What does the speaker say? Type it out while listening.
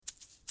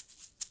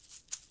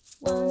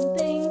One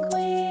thing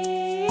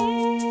queer,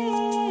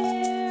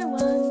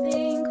 one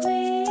thing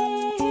queer,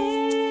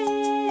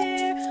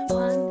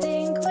 one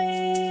thing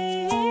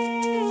queer.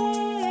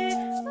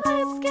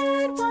 Let's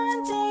get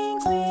one thing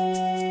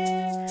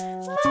queer.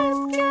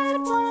 Let's get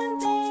one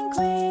thing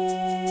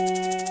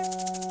queer.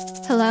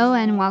 Hello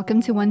and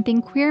welcome to One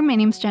Thing Queer. My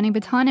name's Jenny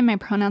Baton and my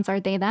pronouns are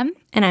they, them.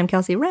 And I'm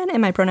Kelsey Wren,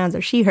 and my pronouns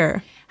are she,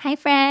 her. Hi,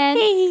 friend.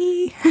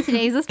 Hey!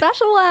 Today's a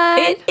special one.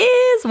 It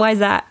is! Why is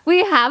that?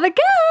 We have a guest.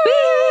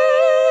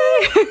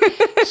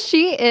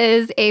 She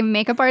is a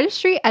makeup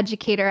artistry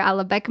educator at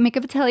Lebec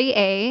Makeup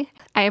Atelier.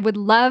 I would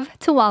love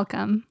to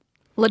welcome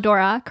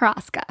Ladora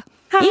Carrasca.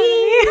 Hi!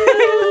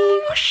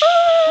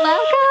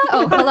 Welcome.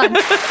 Oh, hold on.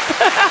 Oh,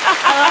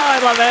 I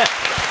love it.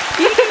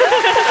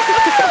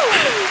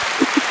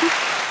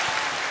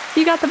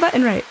 You got the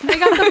button right. I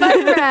got the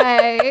button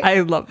right. I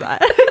love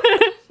that.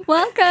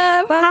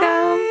 Welcome.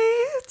 Hi.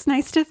 It's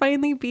nice to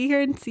finally be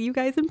here and see you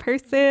guys in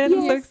person.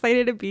 I'm so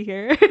excited to be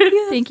here.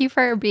 Thank you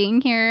for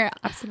being here.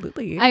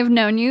 Absolutely. I've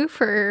known you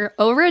for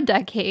over a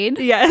decade.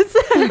 Yes.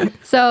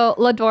 So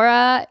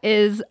Ladora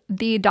is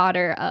the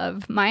daughter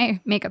of my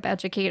makeup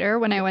educator.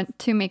 When I went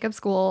to makeup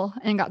school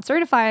and got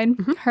certified,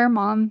 her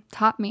mom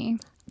taught me.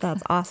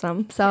 That's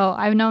awesome. So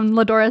I've known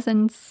Ladora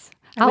since,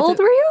 how old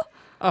were you?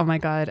 Oh my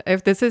God.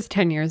 If this is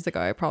 10 years ago,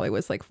 I probably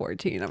was like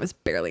 14. I was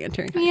barely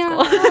entering high school.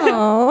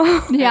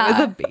 Oh. Yeah. I was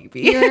a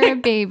baby. You're a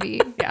baby.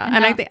 Yeah.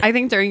 And I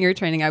think during your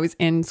training, I was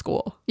in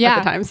school Yeah. at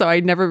the time. So I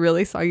never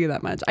really saw you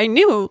that much. I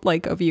knew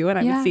like of you and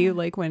I Yeah. would see you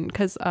like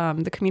because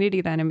the community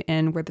that I'm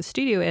in where the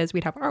studio is,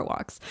 we'd have art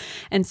walks.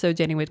 And so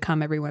Jenny would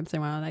come every once in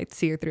a while and I'd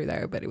see her through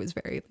there, but it was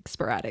very like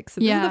sporadic. So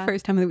this is Yeah. the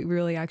first time that we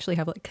really actually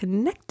have like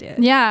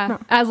connected. Yeah.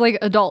 As like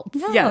adults.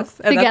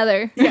 Yes. And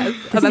Together. Yes.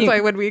 And that's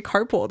why when we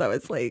carpooled, I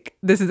was like,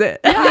 this is it.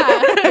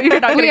 Yeah. You're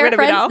not We getting are rid of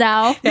me friends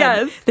now.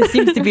 Yes. This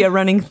seems to be a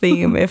running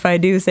theme, if I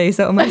do say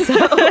so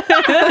myself.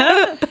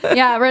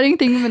 Yeah. Running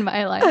things in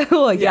my life.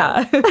 Well,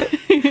 yeah.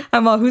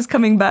 I'm all, who's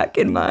coming back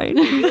in mine?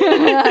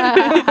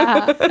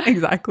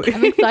 Exactly.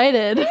 I'm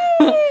excited.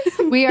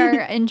 We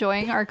are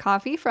enjoying our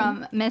coffee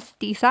from Miss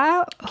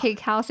Disa Cake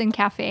House and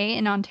Cafe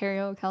in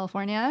Ontario,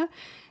 California.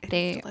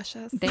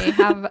 Delicious. They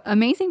have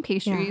amazing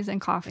pastries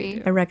and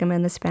coffee. I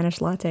recommend the Spanish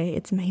latte.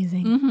 It's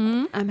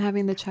amazing. I'm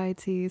having the chai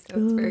tea, so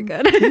it's very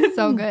good.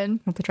 So good. I'll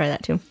have to try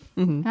that too.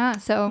 Yeah,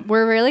 so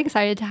we're really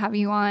excited to have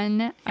you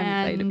on I'm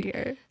excited to and be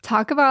here.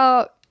 talk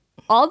about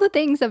all the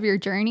things of your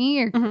journey,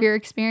 your queer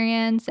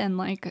experience, and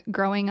like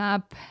growing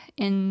up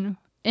in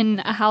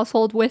a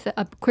household with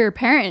a queer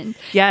parent,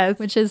 Yes.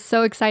 which is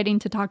so exciting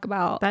to talk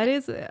about. That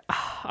is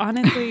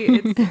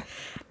honestly,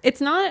 it's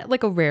not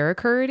like a rare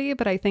occurrence,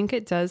 but I think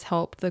it does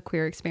help the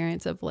queer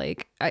experience of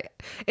like,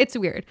 it's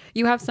weird.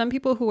 You have some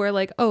people who are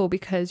like, oh,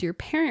 because your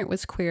parent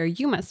was queer,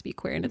 you must be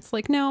queer. And it's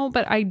like, no,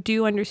 but I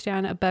do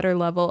understand a better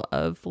level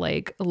of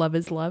like love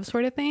is love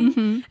sort of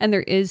thing. And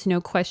there is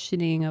no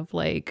questioning of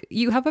like,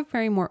 you have a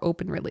very more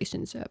open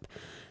relationship.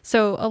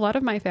 So a lot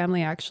of my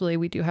family, actually,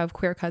 we do have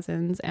queer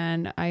cousins,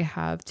 and I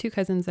have 2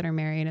 cousins that are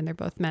married and they're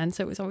both men.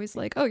 So it was always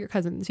like, oh, you're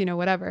cousins, you know,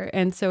 whatever.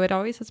 And so it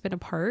always has been a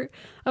part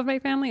of my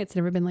family. It's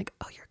never been like,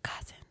 oh, you're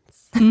cousins.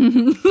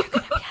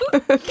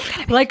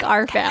 Like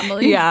our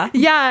family. Yeah.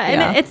 Yeah. And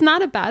Yeah. it's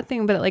not a bad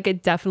thing, but like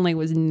it definitely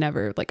was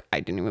never like, I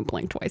didn't even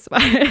blink twice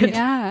about it.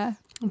 Yeah.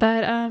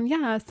 But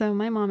yeah, so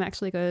my mom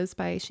actually goes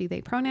by she,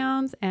 they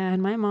pronouns,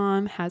 and my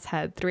mom has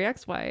had 3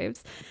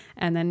 ex-wives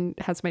and then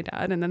has my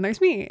dad, and then there's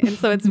me. And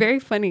so it's very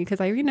funny because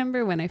I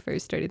remember when I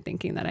first started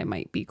thinking that I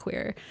might be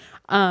queer.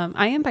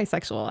 I am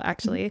bisexual,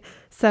 actually.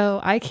 So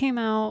I came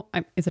out.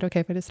 Is it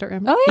okay if I just start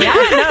rambling? Oh, yeah.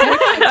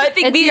 I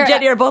think It's me your- and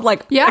Jenny are both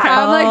like, Yeah.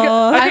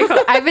 I'm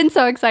like, I've been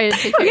so excited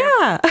to hear.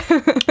 yeah.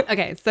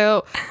 Okay,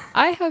 so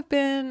I have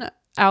been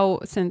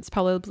out since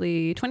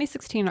probably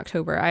 2016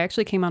 October. I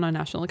actually came out on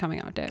National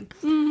Coming Out Day.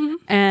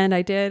 And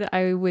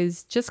I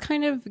was just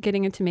kind of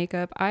getting into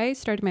makeup. I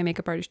started my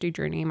makeup artistry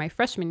journey my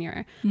freshman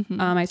year.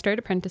 I started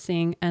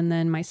apprenticing, and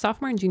then my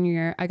sophomore and junior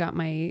year, I got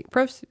my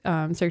pro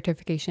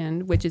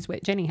certification, which is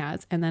what Jenny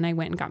has. And then I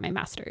went and got my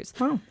master's.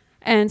 Wow.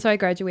 And so I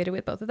graduated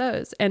with both of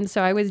those. And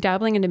so I was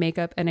dabbling into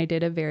makeup, and I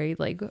did a very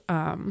like,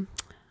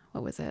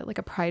 what was it? Like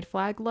a pride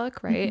flag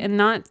look, right? And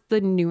not the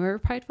newer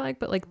pride flag,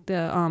 but like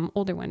the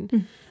older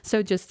one.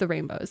 So just the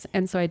rainbows.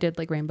 And so I did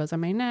like rainbows on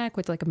my neck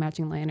with like a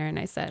matching liner, and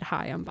I said,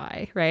 hi, I'm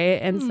bi, right?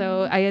 And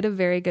so I had a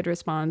very good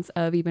response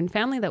of even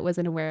family that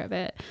wasn't aware of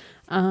it.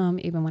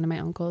 Even one of my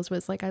uncles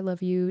was like, I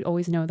love you,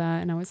 always know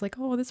that. And I was like,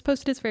 oh, this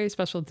post is very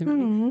special to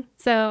me.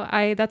 So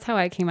that's how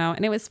I came out.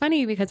 And it was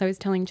funny because I was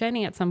telling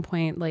Jenny at some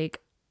point, like,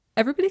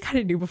 everybody kind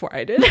of knew before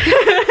I did.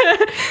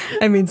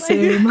 I mean,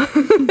 same.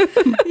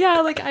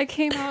 Yeah, like I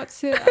came out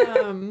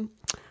to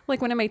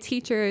like one of my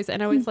teachers,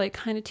 and I was like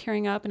kind of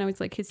tearing up, and I was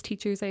like, his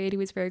teacher's aide, he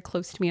was very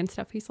close to me and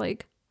stuff. He's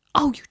like,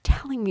 oh, you're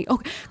telling me? Oh,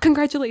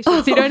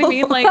 congratulations. You know what I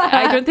mean? Like,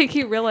 I don't think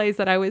he realized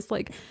that I was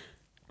like,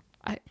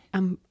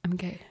 I'm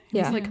gay.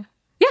 He's Yeah. like,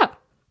 yeah.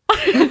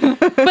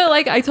 But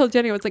like I told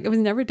Jenny, it was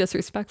never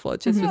disrespectful.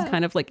 It just was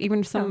kind of like,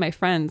 even some of my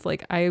friends,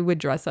 like I would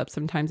dress up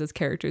sometimes as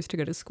characters to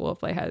go to school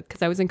if I had,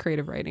 because I was in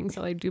creative writing,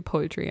 so I do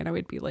poetry, and I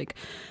would be like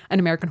an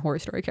American Horror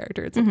Story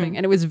character or something,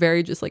 and it was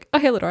very just like, oh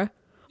hey Ladora.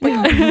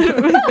 Like,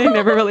 they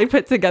never really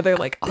put together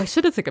like, oh, I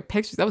should have taken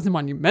pictures. That was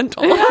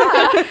monumental.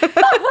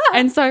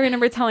 And so I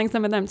remember telling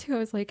some of them too. I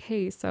was like,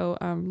 hey, so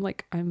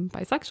like I'm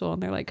bisexual,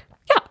 and they're like,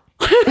 yeah.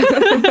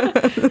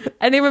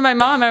 And even my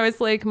mom, I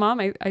was like, Mom,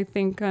 I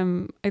think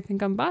I'm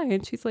bi,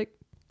 and she's like,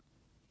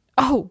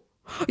 oh,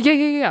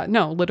 yeah.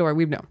 No, Ladora,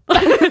 we know.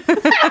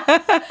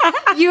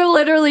 You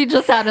literally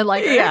just sounded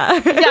like her.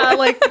 Yeah,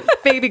 like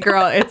baby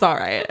girl, it's all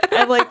right.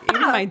 And like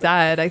even my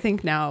dad, I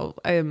think now,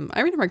 I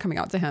remember coming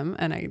out to him,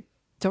 and I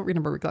don't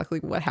remember exactly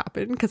what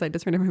happened, because I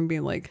just remember him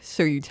being like,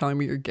 so you telling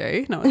me you're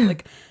gay? And I was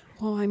like,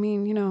 well, I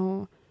mean, you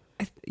know,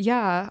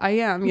 yeah, I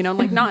am, you know,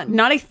 like not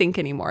I think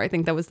anymore. I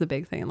think that was the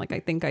big thing. Like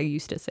I think I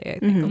used to say I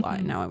think a lot,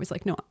 and now I was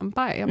like, no, I'm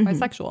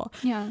bisexual.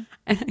 Yeah.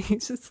 And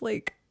he's just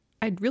like,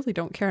 I really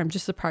don't care. I'm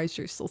just surprised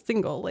you're still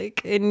single.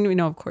 Like, and you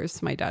know, of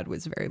course, my dad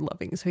was very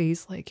loving, so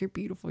he's like, you're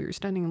beautiful, you're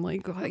stunning. I'm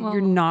like,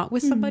 you're not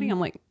with somebody? I'm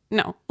like,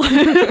 no.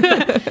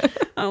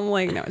 I'm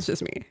like, no, it's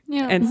just me.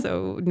 Yeah. And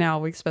so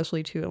now,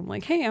 especially too, I'm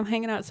like, hey, I'm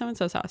hanging out at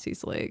so-and-so's house.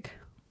 He's like,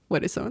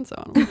 what is so-and-so?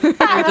 I'm like, we're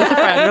just a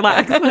friend,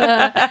 relax.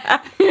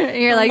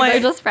 You're like, they're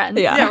just friends.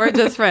 Yeah, we're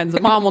just friends.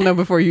 Mom will know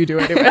before you do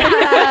anyway.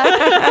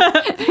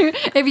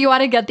 If you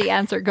want to get the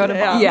answer, go to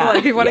mom. Yeah, like,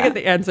 if you want to get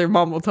the answer,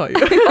 Mom will tell you.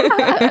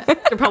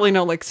 You'll probably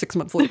know like 6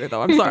 months later,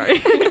 though. I'm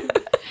sorry.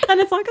 And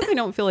it's not because I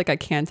don't feel like I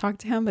can talk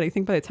to him, but I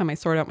think by the time I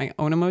sort out my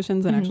own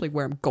emotions and actually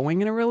where I'm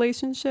going in a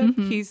relationship,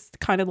 he's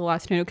kind of the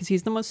last to know, because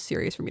he's the most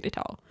serious for me to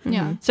tell.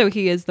 Yeah. So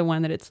he is the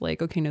one that it's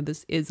like, okay, no,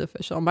 this is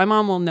official. My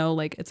mom will know,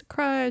 like, it's a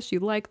crush, you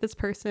like this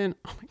person.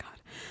 Oh my God.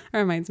 That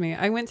reminds me,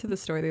 I went to the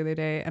store the other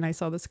day and I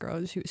saw this girl,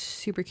 and she was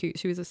super cute.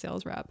 She was a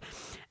sales rep.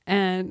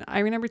 And I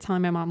remember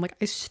telling my mom, like,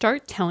 I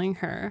start telling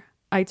her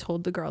I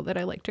told the girl that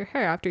I liked her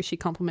hair after she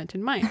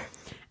complimented mine.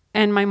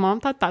 And my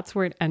mom thought that's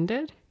where it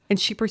ended. And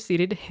she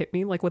proceeded to hit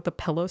me like with a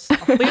pillow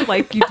softly,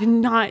 like you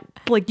didn't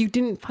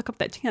fuck up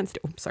that chance.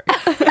 I'm sorry.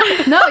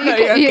 No, you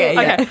can. Okay,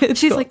 Okay. yeah.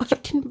 She's like, you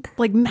didn't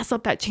like mess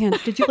up that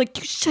chance, did you? Like,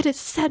 you should have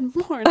said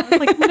more. And I was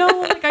like, no.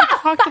 Like, I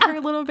talked to her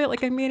a little bit.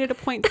 Like, I made it a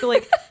point to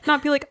like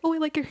not be like, oh, I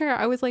like your hair.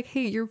 I was like,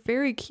 hey, you're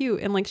very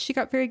cute. And like, she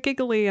got very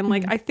giggly. And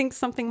like, I think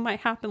something might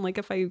happen. Like,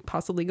 if I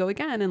possibly go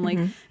again and like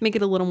make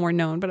it a little more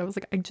known. But I was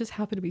like, I just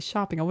happened to be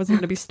shopping. I wasn't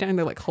gonna be standing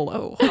there like,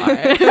 hello,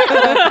 hi.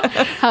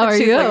 How are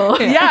She's you?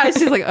 like, yeah.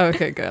 She's like,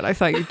 okay, good. I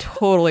thought you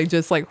totally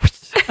just like.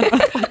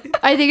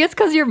 I think it's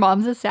because your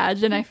mom's a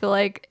Sag, and I feel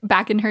like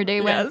back in her day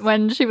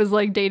when she was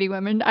like dating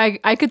women,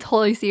 I could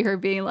totally see her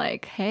being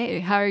like, hey,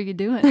 how are you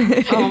doing?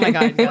 Oh my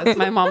God, yes.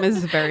 My mom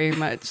is very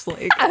much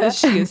like,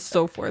 she is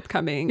so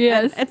forthcoming.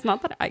 Yes. And it's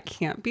not that I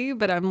can't be,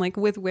 but I'm like,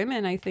 with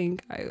women, I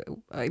think,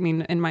 I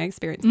mean, in my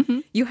experience,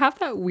 you have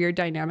that weird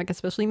dynamic,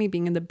 especially me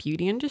being in the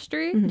beauty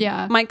industry.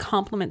 Yeah. My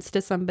compliments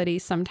to somebody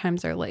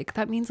sometimes are like,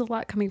 that means a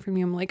lot coming from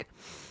you. I'm like,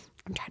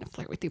 I'm trying to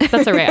flirt with you, but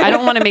that's all right. I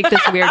don't want to make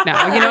this weird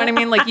now. You know what I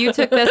mean? Like, you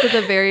took this as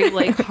a very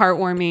like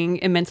heartwarming,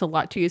 it meant a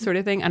lot to you sort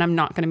of thing, and I'm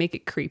not going to make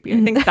it creepy.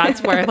 I think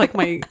that's where like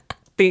my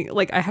thing,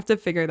 like I have to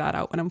figure that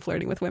out when I'm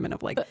flirting with women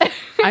of like,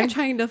 I'm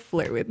trying to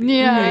flirt with you.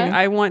 Yeah. Like,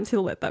 I want to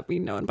let that be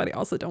known, but I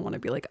also don't want to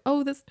be like,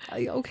 oh, this,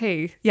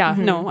 okay. Yeah,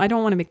 no, I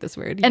don't want to make this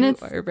weird. And You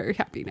it's- are very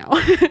happy now.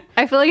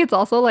 I feel like it's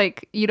also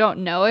like you don't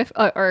know if,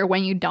 or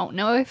when you don't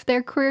know if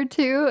they're queer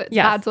too,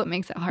 Yes. that's what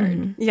makes it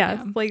hard.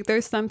 Yes, like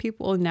there's some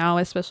people now,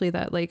 especially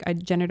that like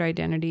gender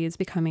identity is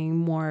becoming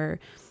more,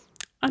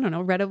 I don't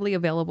know, readily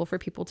available for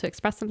people to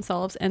express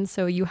themselves. And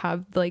so you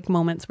have like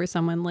moments where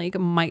someone like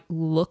might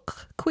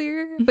look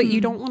queer, but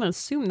you don't want to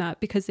assume that,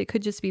 because they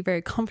could just be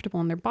very comfortable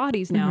in their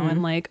bodies now.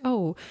 And like,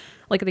 oh,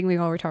 like I think we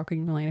all were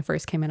talking when I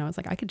first came in, I was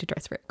like, I get to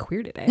dress very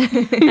queer today.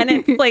 And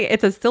it's like,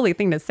 it's a silly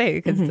thing to say,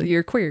 because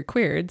you're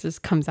queer, it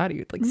just comes out of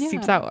you, it like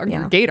seeps out, or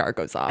your gaydar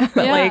goes off.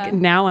 But Yeah. like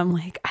now I'm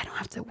like, I don't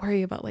have to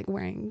worry about like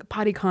wearing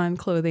bodycon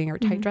clothing or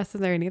tight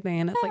dresses or anything.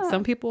 And it's like,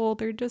 some people,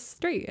 they're just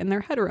straight and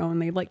they're hetero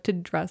and they like to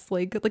dress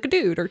like a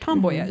dude or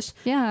tomboyish.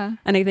 Yeah.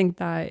 And I think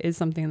that is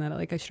something that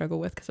like I struggle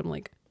with, because I'm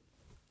like,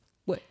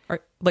 what are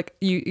like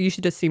you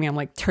should just see me. I'm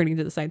like turning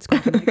to the side,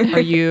 squinting, like,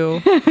 are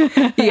you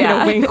you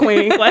know, wink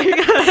wink, like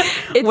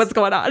what's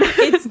going on?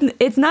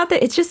 It's not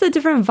that, it's just a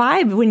different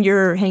vibe when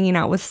you're hanging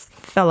out with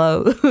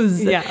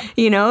fellows. Yeah.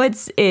 You know,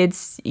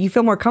 it's you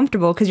feel more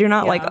comfortable because you're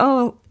not like,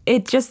 oh,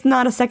 it's just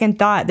not a second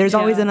thought. There's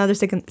always Yeah. another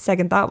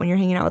second thought when you're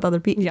hanging out with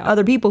other Yeah.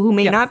 other people who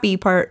may Yes. not be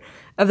part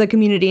of the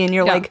community, and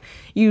you're Yeah. like,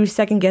 you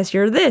second guess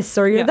you're this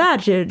or you're Yeah.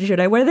 that. Should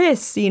I wear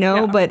this? You know,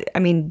 Yeah. but I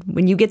mean,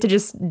 when you get to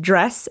just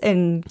dress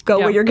and go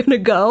Yeah. where you're gonna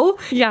go,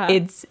 Yeah.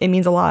 it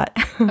means a lot.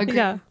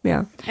 Yeah.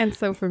 Yeah. And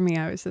so for me,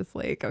 I was just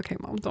like, okay,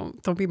 Mom,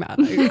 don't be mad.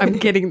 I'm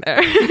getting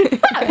there.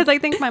 Because I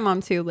think my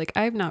mom too, like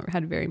I've not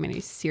had very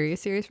many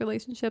serious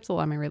relationships. A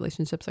lot of my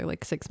relationships are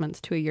like 6 months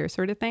to a year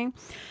sort of thing.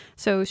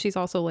 So she's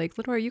also like,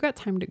 Ladora, you got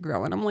time to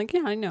grow. And I'm like,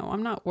 yeah, I know.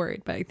 I'm not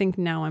worried. But I think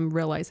now I'm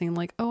realizing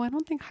like, oh, I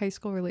don't think high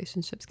school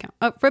relationships count.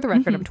 for the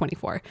record, I'm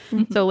 24.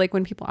 So like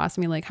when people ask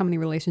me like how many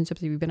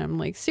relationships have you been in, I'm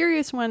like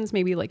serious ones,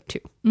 maybe like 2.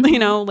 You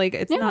know, like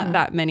it's not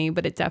that many,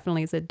 but it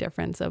definitely is a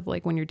difference of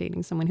like when you're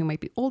dating someone who might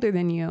be older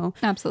than you.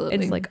 Absolutely.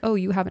 It's like, oh,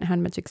 you haven't had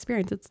much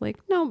experience. It's like,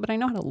 no, but I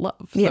know how to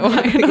love. So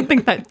I don't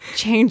think that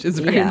changes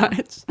very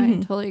much. I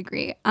totally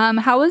agree.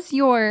 How was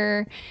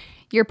your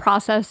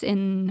process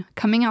in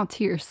coming out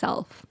to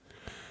yourself?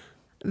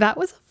 That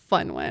was a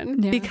fun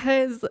one Yeah.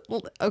 because,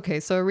 okay,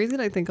 so a reason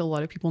I think a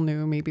lot of people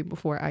knew maybe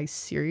before I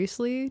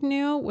seriously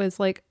knew was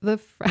like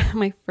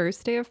my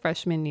first day of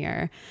freshman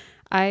year.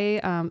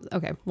 Okay,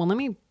 well, let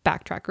me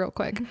backtrack real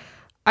quick.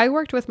 I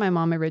worked with my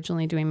mom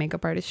originally doing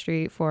makeup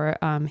artistry for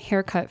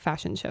haircut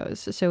fashion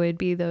shows. So it'd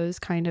be those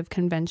kind of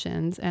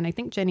conventions. And I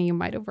think, Jenny, you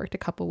might have worked a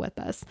couple with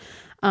us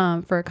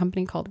for a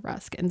company called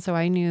Rusk. And so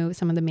I knew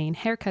some of the main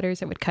hair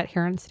cutters that would cut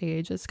hair on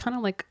stage. It's kind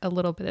of like a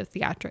little bit of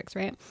theatrics,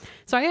 right?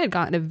 So I had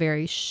gotten a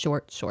very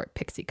short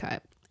pixie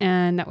cut.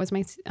 And that was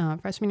my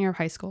freshman year of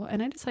high school.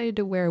 And I decided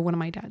to wear one of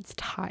my dad's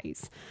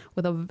ties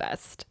with a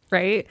vest,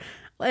 right?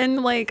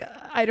 And like,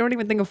 I don't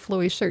even think a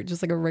flowy shirt,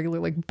 just like a regular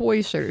like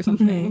boy shirt or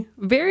something.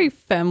 Very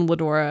femme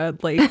Ladora,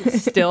 like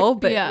still,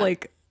 but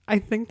like, I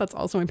think that's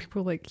also when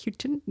people are like, you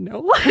didn't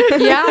know?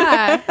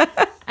 Yeah.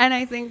 And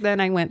I think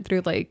then I went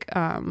through like,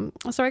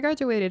 so I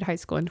graduated high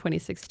school in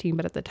 2016,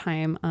 but at the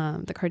time,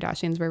 the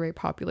Kardashians were very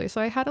popular.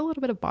 So I had a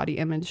little bit of body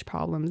image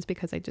problems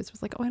because I just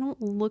was like, oh, I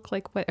don't look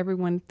like what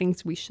everyone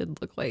thinks we should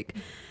look like.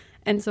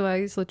 And so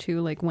I also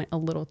too like went a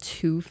little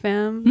too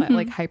femme,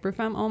 like hyper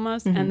femme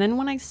almost. And then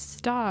when I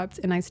stopped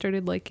and I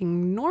started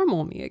liking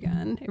normal me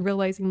again,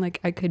 realizing like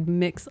I could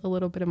mix a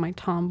little bit of my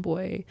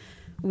tomboy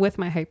with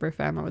my hyper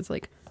femme, I was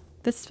like,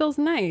 this feels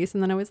nice.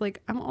 And then I was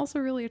like, I'm also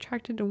really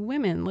attracted to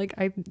women. Like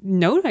I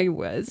know I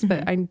was,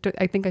 but I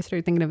think I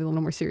started thinking of it a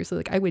little more seriously.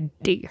 Like I would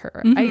date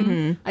her.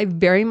 I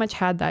very much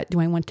had that. Do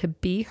I want to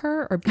be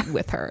her or be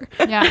with her?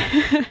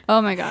 Yeah.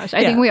 Oh my gosh.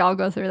 I think we all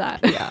go through that.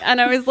 Yeah. And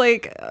I was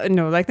like,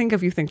 no, I think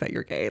if you think that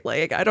you're gay,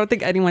 like I don't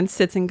think anyone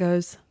sits and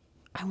goes,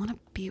 I want to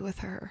be with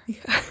her.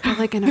 Or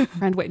like in a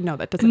friend way. No,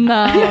 that doesn't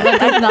happen. No,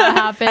 that does not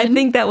happen. I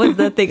think that was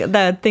the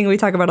thing we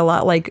talk about a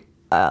lot. Like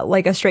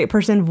a straight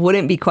person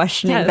wouldn't be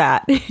questioning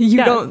that.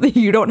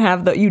 You don't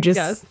have the, you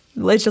just,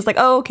 it's just like,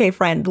 oh, okay,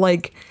 friend.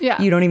 Like,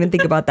 you don't even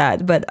think about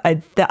that. But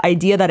the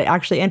idea that it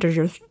actually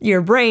enters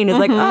your brain is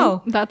like,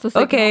 oh, that's a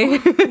signal. okay.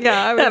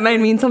 That might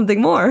mean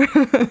something more.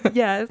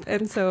 Yes.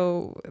 And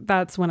so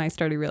that's when I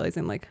started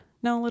realizing like,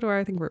 no, Ladora,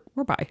 I think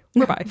we're bi.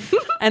 We're bi.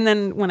 And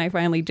then when I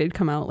finally did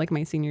come out, like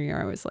my senior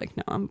year, I was like,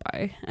 no, I'm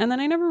bi. And then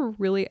I never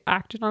really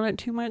acted on it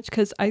too much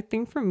because I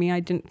think for me, I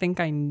didn't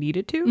think I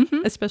needed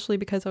to, especially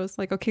because I was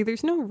like, okay,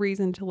 there's no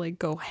reason to like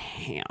go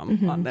ham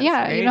on this.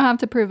 Yeah, right? you don't have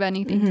to prove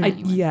anything to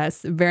anyone.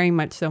 Yes, very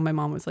much so. My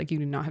mom was like, you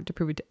do not have to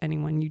prove it to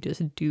anyone. You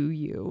just do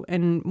you.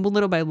 And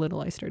little by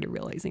little, I started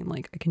realizing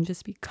like I can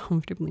just be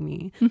comfortably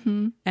me.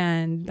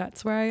 And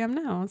that's where I am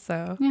now.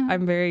 So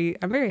I'm very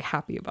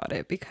happy about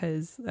it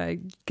because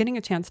getting a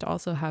chance to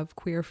also have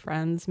queer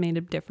friends made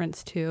a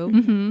difference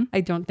too.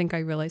 I don't think I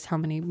realized how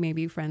many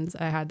maybe friends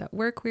I had that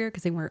were queer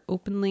because they weren't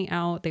openly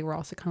out. They were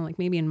also kind of like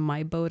maybe in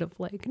my boat of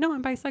like, no,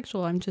 I'm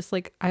bisexual. I'm just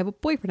like, I have a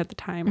boyfriend at the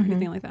time or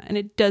anything like that. And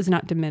it does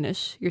not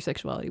diminish your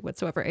sexuality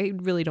whatsoever. I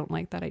really don't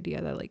like that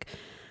idea that like,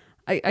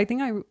 I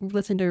think I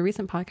listened to a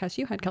recent podcast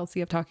you had,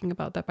 Kelsey, of talking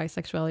about that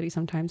bisexuality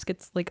sometimes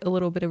gets like a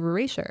little bit of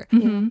erasure.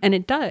 And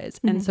it does.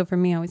 And so for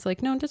me, I was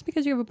like, no, just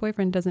because you have a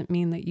boyfriend doesn't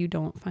mean that you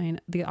don't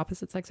find the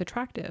opposite sex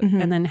attractive.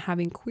 And then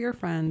having queer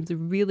friends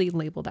really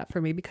labeled that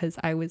for me because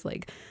I was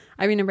like,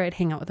 I remember I'd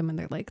hang out with them and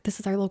they're like, this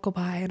is our local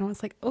bi. And I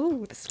was like,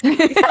 oh, this is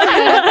nice.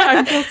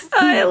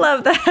 I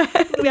love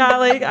that. Yeah,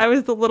 like I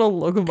was the little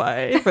local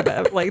bi for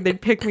them. Like they'd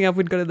pick me up,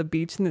 we'd go to the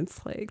beach and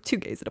it's like 2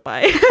 gays and a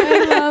bi.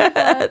 I love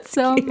that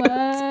so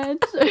much.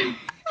 I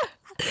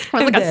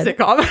was like a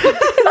sitcom.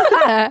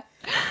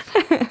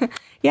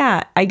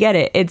 Yeah, I get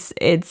it.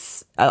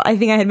 It's I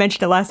think I had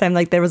mentioned it last time,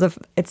 like there was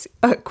it's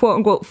a quote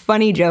unquote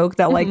funny joke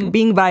that like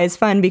being bi is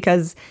fun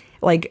because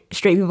like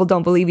straight people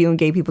don't believe you and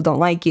gay people don't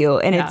like you.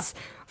 And it's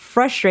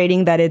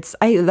frustrating that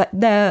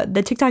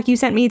the TikTok you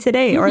sent me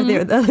today or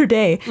the other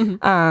day,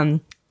 where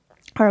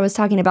I was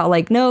talking about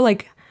like, no,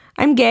 like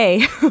I'm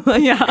gay.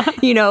 Like,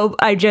 you know,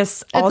 I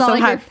just It's also not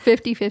like have you're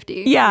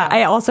 50-50. Yeah,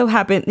 I also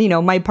happen, you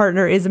know, my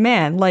partner is a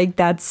man. Like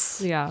that's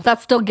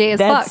That's still gay as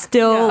that's fuck.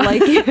 still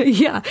like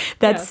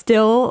that's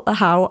still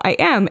how I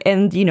am.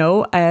 And you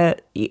know,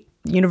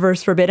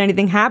 universe forbid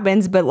anything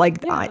happens, but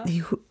like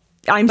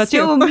I'm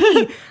still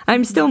me.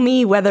 I'm still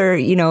me whether,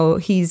 you know,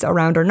 he's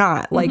around or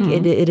not. Like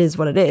it is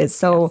what it is.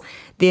 So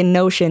the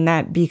notion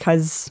that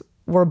because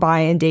we're bi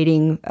and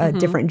dating a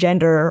different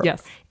gender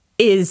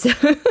is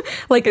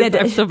like that.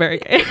 I'm still very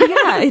gay.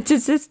 Yeah,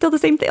 it's still the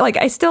same thing. Like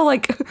I still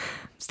like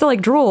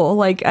drool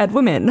like at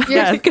women.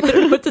 Yes. I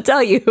don't know what to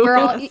tell you.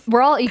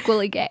 We're all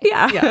equally gay.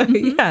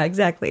 Yeah,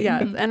 exactly.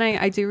 Yeah, and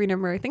I do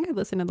remember, I think I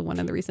listened to one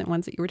of the recent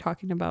ones that you were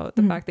talking about,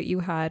 the fact that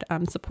you had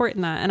support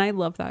in that. And I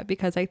love that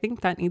because I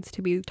think that needs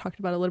to be talked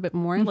about a little bit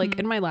more. Like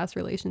in my last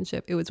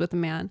relationship, it was with a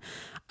man,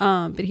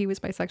 but he was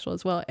bisexual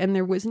as well. And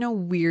there was no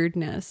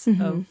weirdness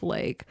of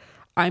like,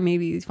 I may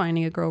be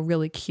finding a girl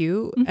really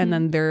cute and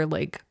then they're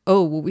like,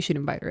 oh, well, we should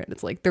invite her in.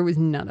 It's like there was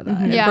none of that.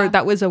 And Yeah.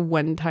 that was a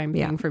one-time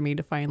thing for me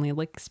to finally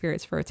like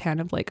experience firsthand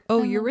of like,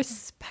 oh, you're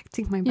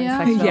respecting my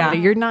Yeah. bisexuality. Yeah.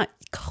 You're not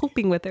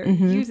coping with it or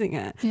using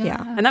it.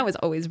 Yeah. And that was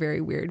always very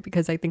weird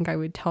because I think I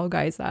would tell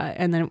guys that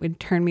and then it would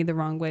turn me the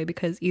wrong way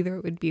because either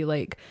it would be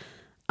like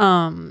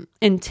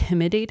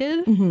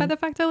intimidated by the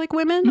fact I like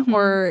women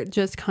or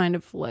just kind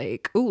of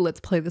like, oh, let's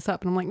play this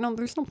up. And I'm like, no,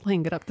 there's no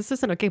playing it up. This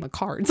isn't a game of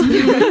cards.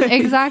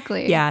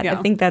 Exactly. Yeah, Yeah.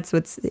 I think that's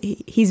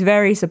he's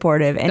very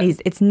supportive, and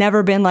it's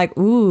never been like,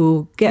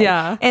 ooh,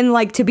 Yeah. And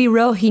like, to be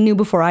real, he knew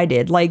before I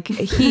did. Like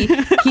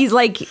he's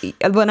like,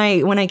 when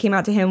I came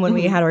out to him when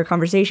we had our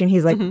conversation,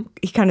 he's like,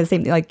 he kind of the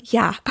same thing, like,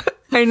 yeah,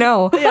 I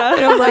know. Yeah,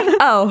 and I'm like,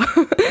 oh,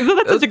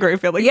 That's such a great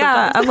feeling.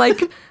 yeah.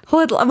 sometimes.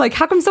 I'm like,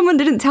 how come someone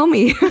didn't tell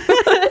me?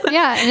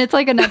 Yeah, and it's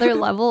like another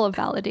level of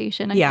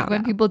validation. I Yeah. think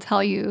when people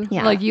tell you,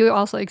 Yeah. like you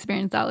also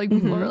experience that, like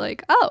people are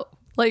like, oh,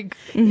 like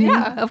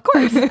yeah, of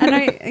course.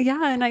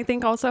 And I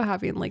think also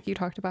having like you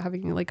talked about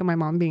having like my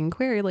mom being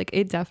queer, like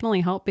it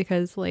definitely helped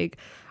because like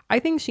I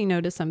think she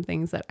noticed some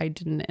things that I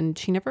didn't, and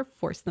she never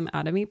forced them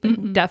out of me.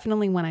 But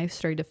definitely when I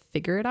started to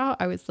figure it out,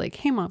 I was like,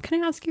 hey, mom, can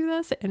I ask you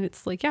this? And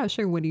it's like, yeah,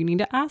 sure. What do you need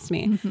to ask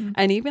me?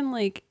 And even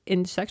like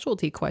in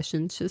sexuality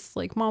questions, just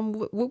like, mom,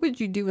 what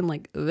would you do in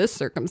like this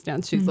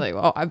circumstance? She's like,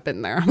 oh, I've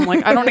been there. I'm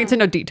like, I don't need to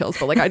know details,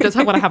 but like, I just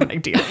want to have an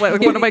idea. Like,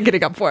 what am I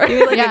getting up for?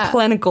 Like Yeah.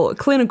 a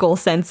clinical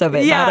sense of it,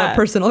 not Yeah. a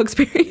personal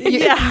experience.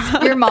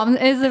 Your mom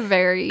is a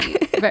very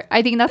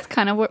I think that's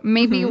kind of what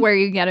maybe where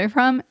you get it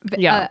from.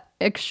 Yeah.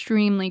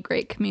 Extremely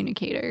great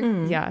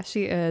communicator. Yeah,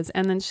 she is.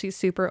 And then she's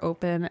super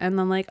open. And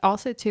then like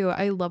also too,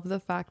 I love the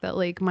fact that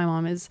like my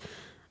mom is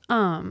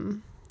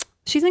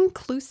she's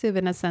inclusive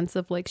in a sense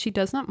of like she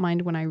does not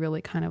mind when I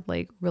really kind of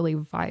like really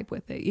vibe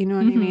with it. You know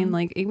what I mean?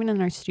 Like even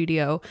in our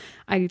studio,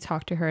 I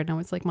talked to her and I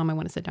was like, Mom, I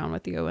want to sit down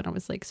with you. And I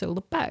was like, so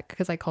Lebec,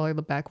 because I call her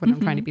Lebec when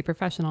I'm trying to be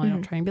professional. I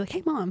don't try and be like,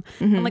 hey mom.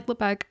 I'm like,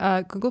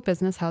 Lebec, Google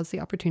Business has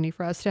the opportunity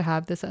for us to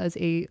have this as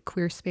a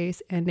queer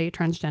space and a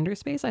transgender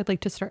space. I'd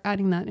like to start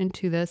adding that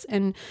into this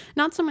and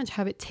not so much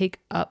have it take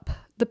up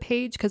the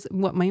page, because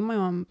what my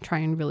mom try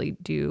and really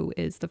do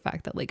is the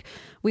fact that like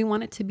we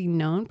want it to be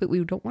known, but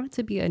we don't want it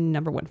to be a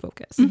number one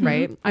focus,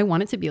 right? I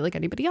want it to be like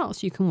anybody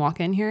else. You can walk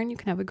in here and you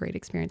can have a great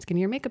experience getting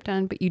your makeup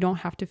done, but you don't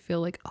have to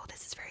feel like, oh,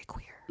 this is very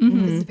queer.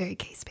 This is very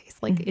gay space.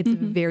 Like it's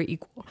very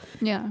equal.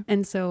 Yeah.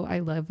 And so I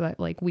love that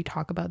like we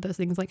talk about those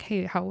things like,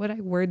 hey, how would I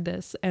word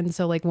this? And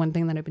so like one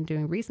thing that I've been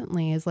doing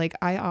recently is like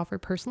I offer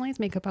personalized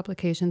makeup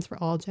applications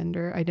for all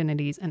gender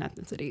identities and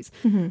ethnicities.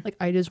 Like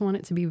I just want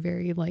it to be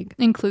very like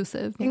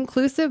Inclusive.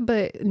 inclusive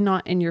but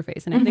not in your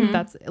face. And I think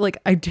that's like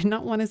I did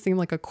not want to seem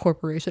like a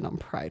corporation on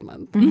Pride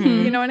Month.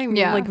 You know what I mean?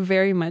 Yeah. Like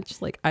very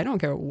much like I don't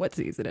care what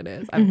season it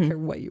is. I don't care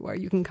what you are.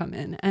 You can come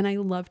in. And I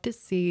love to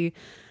see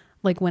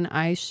like when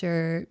I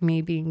share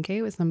me being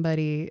gay with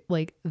somebody,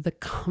 like the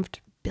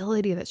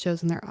comfortability that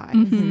shows in their eyes.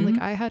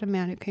 Like I had a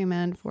man who came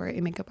in for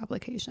a makeup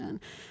application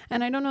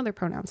and I don't know their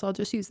pronouns, so I'll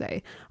just use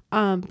they.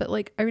 But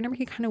like I remember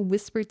he kind of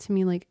whispered to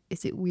me like,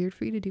 is it weird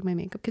for you to do my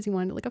makeup? Because he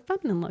wanted like a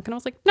feminine look. And I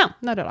was like, no,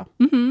 not at all.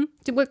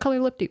 What color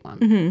lip do you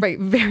want? Right.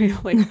 Very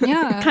like,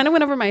 Yeah. kind of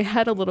went over my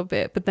head a little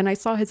bit, but then I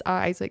saw his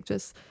eyes like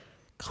just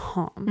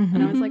calm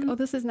and I was like, oh,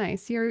 this is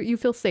nice, you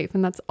feel safe,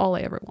 and that's all I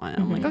ever want.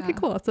 I'm like, okay,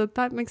 cool. So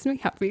that makes me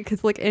happy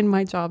because like in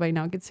my job I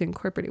now get to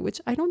incorporate it, which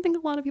I don't think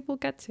a lot of people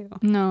get to.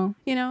 No.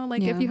 You know,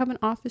 like if Yeah. you have an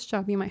office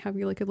job, you might have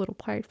your like a little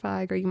pride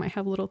flag, or you might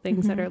have little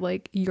things that are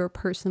like your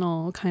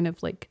personal kind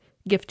of like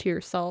gift to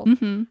yourself,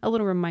 a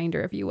little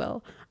reminder, if you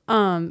will.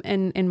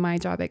 And in my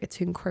job, I get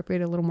to incorporate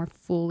it a little more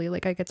fully.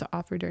 Like I get to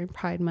offer during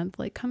Pride Month,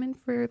 like come in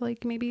for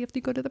like maybe if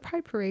you go to the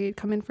Pride Parade,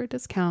 come in for a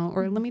discount,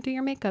 or let me do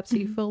your makeup so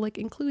you feel like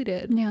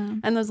included. Yeah.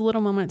 And those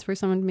little moments where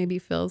someone maybe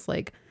feels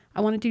like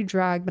I want to do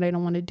drag, but I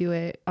don't want to do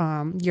it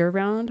year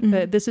round.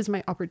 But this is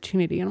my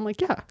opportunity, and I'm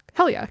like, yeah,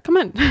 hell yeah, come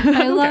in. I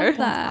don't love care.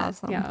 that.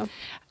 Awesome. Yeah.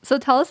 So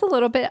tell us a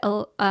little bit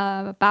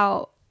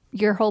about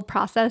your whole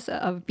process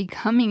of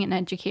becoming an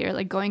educator,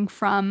 like going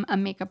from a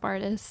makeup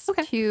artist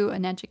to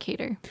an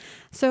educator.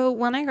 So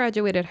when I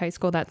graduated high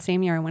school that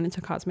same year, I went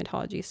into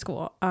cosmetology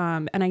school.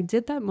 And I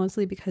did that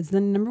mostly because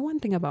the number one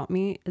thing about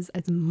me is,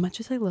 as much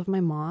as I love my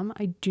mom,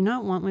 I do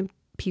not want my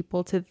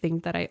people to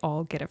think that I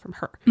all get it from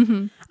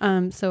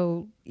her.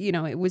 So, you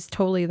know, it was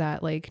totally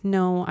that like,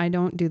 no, I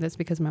don't do this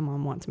because my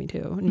mom wants me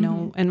to.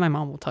 No. And my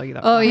mom will tell you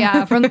that. Oh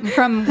yeah, from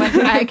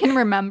when I can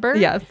remember.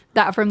 Yes.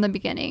 That from the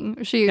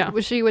beginning,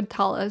 she would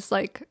tell us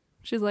like,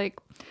 she's like,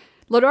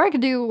 Ladora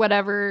could do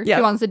whatever she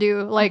wants to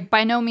do. Like,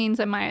 by no means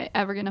am I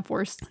ever gonna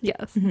force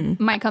Yes.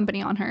 my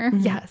company on her.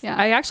 Yes. Yeah.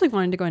 I actually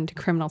wanted to go into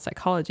criminal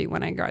psychology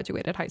when I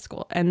graduated high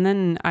school. And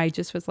then I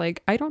just was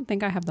like, I don't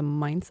think I have the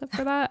mindset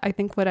for that. I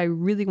think what I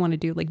really want to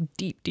do, like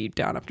deep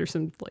down after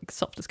some like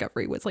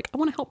self-discovery, was like, I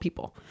want to help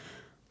people.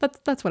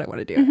 That's what I want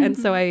to do. And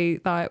so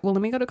I thought, well,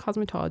 let me go to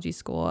cosmetology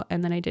school.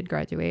 And then I did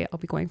graduate. I'll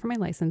be going for my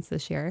license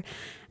this year.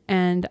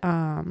 And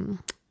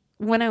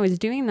when I was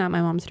doing that, my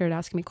mom started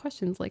asking me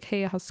questions like,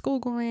 hey, how's school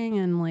going?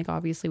 And like,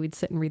 obviously we'd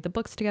sit and read the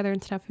books together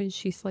and stuff. And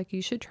she's like,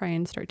 you should try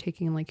and start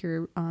taking like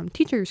your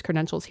teacher's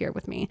credentials here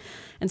with me.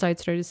 And so I'd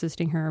started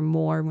assisting her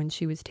more when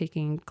she was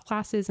taking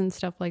classes and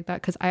stuff like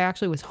that. Cause I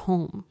actually was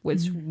home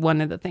was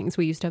one of the things.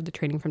 We used to have the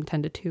training from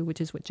 10 to 2,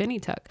 which is what Jenny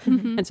took.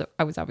 And so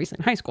I was obviously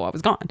in high school, I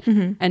was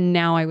gone. And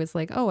now I was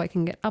like, oh, I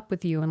can get up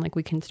with you and like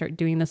we can start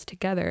doing this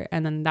together.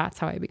 And then that's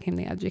how I became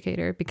the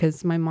educator,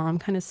 because my mom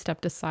kind of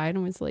stepped aside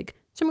and was like,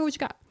 show me what you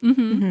got.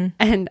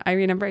 And I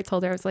remember I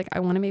told her, I was like, I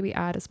want to maybe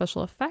add a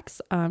special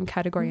effects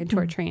category into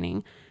our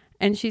training.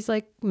 And she's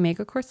like, make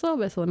a course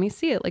syllabus. Let me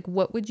see it. Like,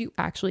 what would you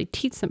actually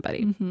teach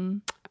somebody?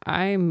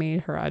 I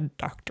made her a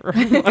doctor.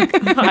 Like,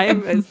 I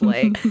was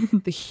like,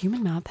 the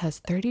human mouth has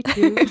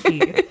 32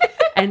 teeth.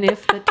 And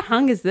if the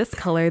tongue is this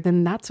color,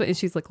 then that's what. And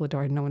she's like,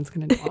 Ladora, no one's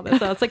going to know all this.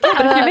 So I was like, yeah,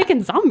 but if you're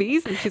making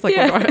zombies. And she's like,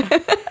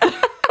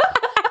 Ladora.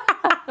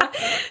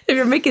 If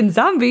you're making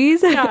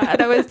zombies. Yeah,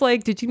 and I was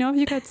like, did you know if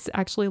you got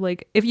actually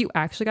like, if you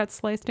actually got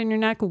sliced in your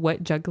neck,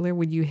 what jugular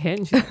would you hit?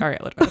 And she's like, all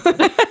right,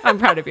 Ladora, I'm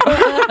proud of you.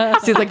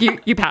 She's like,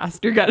 you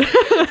passed, you're good.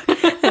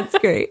 That's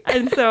great.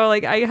 And so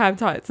like I have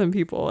taught some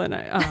people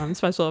and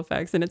special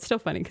effects, and it's still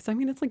funny because I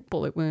mean it's like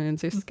bullet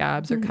wounds or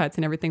scabs or cuts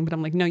and everything, but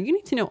I'm like, no, you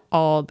need to know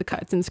all the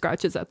cuts and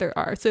scratches that there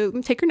are. So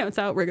take your notes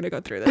out. We're gonna go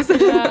through this.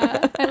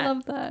 Yeah, I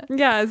love that.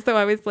 Yeah, so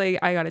I was like,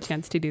 I got a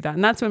chance to do that,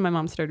 and that's when my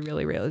mom started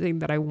really realizing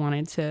that I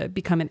wanted to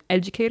become an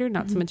educator,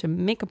 not so much a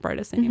makeup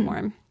artist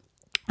anymore.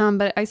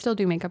 But I still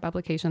do makeup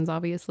applications.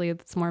 Obviously,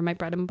 it's more my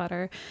bread and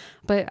butter.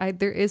 But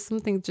there is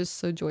something just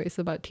so joyous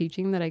about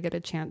teaching that I get a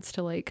chance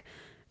to like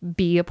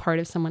be a part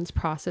of someone's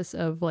process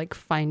of like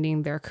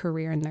finding their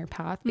career and their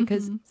path,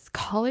 because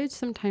college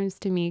sometimes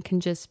to me can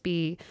just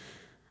be,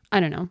 I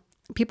don't know,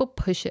 people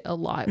push it a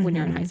lot when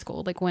you're in high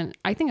school. Like when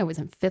I think I was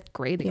in 5th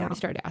grade, they already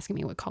started asking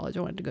me what college I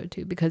wanted to go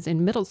to, because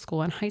in middle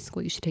school and high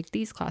school you should take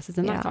these classes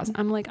and that class.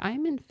 I'm like,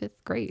 I'm in 5th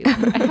grade.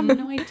 I have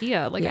no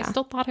idea. Like I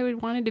still thought I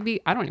would wanted to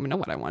be, I don't even know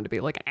what I wanted to be,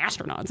 like an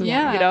astronaut, you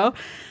know.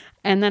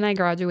 And then I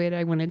graduated,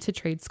 I went into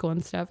trade school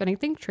and stuff. And I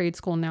think trade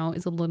school now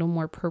is a little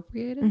more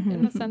appropriated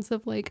in the sense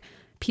of like,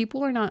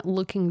 people are not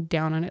looking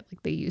down on it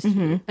like they used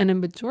to. And a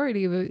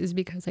majority of it is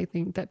because I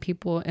think that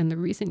people in the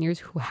recent years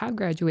who have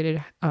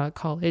graduated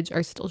college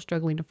are still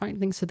struggling to find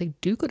things. So they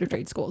do go to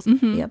trade schools.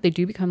 They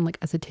do become like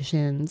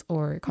estheticians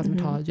or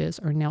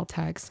cosmetologists or nail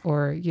techs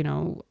or, you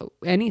know,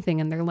 anything.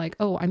 And they're like,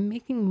 oh, I'm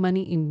making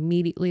money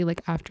immediately,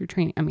 like after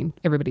training. I mean,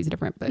 everybody's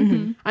different, but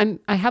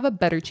I have a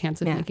better chance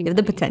of making you have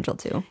money. the potential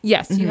to.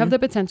 Yes, you have the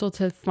potential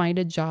to find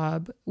a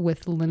job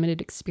with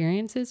limited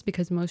experiences,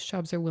 because most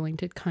jobs are willing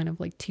to kind of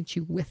like teach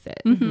you with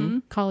it.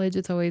 College,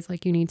 it's always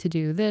like you need to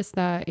do this,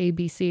 that, A,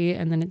 B, C,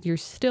 and then you're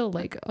still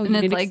like, oh, And you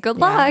it's need like, good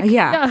luck.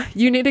 Yeah.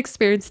 you need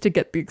experience to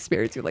get the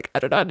experience. You're like, I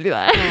don't know how to do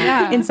that.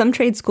 Yeah. And some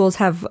trade schools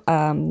have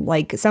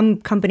like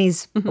some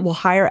companies will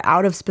hire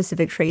out of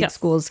specific trade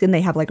schools, and they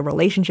have like a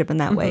relationship in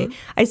that way.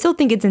 I still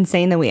think it's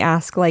insane that we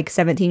ask like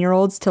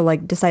 17-year-olds to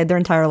like decide their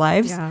entire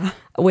lives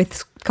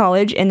with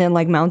college and then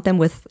like mount them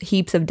with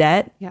heaps of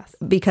debt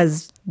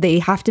because they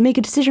have to make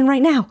a decision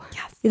right now.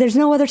 There's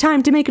no other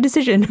time to make a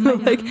decision.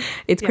 Like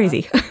it's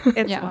crazy.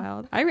 It's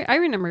wild. I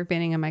remember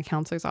being in my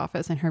counselor's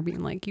office and her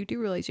being like, you do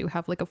realize you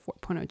have like a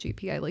 4.0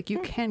 GPA. Like you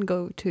can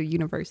go to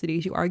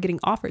universities. You are getting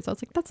offers. I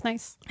was like, that's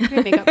nice.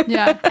 Makeup.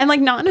 And like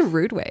not in a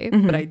rude way,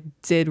 but I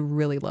did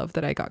really love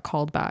that I got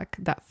called back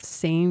that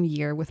same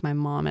year with my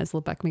mom as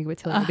Lebec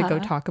Miguatilia to go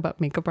talk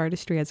about makeup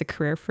artistry as a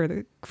career for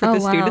the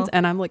students.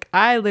 And I'm like,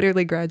 I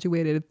literally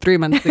graduated 3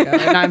 months ago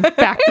and I'm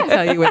back to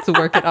tell you it's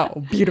working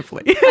out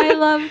beautifully. I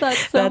love that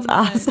so That's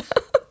much. awesome.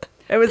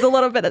 It was a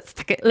little bit of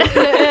stick it.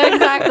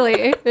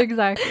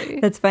 Exactly.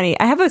 That's funny.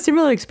 I have a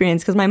similar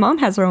experience because my mom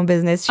has her own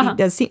business. She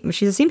does.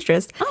 She's a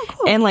seamstress. Oh,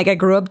 cool. And like I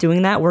grew up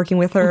doing that, working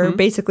with her,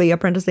 basically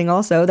apprenticing.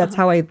 Also, that's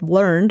how I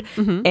learned.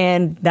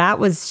 And that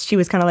was she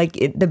was kind of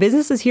like, the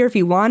business is here if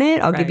you want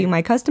it. I'll give you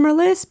my customer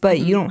list, but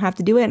you don't have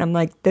to do it. And I'm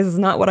like, this is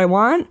not what I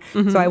want.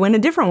 So I went a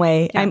different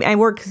way. I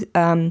work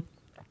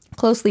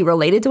closely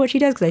related to what she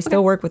does because I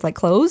still work with like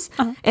clothes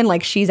and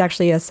like she's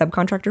actually a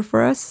subcontractor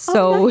for us.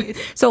 So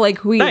so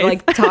like we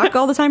like talk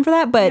all the time for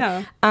that.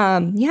 But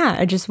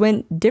I just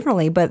went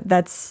differently. But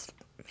it's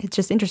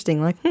just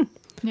interesting. Like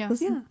You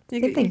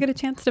get a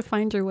chance to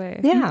find your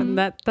way. Yeah. And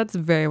that's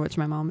very much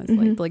my mom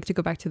is like to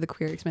go back to the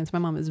queer experience. My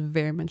mom is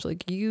very much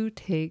like, you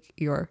take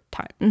your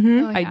time.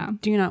 I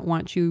do not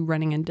want you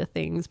running into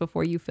things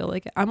before you feel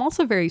like it. I'm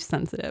also very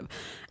sensitive.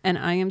 And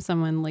I am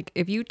someone like,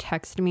 if you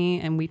text me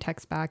and we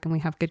text back and we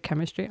have good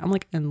chemistry, I'm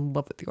like in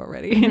love with you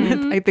already.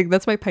 And I think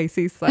that's my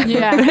Pisces side.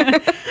 Yeah.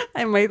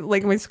 And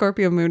my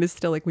Scorpio moon is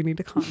still like, we need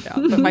to calm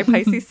down. But my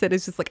Pisces sit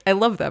is just like, I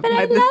love them.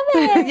 I love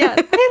it. Yeah.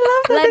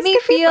 I love Let me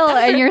feel.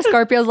 And your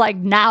Scorpio's like,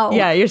 now.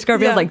 yeah, your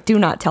Scorpio's like, do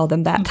not tell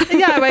them that.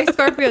 Yeah, my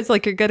Scorpio's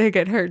like, you're gonna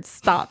get hurt.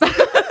 Stop.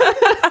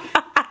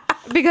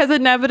 Because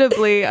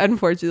inevitably,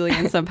 unfortunately,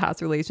 in some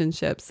past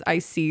relationships, I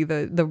see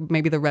the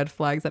maybe the red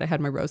flags that I had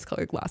my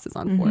rose-colored glasses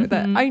on for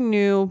that I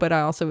knew, but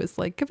I also was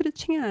like, give it a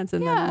chance.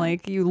 And then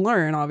like you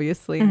learn,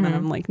 obviously. And then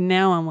I'm like,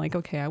 now I'm like,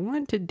 okay, I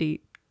want to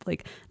date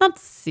like, not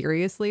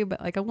seriously,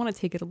 but like I want to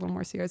take it a little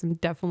more serious. I'm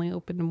definitely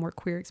open to more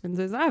queer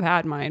experiences. I've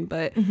had mine,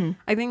 but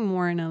I think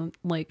more in a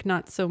like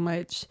not so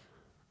much,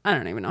 I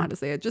don't even know how to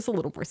say it, just a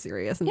little more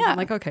serious. And Yeah. I'm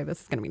like, okay,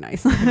 this is gonna be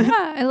nice.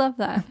 Yeah, I love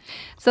that.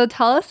 So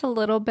tell us a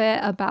little bit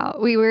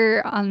about, we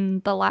were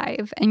on the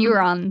live and you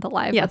were on the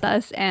live Yes. with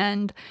us,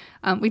 and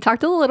we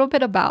talked a little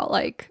bit about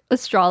like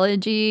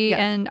astrology. Yes.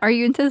 And are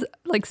you into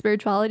like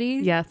spirituality?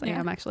 Yes, I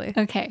am actually.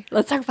 Okay,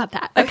 let's talk about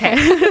that. Okay.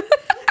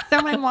 So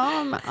my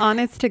mom,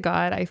 honest to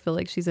God, I feel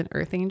like she's an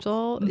earth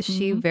angel.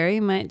 She very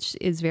much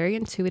is very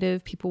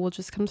intuitive. People will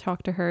just come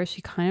talk to her.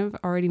 She kind of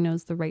already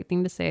knows the right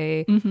thing to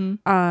say.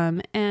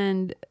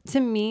 And to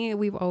me,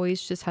 we've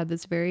always just had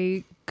this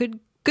very good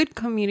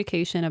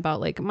communication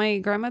about, like, my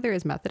grandmother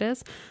is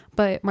Methodist,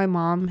 but my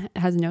mom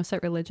has no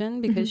set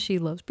religion because she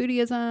loves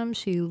Buddhism.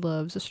 She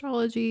loves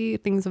astrology,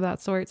 things of that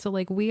sort. So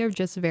like we are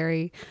just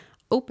very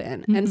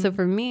open. And so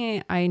for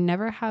me, I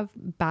never have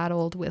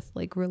battled with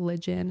like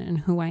religion and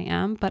who I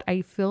am, but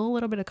I feel a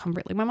little bit of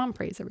comfort. Like my mom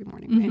prays every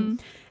morning,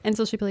 right? And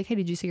so she'd be like, hey,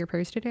 did you say your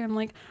prayers today? I'm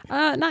like,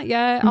 not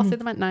yet. I'll say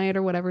them at night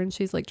or whatever. And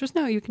she's like, just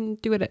no, you can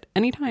do it at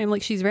any time.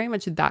 Like she's very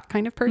much that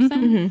kind of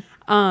person.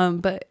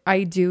 But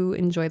I do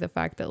enjoy the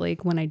fact that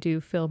like when I do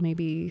feel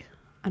maybe,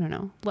 I don't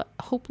know,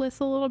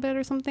 hopeless a little bit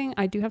or something,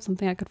 I do have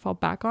something I could fall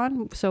back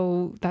on.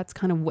 So that's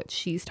kind of what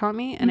she's taught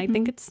me. And I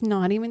think it's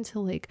not even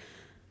to like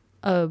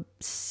a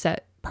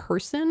set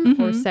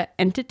person or set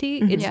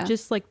entity. It's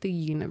just like the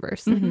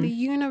universe. Like the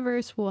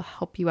universe will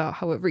help you out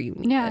however you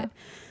need it.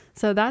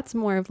 So that's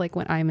more of like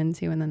what I'm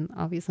into. And then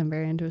obviously I'm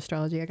very into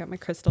astrology. I got my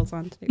crystals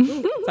on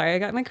today. I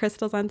got my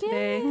crystals on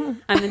today.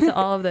 I'm into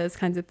all of those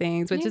kinds of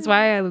things, which is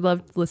why I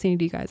loved listening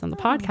to you guys on the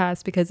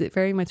podcast, because it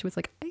very much was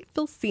like, I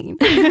feel seen.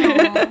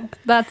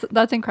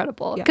 That's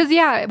incredible. Because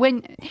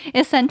when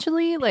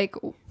essentially like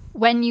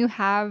when you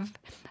have,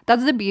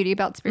 that's the beauty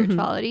about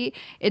spirituality.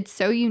 It's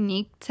so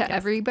unique to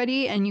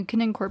everybody, and you can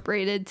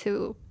incorporate it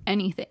to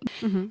anything.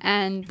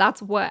 And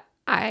that's what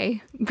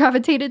I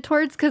gravitated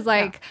towards, because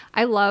like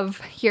I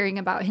love hearing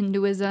about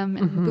Hinduism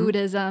and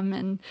Buddhism,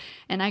 and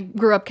I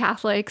grew up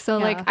Catholic, so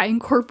like I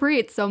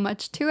incorporate so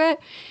much to it.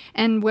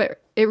 And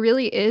what it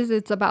really is,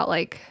 it's about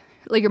like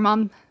your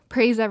mom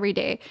prays every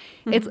day.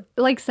 It's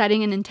like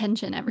setting an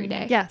intention every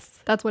day. Yes.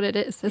 That's what it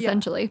is,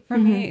 essentially. For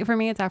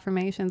me, it's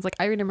affirmations. Like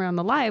I remember on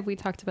the live, we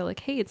talked about like,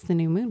 hey, it's the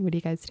new moon. What are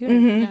you guys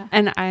doing?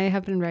 And I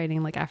have been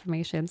writing like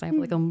affirmations. I have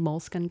like a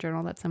moleskin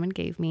journal that someone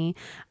gave me.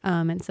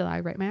 And so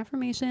I write my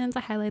affirmations, I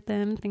highlight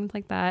them, things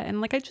like that.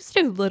 And like, I just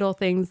do little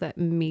things that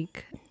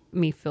make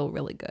me feel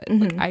really good.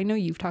 Like I know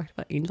you've talked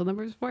about angel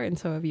numbers before, and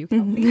so have you,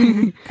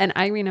 Kelsey. And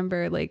I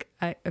remember like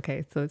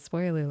so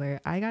spoiler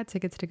alert, I got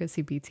tickets to go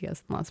see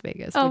BTS in Las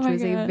Vegas, which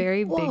was a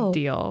very big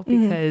deal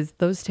because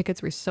those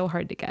tickets were so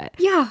hard to get.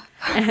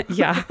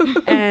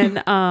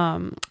 And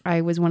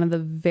I was one of the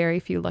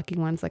very few lucky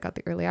ones that got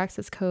the early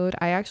access code.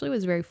 I actually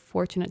was very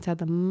fortunate to have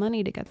the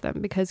money to get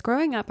them, because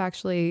growing up,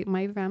 actually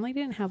my family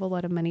didn't have a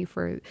lot of money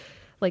for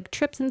like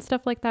trips and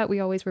stuff like that. We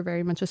always were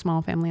very much a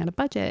small family on a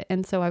budget.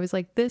 And so I was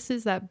like, this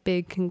is that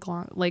big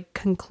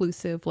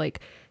conclusive, like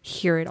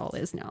here it all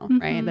is now,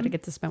 right? That I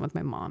get to spend with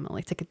my mom and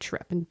like take a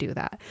trip and do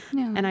that.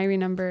 And I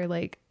remember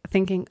like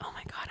thinking, oh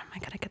my God, am I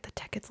going to get the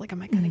tickets? Like,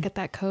 am I going to get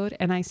that code?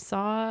 And I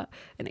saw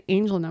an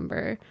angel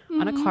number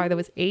on a card that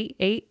was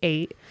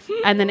 888.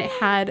 And then it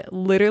had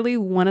literally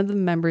one of the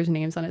members'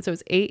 names on it. So it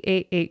was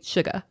 888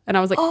 Sugar. And I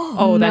was like,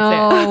 oh,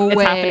 that's it.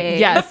 It's happening.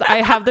 Yes,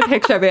 I have the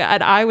picture of it.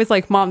 And I was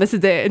like, Mom, this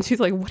is it. And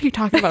she's like, what are you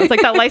talking about? It's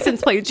like that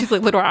license plate. And she's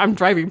like, Lidora, I'm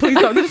driving. Please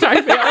don't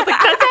distract me. I was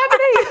like, that's happening.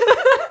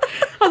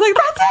 I was like,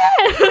 that's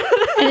it.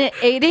 And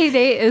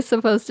 888 is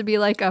supposed to be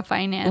like a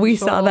financial. We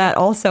saw that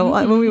also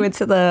when we went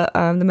to the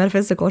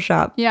metaphysical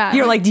shop. Yeah.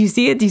 You're like, do you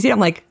see it? Do you see it? I'm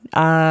like,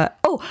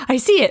 oh, I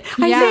see it.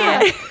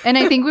 I see it. And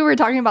I think we were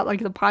talking about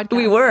like the podcast.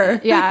 We were.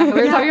 Yeah. We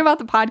were talking about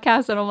the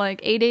podcast, and I'm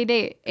like,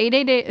 888.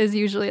 888 is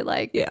usually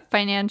like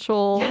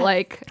financial,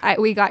 like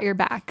we got your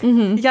back.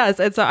 Yes.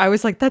 And so I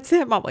was like, that's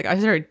it, Mom. Like I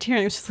started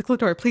tearing. She's like,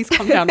 Lidora, please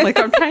calm down. Like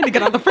I'm trying to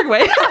get on the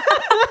freeway.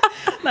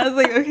 And I was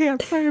like, okay, I'm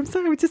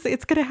sorry.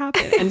 It's going to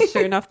happen. And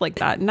sure enough, like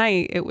that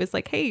night, it was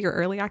like, hey, your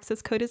early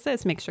access code is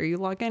this. Make sure you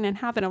log in and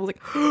have it. I was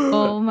like,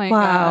 oh my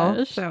Wow.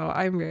 gosh. So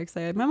I'm very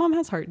excited. My mom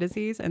has heart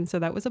disease. And so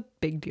that was a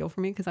big deal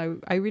for me, because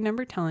I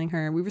remember telling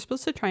her we were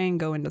supposed to try and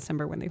go in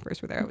December when they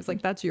first were there. I was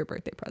like, that's your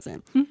birthday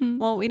present.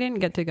 Well, we didn't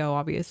get to go,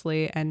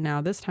 obviously. And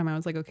now this time I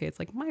was like, okay, it's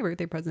like my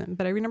birthday present.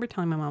 But I remember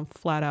telling my mom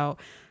flat out,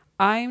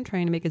 I'm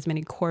trying to make as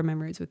many core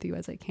memories with you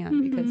as I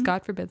can, because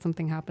God forbid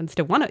something happens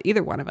to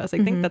either one of us. I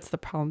think that's the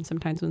problem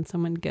sometimes when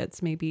someone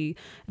gets maybe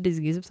a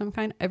disease of some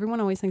kind. Everyone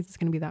always thinks it's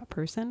going to be that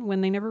person, when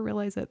they never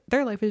realize that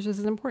their life is just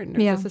as important or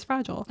just as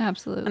fragile.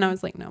 Absolutely. And I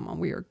was like, no, Mom,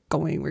 we're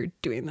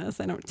doing this.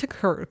 And it took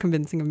her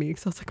convincing of me,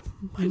 because I was like,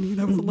 money,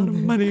 that was a lot of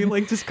money.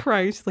 Like just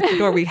crying. She's like,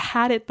 Lidora, we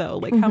had it though.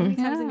 Like how many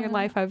times in your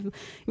life I've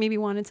maybe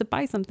wanted to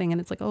buy something, and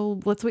it's like, oh,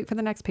 let's wait for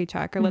the next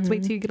paycheck, or let's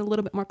wait till you get a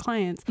little bit more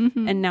clients.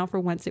 And now for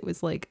once it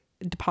was like,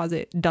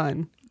 deposit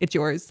done, it's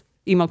yours,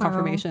 email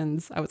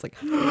confirmations. I was like,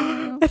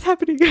 it's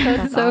happening.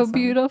 That's so awesome.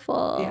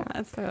 beautiful.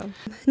 Yeah. So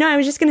No, I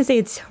was just gonna say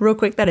it's real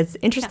quick that it's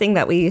interesting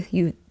that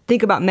you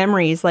think about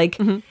memories, like,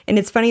 and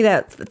it's funny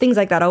that things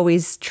like that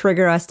always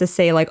trigger us to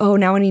say like, oh,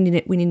 now we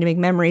need to make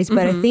memories.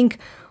 But I think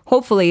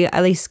hopefully,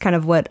 at least kind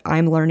of what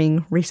I'm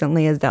learning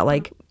recently is that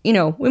like, you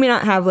know, we may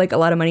not have like a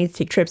lot of money to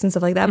take trips and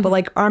stuff like that, but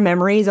like our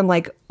memories, I'm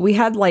like, we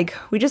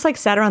just like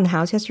sat around the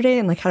house yesterday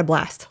and like had a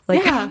blast.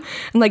 Like, and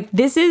like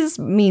this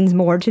means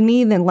more to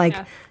me than like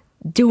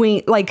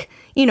doing like,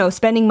 you know,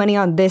 spending money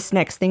on this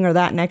next thing or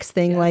that next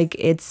thing. Like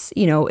it's,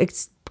 you know,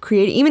 it's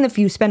creating, even if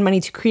you spend money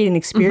to create an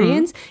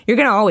experience, you're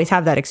going to always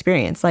have that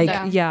experience. Like,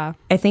 yeah.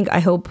 I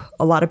hope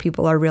a lot of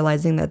people are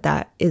realizing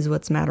that is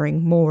what's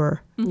mattering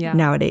more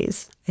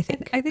nowadays. I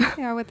think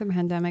they are with the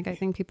pandemic. I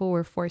think people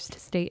were forced to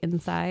stay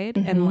inside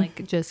and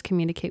like just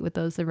communicate with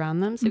those around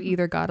them. So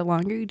either got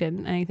along or you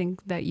didn't. And I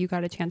think that you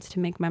got a chance to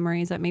make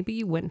memories that maybe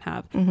you wouldn't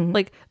have.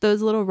 Like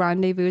those little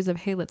rendezvous of,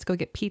 hey, let's go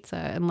get pizza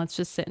and let's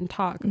just sit and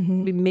talk.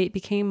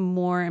 Became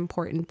more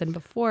important than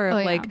before.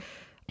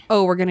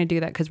 Oh, we're going to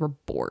do that because we're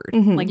bored.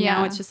 Like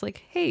now it's just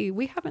like, hey,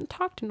 we haven't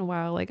talked in a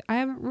while. Like I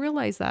haven't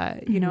realized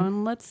that, you know,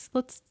 and let's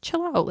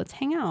chill out. Let's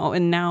hang out.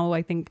 And now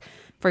I think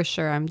for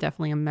sure I'm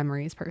definitely a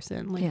memories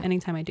person. Like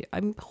anytime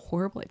I'm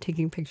horrible at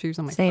taking pictures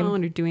on my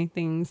phone or doing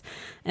things.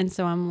 And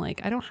so I'm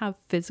like, I don't have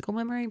physical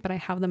memory, but I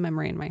have the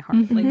memory in my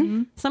heart.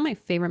 Like some of my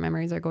favorite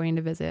memories are going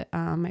to visit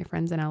my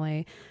friends in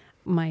LA.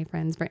 My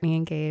friends Brittany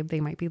and Gabe,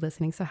 they might be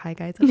listening, so hi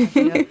guys. I love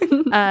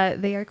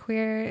you. They are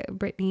queer.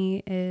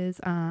 Brittany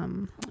is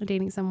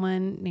dating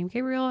someone named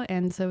Gabriel,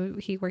 and so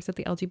he works at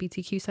the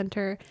LGBTQ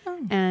center,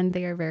 and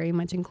they are very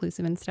much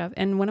inclusive and stuff.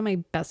 And one of my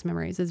best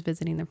memories is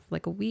visiting them for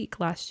like a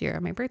week last year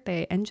on my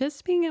birthday and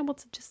just being able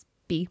to just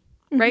be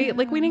right.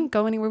 Like we didn't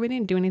go anywhere, we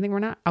didn't do anything, we're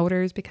not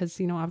outers because,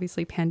 you know,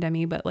 obviously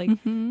pandemic, but like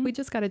we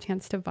just got a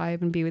chance to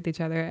vibe and be with each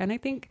other. And I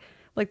think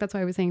like that's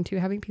why I was saying too,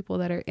 having people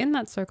that are in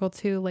that circle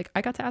too, like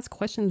I got to ask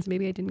questions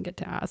maybe I didn't get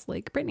to ask,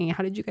 like, Brittany,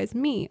 how did you guys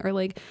meet? Or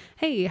like,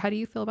 hey, how do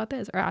you feel about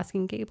this? Or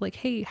asking Gabe, like,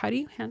 hey, how do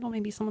you handle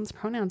maybe someone's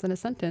pronouns in a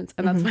sentence?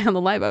 And that's why on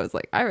the live I was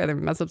like, I'd rather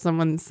mess up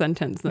someone's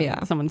sentence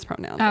than someone's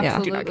pronouns.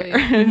 Absolutely. I do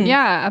not care.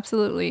 Yeah,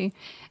 absolutely.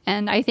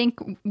 And I think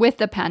with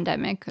the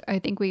pandemic, I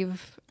think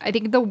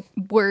the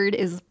word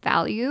is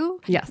value.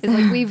 Yes. It's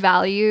like we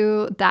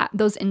value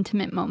those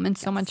intimate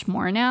moments so much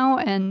more now.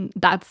 And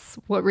that's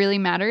what really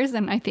matters.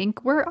 And I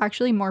think we're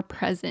actually more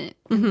present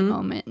in the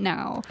moment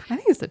now. I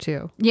think so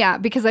too. Yeah,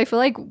 because I feel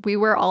like we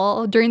were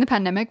all, during the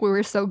pandemic, we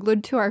were so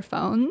glued to our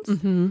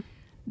phones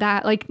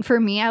that, like, for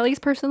me, at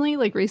least personally,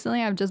 like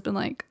recently, I've just been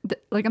like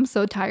I'm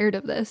so tired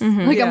of this.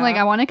 Like, I'm like,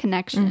 I want a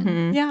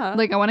connection. Yeah.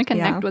 Like, I want to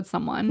connect with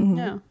someone.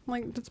 Yeah.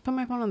 Like, just put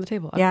my phone on the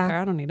table. I Yeah. don't care.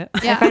 I don't need it.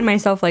 I find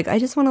myself like I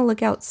just want to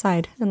look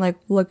outside and like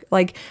look.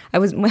 Like I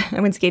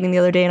went skating the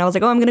other day and I was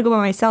like, oh, I'm gonna go by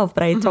myself.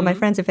 But I told my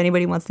friends if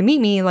anybody wants to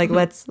meet me, like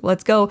let's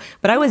go.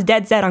 But I was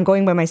dead set on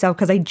going by myself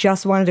because I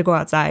just wanted to go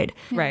outside.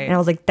 Right. And I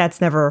was like, I've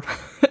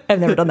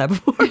never done that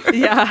before.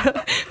 Yeah.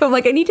 But I'm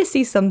like, I need to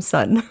see some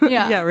sun.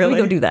 Yeah. Yeah, Let really.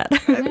 me go do that.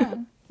 Yeah.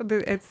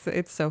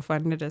 It's so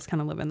fun to just kind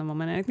of live in the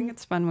moment. And I think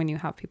it's fun when you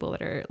have people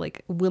that are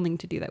like willing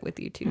to do that with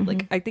you too.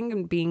 Like I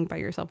think being by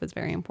yourself is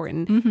very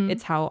important.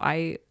 It's how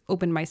I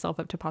open myself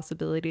up to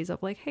possibilities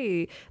of like,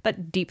 hey,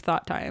 that deep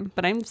thought time.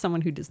 But I'm someone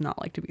who does not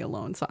like to be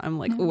alone. So I'm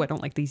like, oh, I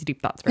don't like these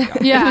deep thoughts very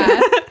often.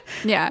 Yeah.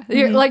 Yeah.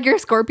 Like your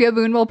Scorpio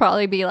moon will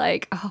probably be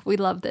like, oh, we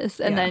love this.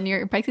 And then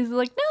your Pisces is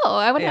like, no,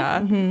 I would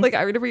Yeah. Like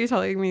I remember you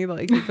telling me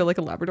like you feel like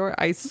a Labrador.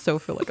 I so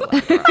feel like a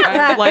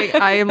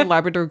Labrador. I am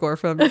Labrador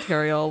Gorfa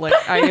material. Like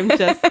I am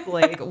just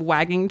like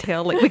wagging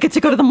tail. Like we get to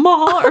go to the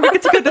mall or we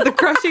get to go to the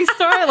grocery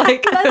store.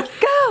 Like let's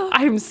go.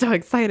 I'm so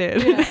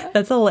excited. Yeah.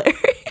 That's hilarious.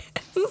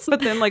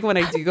 But then like when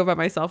I do go by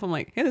myself, I'm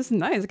like, hey, this is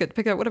nice. I get to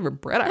pick out whatever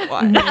bread I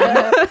want.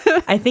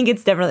 I think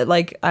it's definitely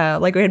like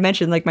we had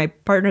mentioned, like my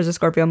partner's a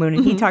Scorpio moon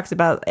and he talks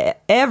about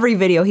every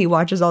video he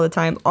watches all the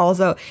time.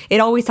 Also, it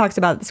always talks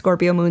about the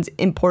Scorpio moon's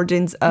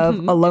importance of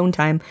alone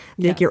time,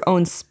 like your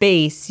own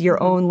space,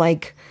 your own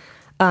like,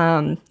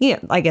 I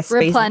guess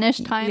space. replenish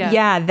time.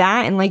 Yeah,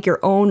 that and like your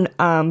own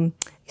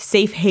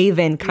safe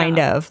haven kind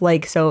of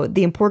like. So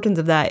the importance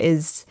of that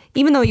is,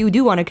 even though you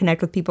do want to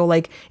connect with people,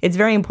 like it's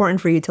very important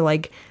for you to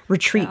like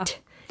retreat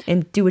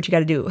and do what you got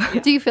to do.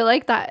 Do you feel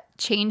like that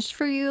changed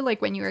for you,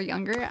 like when you were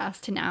younger as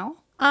to now?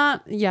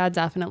 Yeah,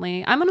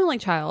 definitely. I'm an only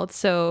child,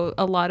 so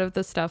a lot of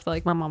the stuff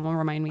like my mom will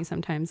remind me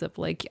sometimes of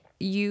like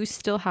you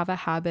still have a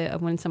habit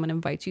of when someone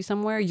invites you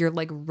somewhere, you're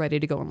like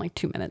ready to go in like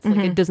 2 minutes. Like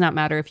it does not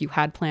matter if you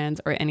had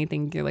plans or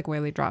anything, you're like where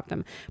they dropped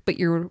them, but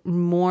you're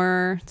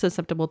more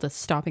susceptible to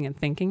stopping and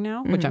thinking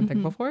now, which I'm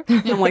thankful for.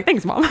 I'm like,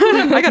 thanks, mom.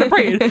 I got a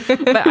brain.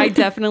 But I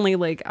definitely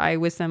like I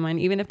was someone,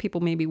 even if people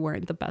maybe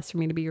weren't the best for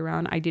me to be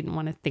around, I didn't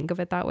want to think of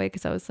it that way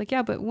because I was like,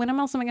 yeah, but when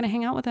else am I going to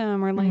hang out with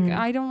them? Or like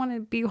I don't want to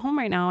be home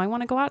right now. I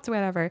want to go out to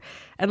whatever.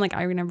 And like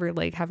I remember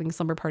like having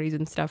slumber parties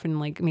and stuff and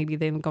like maybe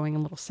them going a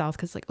little south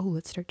because like, oh,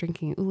 let's start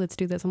drinking. Oh, let's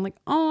do this. I'm like,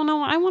 oh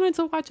no, I wanted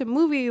to watch a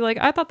movie. Like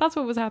I thought that's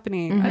what was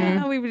happening. I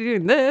didn't know we were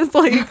doing this.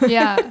 Like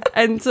Yeah.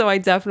 And so I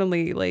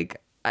definitely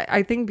like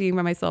I think being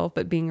by myself,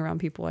 but being around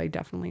people, I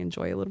definitely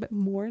enjoy a little bit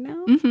more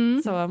now.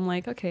 So I'm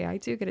like, okay, I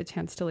do get a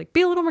chance to like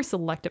be a little more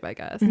selective, I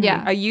guess. Yeah.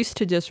 Like, I used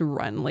to just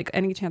run like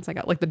any chance I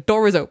got, like the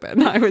door was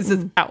open, I was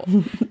just out.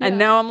 And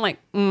now I'm like,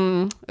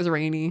 it's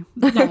rainy,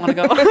 don't want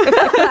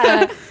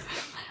to go.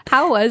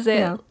 How was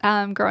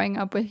it growing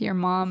up with your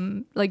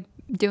mom, like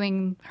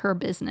doing her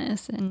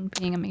business and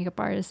being a makeup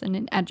artist and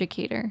an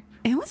educator?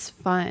 It was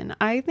fun.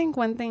 I think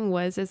one thing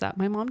is that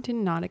my mom did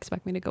not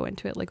expect me to go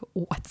into it like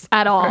what's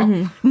At all.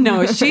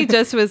 No, she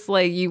just was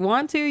like, you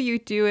want to, you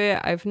do it.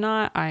 If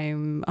not,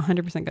 I'm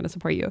 100% going to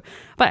support you.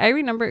 But I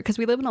remember, because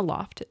we live in a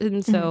loft.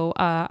 And so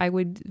I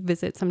would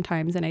visit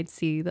sometimes and I'd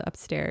see the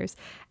upstairs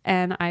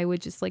and I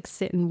would just like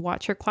sit and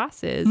watch her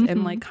classes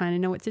and like kind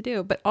of know what to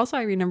do. But also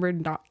I remember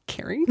not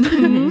caring.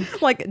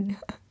 Like,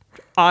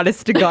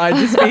 honest to God,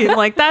 just being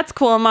like, that's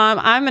cool, Mom,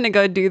 I'm gonna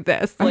go do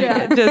this.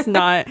 Like, just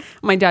not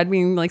my dad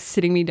being like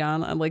sitting me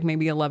down at like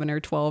maybe 11 or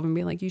 12 and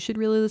being like, you should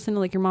really listen to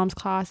like your mom's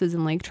classes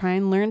and like try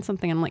and learn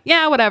something. I'm like,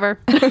 yeah, whatever,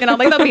 like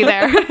they'll be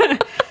there.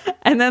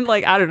 And then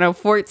like, I don't know,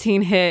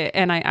 14 hit.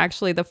 And I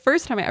actually, the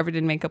first time I ever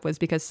did makeup was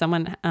because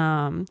someone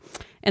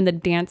in the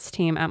dance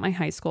team at my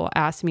high school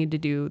asked me to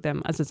do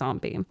them as a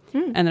zombie.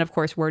 And then of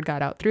course word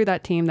got out through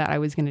that team that I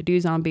was going to do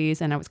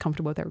zombies and I was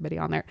comfortable with everybody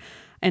on there.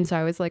 And so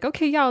I was like,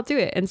 okay, yeah, I'll do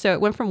it. And so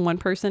it went from one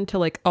person to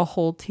like a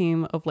whole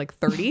team of like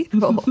 30.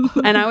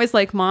 And I was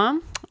like,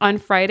 Mom, on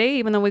Friday,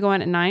 even though we go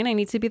on at 9, I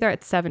need to be there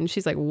at 7.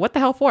 She's like, what the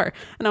hell for?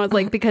 And I was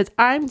like, because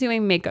I'm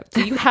doing makeup.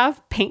 Do you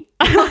have paint?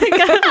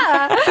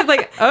 She's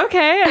like,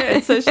 okay.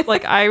 And so she,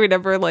 like, I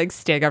remember like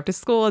staying after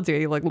school,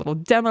 doing like little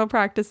demo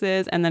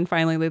practices. And then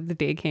finally like, the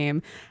day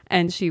came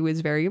and she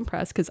was very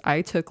impressed because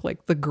I took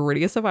like the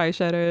grittiest of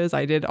eyeshadows.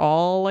 I did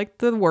all like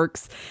the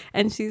works.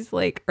 And she's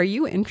like, are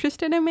you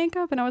interested in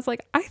makeup? And I was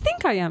like, I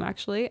think I am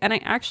actually. And I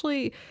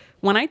actually,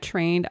 when I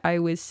trained, I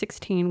was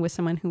 16 with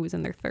someone who was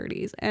in their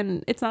 30s.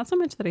 And it's not so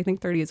much that I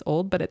think 30 is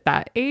old, but at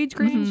that age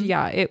range,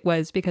 yeah, it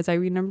was, because I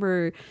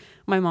remember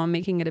my mom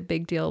making it a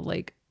big deal.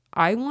 Like,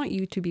 I want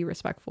you to be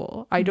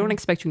respectful. I don't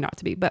expect you not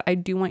to be, but I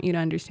do want you to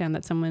understand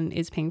that someone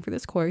is paying for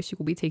this course. You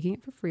will be taking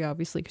it for free,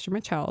 obviously, because you're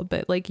my child,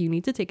 but like, you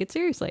need to take it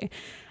seriously.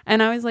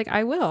 And I was like,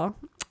 I will.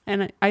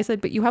 And I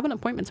said, but you have an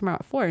appointment tomorrow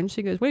at 4. And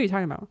she goes, what are you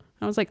talking about? And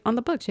I was like, on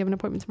the books, you have an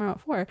appointment tomorrow at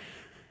 4.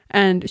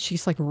 And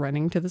she's like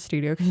running to the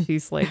studio because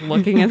she's like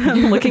looking at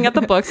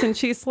the books, and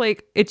she's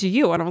like, it's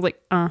you. And I was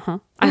like, I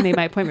made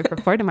my appointment for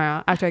 4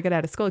 tomorrow after I get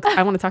out of school because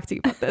I want to talk to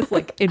you about this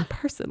like in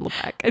person,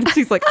 Lebec. And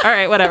she's like, all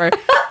right, whatever.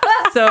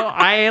 So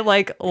I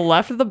like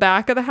left the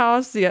back of the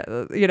house, you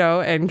know,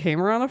 and came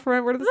around the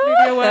front where the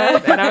studio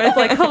was. And I was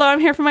like, hello,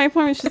 I'm here for my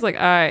appointment. She's like,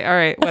 all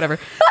right, whatever.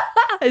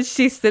 And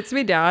she sits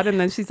me down and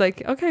then she's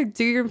like, okay,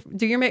 do you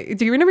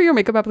remember your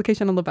makeup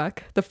application on Lebec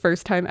the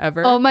first time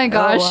ever? Oh my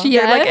gosh,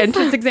 Your like yes.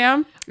 entrance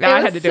exam? Yeah,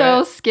 I had to do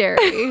so it. scary.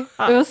 It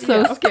was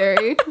so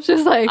scary.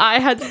 She's like, I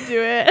had to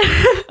do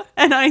it.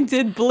 And I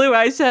did blue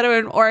eyeshadow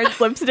and orange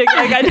lipstick.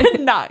 Like, I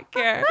did not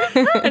care.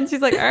 And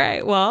she's like, all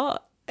right,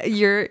 well,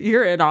 you're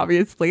in,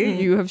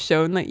 obviously. You have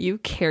shown that you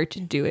care to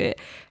do it.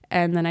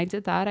 And then I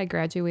did that. I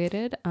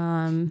graduated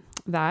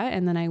that.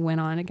 And then I went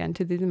on again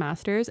to do the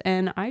master's.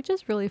 And I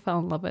just really fell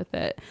in love with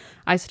it.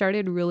 I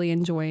started really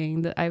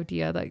enjoying the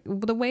idea that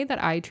the way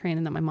that I train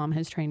and that my mom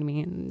has trained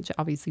me, and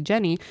obviously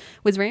Jenny,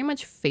 was very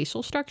much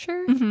facial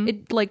structure.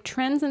 It like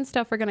trends and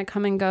stuff are going to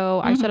come and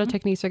go. Eyeshadow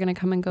techniques are going to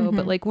come and go.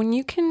 But like when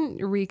you can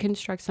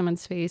reconstruct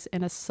someone's face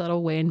in a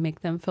subtle way and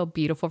make them feel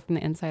beautiful from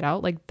the inside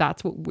out, like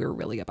that's what we're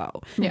really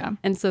about. yeah.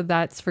 And so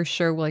that's for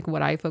sure like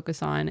what I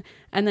focus on.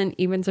 And then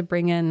even to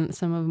bring in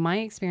some of my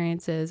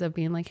experiences of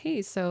being like,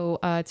 hey, so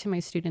to my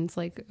students,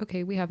 like,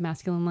 okay, we have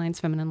masculine lines,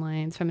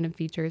 feminine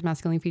features,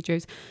 masculine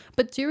features.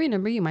 But do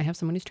remember you might have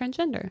someone who's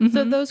transgender.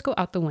 So those go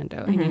out the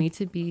window. And you need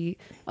to be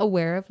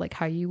aware of like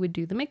how you would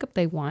do the makeup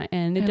they want.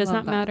 And it does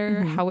not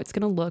matter how it's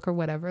going to look or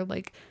whatever.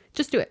 Like,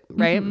 just do it,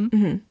 right?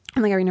 And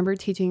like I remember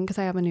teaching, because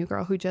I have a new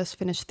girl who just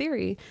finished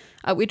theory.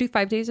 We do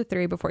 5 days of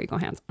theory before you go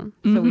hands-on.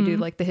 So we do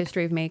like the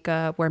history of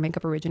makeup, where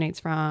makeup originates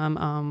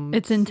from.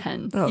 It's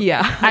intense.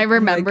 Yeah. I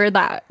remember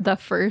that the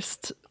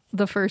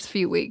first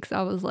few weeks,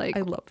 I was like,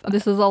 I love that.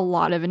 This is a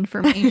lot of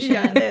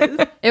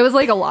information. It was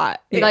like a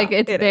lot. Yeah, like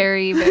it's it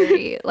very,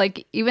 very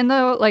like, even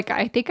though like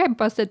I think I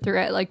busted through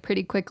it like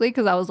pretty quickly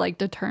because I was like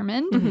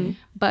determined,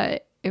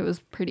 but it was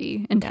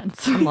pretty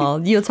intense.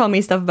 Well, you'll tell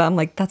me stuff about, I'm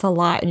like, that's a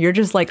lot. And you're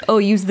just like, oh,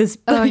 use this,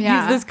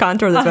 yeah. use this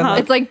contour. This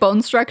It's like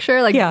bone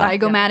structure, like Yeah.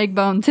 zygomatic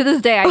bone. To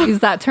this day, I use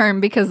that term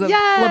because of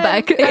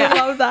Lebec. I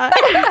love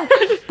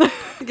that.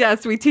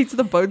 Yes, we teach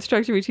the bone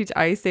structure. We teach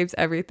eye shapes,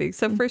 everything.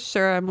 So for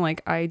sure, I'm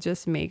like, I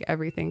just make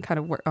everything kind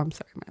of work. Oh, I'm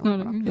sorry. My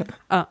alarm went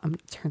off. I'm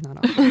turn that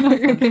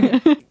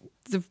off.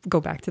 To go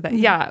back to that.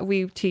 Yeah,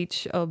 we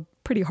teach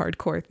pretty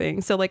hardcore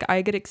thing. So like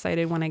I get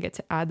excited when I get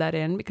to add that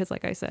in because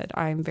like I said,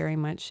 I'm very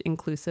much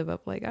inclusive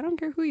of like, I don't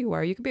care who you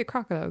are. You could be a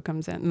crocodile who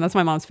comes in. And that's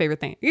my mom's favorite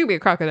thing. You could be a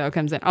crocodile who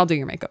comes in. I'll do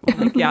your makeup. I'm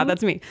like, yeah,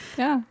 that's me.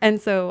 Yeah.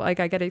 And so like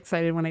I get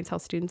excited when I tell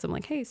students, I'm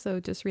like, hey, so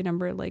just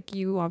remember like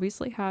you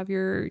obviously have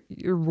your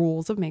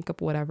rules of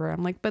makeup, whatever.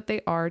 I'm like, but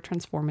they are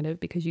transformative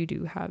because you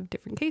do have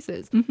different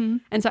cases.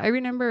 And so I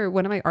remember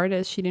one of my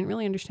artists, she didn't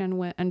really understand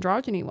what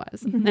androgyny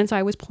was. And so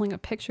I was pulling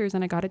up pictures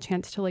and I got a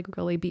chance to like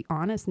really be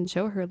honest and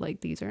show her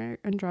like these are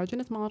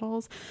androgynous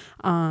models.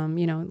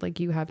 You know, like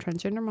you have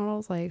transgender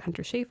models like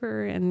Hunter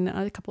Schafer and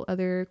a couple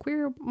other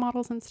queer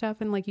models and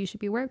stuff. And like you should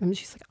be aware of them. And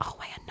she's like, oh,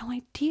 I had no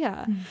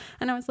idea.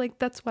 And I was like,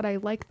 that's what I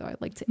like though. I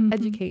like to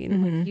educate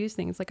and like use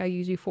things. Like I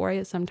use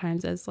Euphoria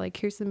sometimes as like,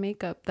 here's some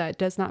makeup that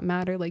does not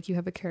matter. Like you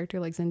have a character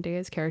like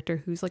Zendaya's character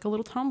who's like a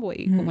little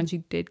tomboy. But when she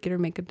did get her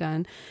makeup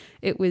done,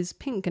 it was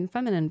pink and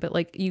feminine. But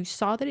like you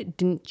saw that it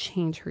didn't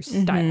change her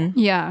style.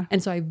 Yeah.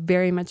 And so I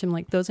very much am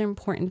like, those are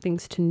important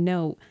things to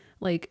note.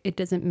 Like it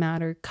doesn't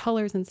matter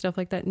colors and stuff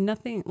like that.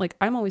 Nothing like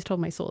I'm always told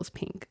my soul is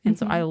pink. And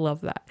so I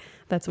love that.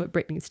 That's what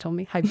Brittany's told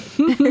me. Hi.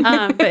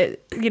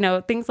 But you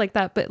know, things like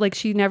that. But like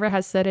she never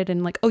has said it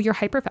in like, oh, you're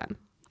hyperfemme.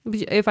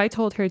 If I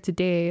told her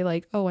today,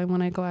 like, oh, I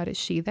want to go out as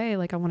she, they,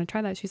 like, I want to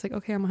try that. She's like,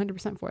 okay, I'm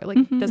 100% for it. Like,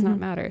 it does not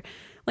matter.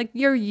 Like,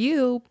 you're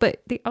you,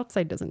 but the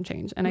outside doesn't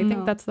change. And I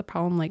think that's the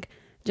problem. Like,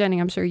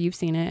 Jenny, I'm sure you've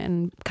seen it,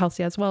 and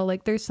Kelsey as well.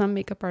 Like, there's some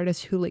makeup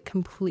artists who, like,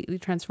 completely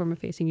transform a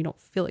face and you don't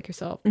feel like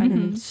yourself.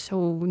 I'm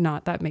so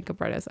not that makeup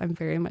artist. I'm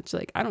very much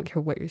like, I don't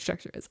care what your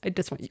structure is. I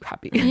just want you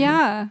happy.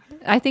 Yeah.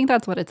 I think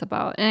that's what it's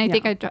about. And I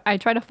think I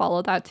try to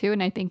follow that too.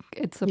 And I think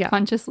it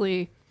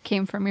subconsciously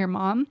came from your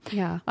mom.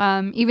 Yeah.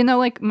 Even though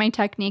like my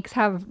techniques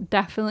have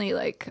definitely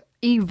like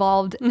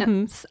evolved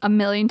a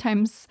million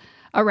times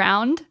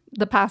around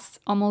the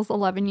past almost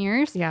 11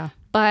 years. Yeah.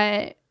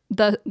 But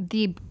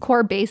the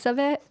core base of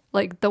it,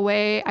 like the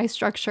way I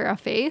structure a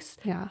face,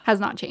 has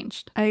not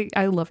changed.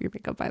 I love your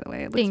makeup, by the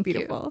way. It looks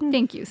beautiful.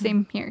 Thank you.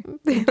 Same here.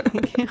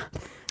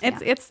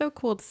 It's so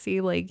cool to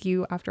see like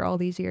you after all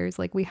these years.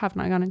 Like we have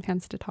not gotten a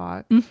chance to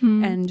talk,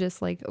 and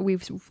just like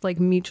we've like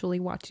mutually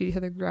watched each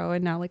other grow,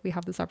 and now like we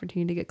have this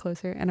opportunity to get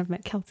closer. And I've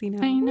met Kelsey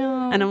now. I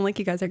know. And I'm like,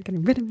 you guys aren't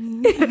getting rid of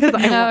me because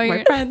I want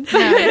my friends.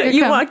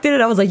 You walked in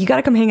and I was like, you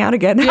gotta come hang out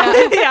again.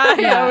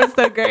 Yeah, it was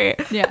so great.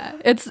 Yeah,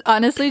 it's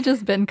honestly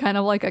just been kind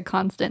of like a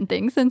constant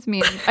thing since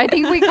me. I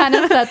think we kind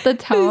of set the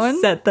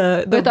tone, Set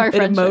the with our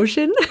friendship.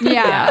 emotion.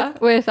 Yeah,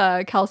 with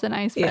Kelsey and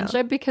I's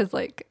friendship because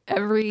like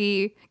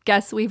every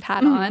guest we've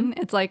had on,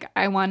 it's like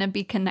I want to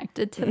be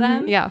connected to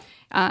them. Yeah.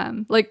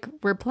 Like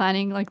we're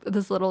planning like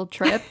this little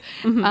trip,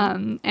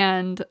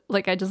 and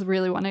like I just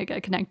really want to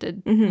get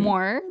connected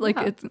more. Like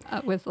it's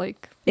with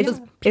like It's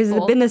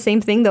been the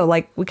same thing though.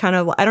 Like we kind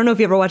of, I don't know if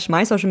you ever watched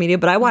my social media,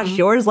 but I watched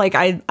yours. Like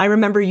I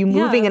remember you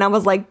moving and I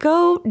was like,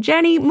 go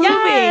Jenny, moving.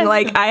 Yes.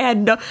 Like I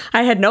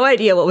had no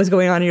idea what was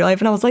going on in your life.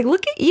 And I was like,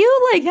 look at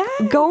you,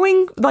 like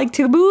going like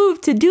to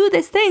move to do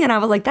this thing. And I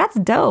was like, that's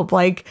dope.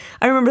 Like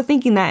I remember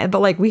thinking that, but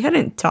like we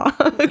hadn't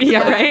talked.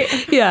 Yeah,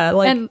 right. Yeah.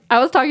 Like, and I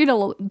was talking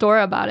to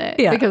Dora about it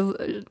Yeah. because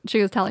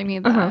she was telling me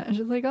that. And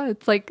she's like, oh,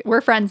 it's like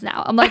we're friends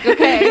now. I'm like,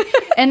 okay.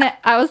 And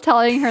I was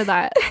telling her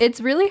that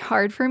it's really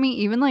hard for me,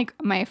 even like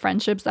my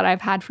friendships that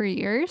I've had for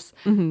years.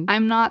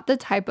 I'm not the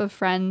type of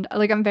friend,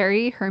 like I'm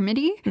very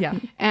hermity. Yeah.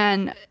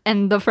 And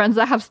the friends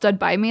that have stood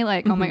by me,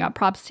 like, oh my God,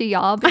 props to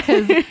y'all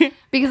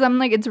because I'm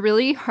like, it's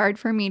really hard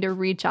for me to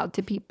reach out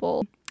to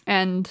people.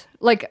 And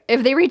like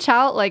if they reach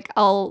out, like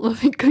I'll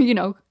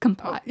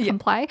reply.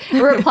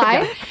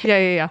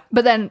 Yeah.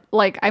 But then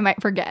like I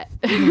might forget.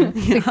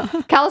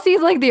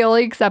 Kelsey's like the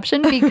only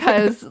exception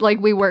because like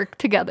we work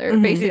together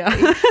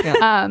basically.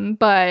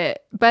 But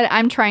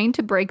I'm trying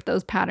to break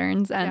those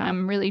patterns and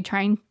I'm really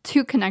trying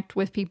to connect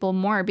with people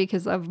more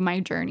because of my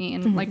journey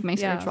and like my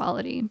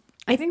spirituality.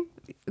 I think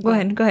go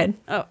ahead.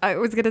 Oh, I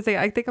was gonna say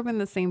I think I'm in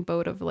the same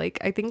boat of like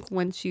I think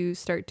once you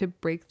start to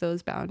break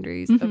those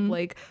boundaries of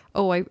like,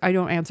 oh, I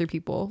don't answer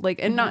people, like,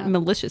 and not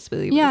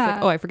maliciously, but it's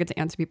like, oh, I forget to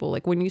answer people.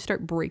 Like when you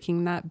start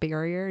breaking that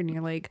barrier and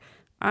you're like,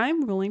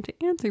 I'm willing to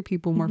answer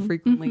people more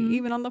frequently,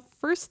 even on the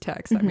first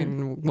text. I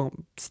mean, it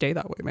won't stay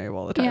that way maybe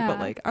all the time, but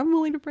like I'm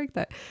willing to break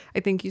that. I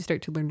think you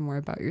start to learn more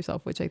about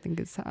yourself, which I think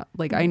is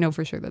like, I know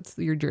for sure that's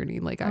your journey.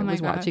 Like I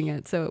was watching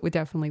it. So it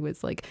definitely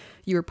was like,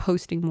 you were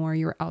posting more,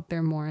 you were out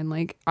there more. And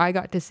like, I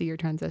got to see your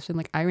transition.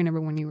 Like I remember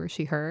when you were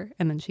she, her,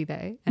 and then she,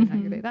 they, and now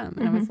you're they, them.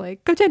 And I was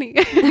like, go Jenny.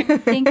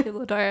 Thank you,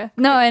 Ladora.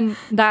 No, and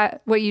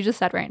that, what you just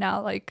said right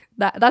now, like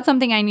that's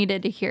something I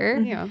needed to hear.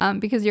 Yeah.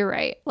 Because you're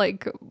right.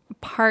 Like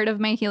part of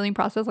my healing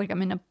process, like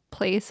I'm in a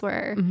place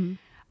where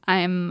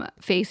I'm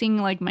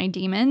facing like my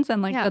demons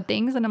and like the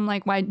things, and I'm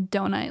like, why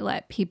don't I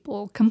let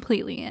people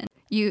completely in?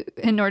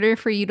 In order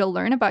for you to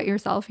learn about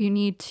yourself, you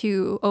need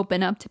to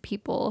open up to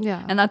people.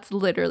 Yeah. And that's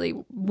literally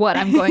what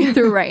I'm going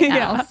through right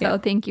now. So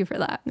thank you for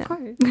that. Of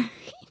course.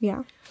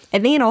 Yeah. I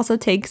think it also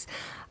takes,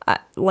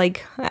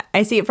 like,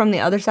 I see it from the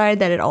other side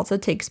that it also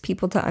takes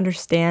people to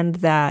understand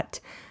that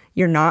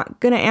you're not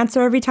gonna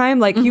answer every time.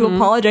 Like you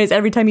apologize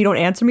every time you don't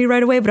answer me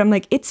right away, but I'm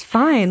like, it's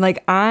fine.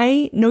 Like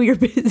I know you're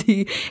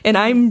busy, and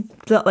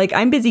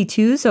I'm busy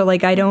too. So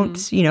like I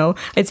don't, you know,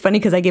 it's funny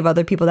because I give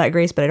other people that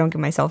grace, but I don't give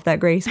myself that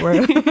grace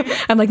where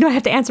I'm like, no, I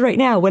have to answer right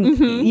now when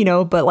you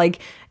know. But like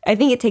I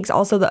think it takes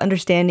also the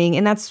understanding,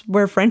 and that's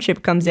where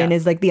friendship comes in,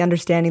 is like the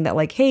understanding that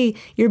like, hey,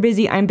 you're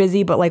busy, I'm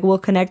busy, but like we'll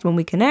connect when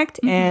we connect,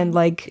 and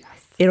like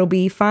it'll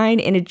be fine.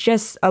 And it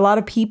just, a lot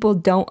of people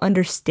don't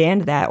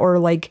understand that, or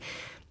like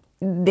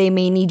they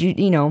may need you,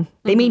 you know,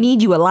 they may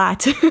need you a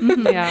lot.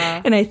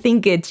 Yeah. And I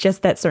think it's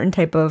just that certain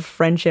type of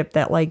friendship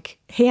that like,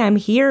 hey, I'm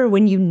here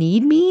when you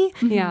need me,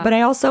 Yeah. but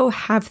I also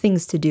have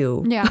things to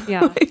do. Yeah.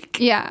 Yeah.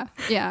 Yeah.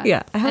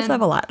 Yeah, I also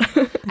have a lot.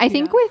 I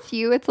think with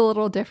you, it's a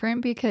little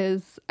different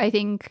because I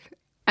think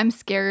I'm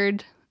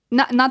scared.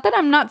 Not that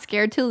I'm not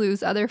scared to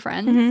lose other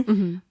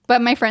friends,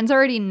 but my friends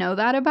already know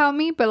that about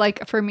me. But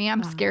like for me,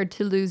 I'm scared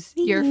to lose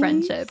your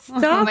friendship.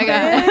 Oh my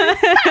god!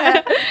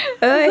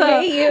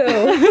 I hate you.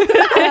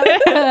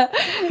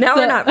 Now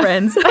we're not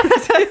friends.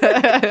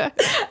 I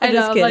I'm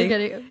just know,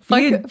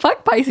 kidding.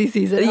 fuck Pisces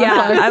season.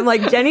 Yeah, I'm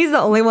like, Jenny's the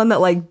only one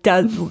that like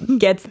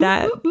gets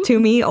that to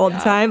me all the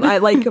time. I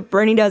like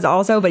Bernie does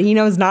also, but he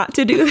knows not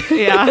to do this.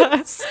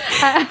 Yeah.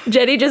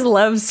 Jenny just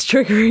loves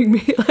triggering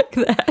me like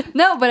that.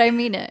 No, but I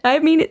mean it. I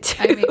mean it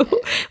too. I mean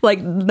it. Like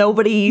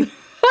nobody.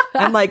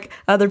 I'm like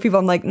other people.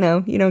 I'm like,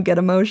 no, you don't get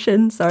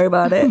emotion. Sorry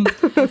about it.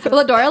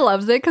 Ladora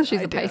loves it because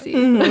she's a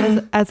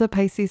Pisces. As a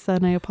Pisces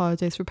sun, I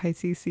apologize for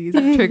Pisces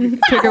season.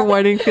 Trigger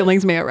warning,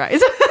 feelings may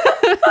arise.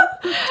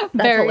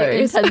 Very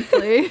hilarious.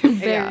 intensely.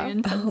 Very Yeah.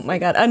 intense. Oh my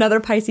god, another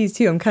Pisces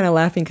too. I'm kind of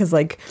laughing because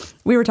like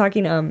we were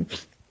talking.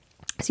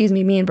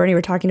 Me and Bernie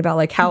were talking about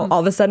like how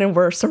all of a sudden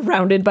we're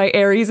surrounded by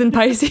Aries and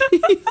Pisces,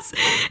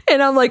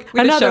 and I'm like,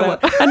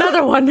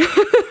 another one.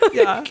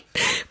 Yeah.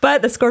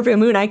 But the Scorpio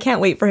moon, I can't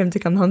wait for him to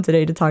come home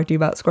today to talk to you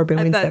about Scorpio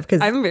moon stuff,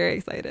 because I'm very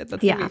excited.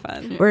 That's gonna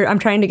be fun. I'm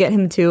trying to get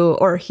him to,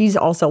 or he's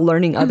also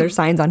learning other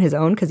signs on his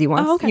own because he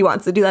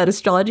wants to do that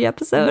astrology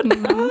episode.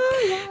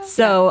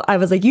 So I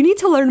was like, you need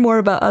to learn more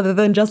about other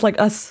than just like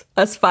us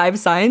 5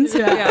 signs.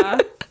 Yeah.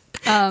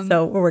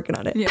 So we're working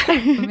on it. Yeah,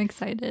 I'm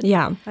excited.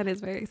 Yeah. That is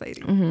very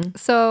exciting.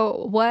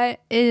 So, what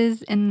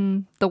is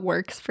in the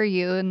works for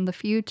you in the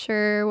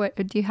future? What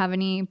do you have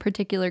any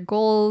particular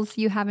goals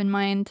you have in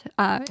mind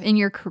in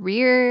your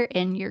career,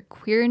 in your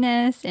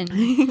queerness, and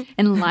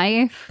in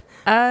life?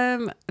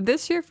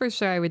 This year for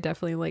sure, I would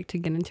definitely like to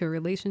get into a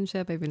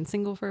relationship. I've been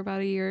single for about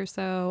a year or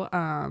so.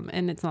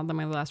 And it's not that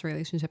my last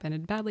relationship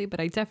ended badly,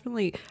 but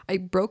I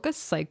broke a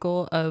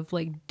cycle of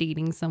like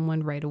dating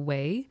someone right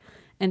away.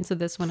 And so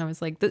this one, I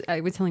was like, I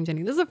was telling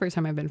Jenny, this is the first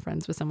time I've been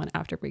friends with someone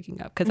after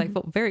breaking up, because I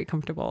felt very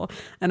comfortable.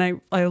 And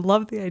I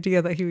love the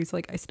idea that he was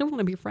like, I still want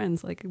to be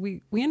friends. Like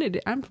we ended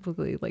it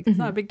amicably. Like it's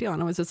not a big deal.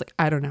 And I was just like,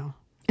 I don't know.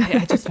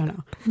 I just don't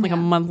know. Like a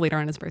month later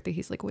on his birthday,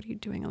 he's like, what are you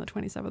doing on the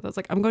 27th? I was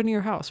like, I'm going to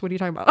your house. What are you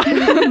talking about?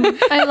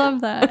 I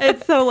love that.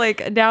 And so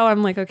like now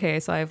I'm like, okay,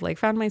 so I've like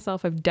found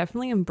myself. I've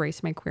definitely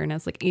embraced my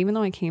queerness. Like even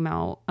though I came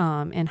out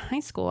in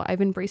high school,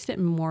 I've embraced it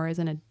more as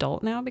an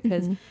adult now,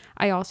 because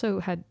I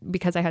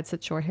had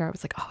such short hair. I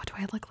was like, oh, do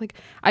I look like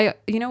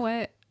you know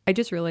what? I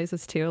just realized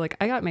this too. Like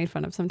I got made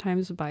fun of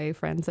sometimes by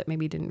friends that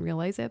maybe didn't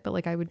realize it, but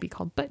like I would be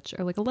called butch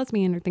or like a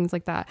lesbian or things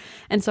like that.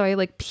 And so I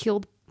like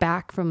peeled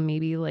back from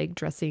maybe like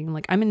dressing,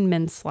 like I'm in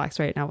men's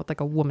slacks right now with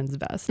like a woman's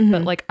vest,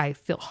 but like I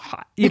feel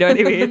hot, you know what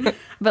I mean?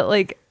 But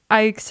like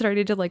I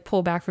started to like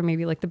pull back from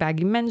maybe like the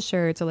baggy men's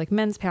shirts or like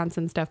men's pants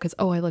and stuff, because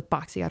I look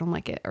boxy, I don't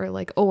like it. Or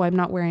like, I'm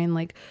not wearing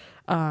like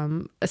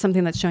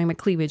something that's showing my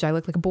cleavage, I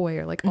look like a boy,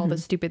 or like all the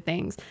stupid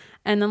things.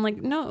 And then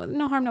like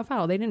no harm, no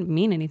foul. They didn't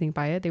mean anything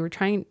by it. They were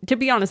trying, to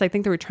be honest, I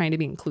think they were trying to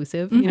be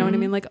inclusive. You know what I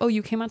mean? Like,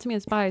 you came out to me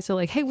as bi, so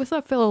like, hey, what's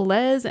up, Phil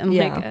Les? And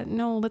like,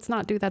 no, let's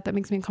not do that. That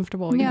makes me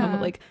uncomfortable. You know,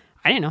 but like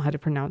I didn't know how to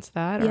pronounce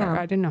that, or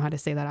I didn't know how to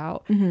say that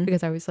out,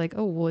 because I was like,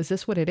 oh, well, is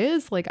this what it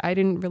is? Like, I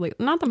didn't really,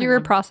 not that You were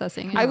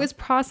processing it. I was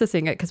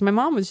processing it, because my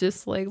mom was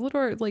just like,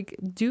 Lidor, like,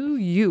 do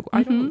you?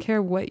 I don't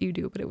care what you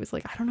do. But it was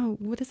like, I don't know,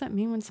 what does that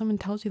mean when someone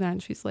tells you that?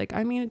 And she's like,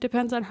 I mean, it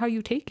depends on how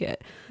you take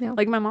it. Yeah.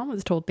 Like my mom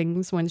was told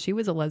things when she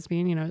was a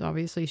lesbian, you know,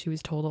 obviously she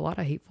was told a lot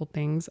of hateful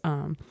things.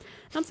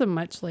 Not so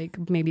much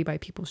like maybe by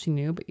people she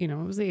knew, but you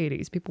know, it was the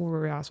 80s. People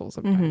were assholes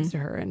sometimes to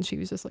her, and she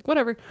was just like,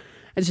 whatever.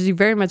 And she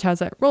very much has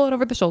that roll it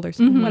over the shoulders,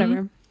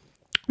 whatever.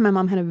 My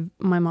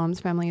mom's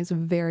family is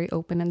very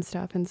open and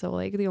stuff, and so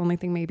like the only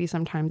thing maybe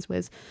sometimes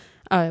was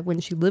when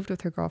she lived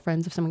with her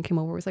girlfriends, if someone came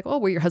over, it was like, oh,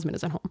 well, your husband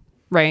isn't home,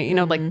 right? You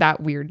know, like that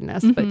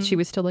weirdness. But she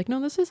was still like,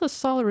 no, this is a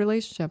solid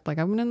relationship. Like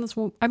I've been in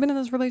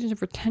this relationship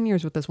for 10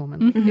 years with this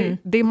woman.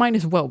 They might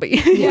as well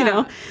be, you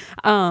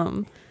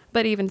know.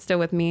 But even still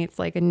with me, it's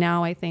like, and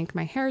now I think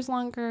my hair's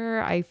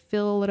longer. I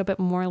feel a little bit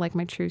more like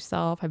my true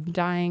self. I'm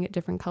dyeing it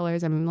different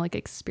colors. I'm like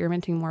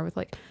experimenting more with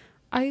like,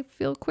 I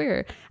feel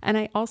queer. And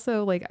I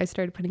also like, I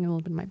started putting a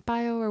little bit in my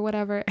bio or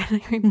whatever.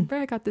 And I remember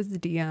I got this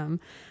DM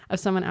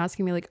of someone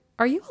asking me like,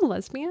 are you a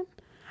lesbian?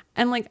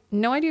 And like,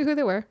 no idea who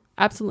they were.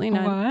 Absolutely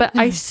none. But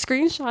I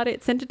screenshot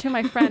it, sent it to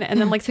my friend, and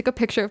then like took a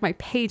picture of my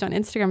page on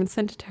Instagram and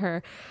sent it to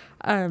her.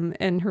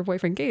 and her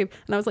boyfriend Gabe,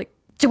 and I was like,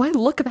 do I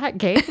look that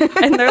gay?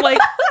 And they're like,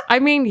 I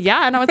mean,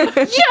 yeah. And I was like,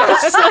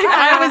 yes. Like,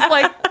 I was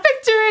like,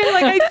 victory.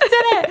 Like, I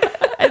did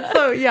it. And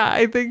so, yeah,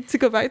 I think to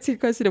go back to your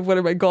question of what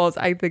are my goals,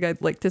 I think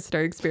I'd like to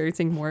start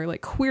experiencing more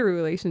like queer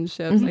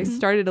relationships. I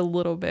started a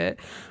little bit,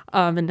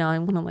 and now I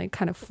want to like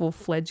kind of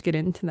full-fledged get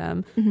into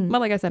them. But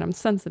like I said, I'm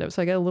sensitive,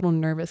 so I get a little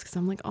nervous because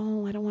I'm like,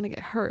 oh, I don't want to get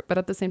hurt. But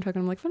at the same time,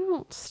 I'm like, if I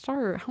don't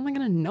start, how am I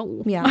going to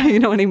know? Yeah. You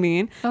know what I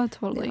mean? Oh,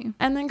 totally.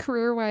 And then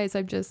career-wise,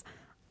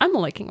 I'm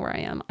liking where I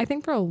am. I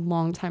think for a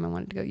long time I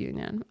wanted to go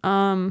union.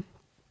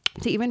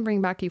 To even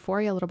bring back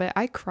Euphoria a little bit,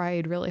 I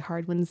cried really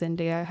hard when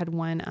Zendaya had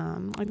won,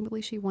 I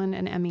believe she won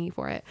an Emmy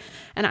for it.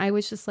 And I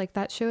was just like,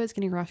 that show is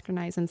getting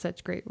recognized in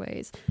such great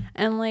ways.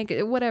 And like,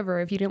 whatever,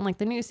 if you didn't like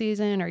the new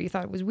season or you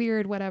thought it was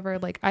weird, whatever,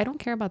 like, I don't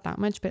care about that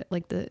much, but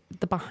like the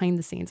behind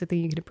the scenes, I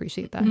think you can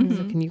appreciate that.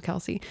 So can you,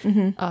 Kelsey?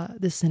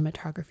 The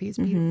cinematography is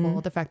beautiful.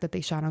 The fact that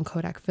they shot on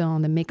Kodak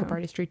film, the makeup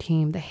artistry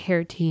team, the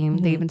hair team,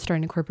 they even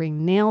started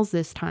incorporating nails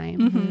this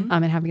time,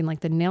 and having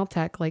like the nail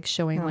tech, like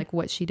showing like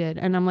what she did.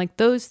 And I'm like,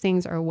 those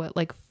things are what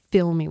like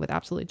fill me with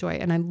absolute joy.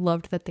 And I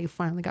loved that they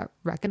finally got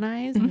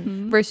recognized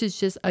versus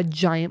just a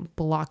giant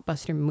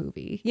blockbuster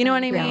movie. You know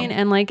what I mean?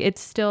 And like, it's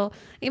still,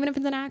 even if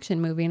it's an action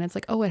movie and it's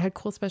like, oh, it had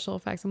cool special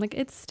effects, I'm like,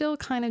 it's still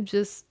kind of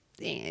just,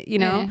 you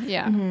know?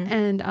 Yeah.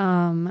 And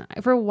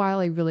for a while,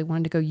 I really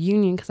wanted to go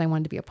union because I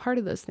wanted to be a part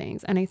of those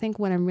things. And I think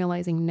what I'm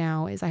realizing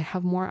now is I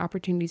have more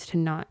opportunities to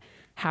not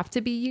have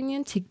to be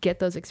union to get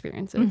those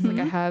experiences. Like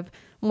I have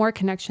more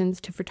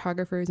connections to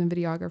photographers and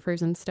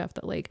videographers and stuff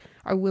that like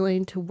are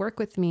willing to work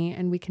with me,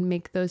 and we can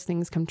make those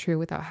things come true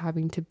without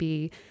having to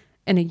be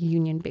in a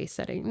union based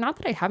setting. Not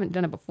that I haven't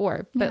done it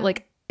before, but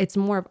like it's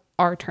more of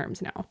our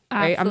terms now,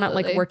 right? I'm not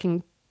like Absolutely.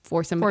 working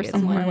for somebody. It's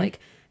more like,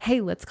 hey,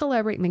 let's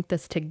collaborate, make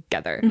this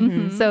together.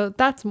 So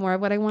that's more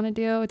of what I want to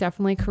do.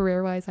 Definitely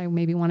career-wise, I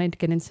maybe wanted to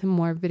get into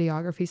more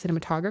videography,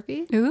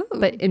 cinematography, Ooh.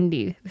 but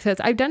indie. Because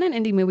I've done an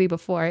indie movie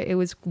before. It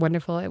was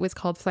wonderful. It was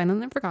called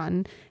Silent and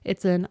Forgotten.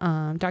 It's an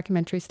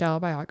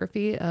documentary-style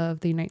biography of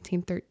the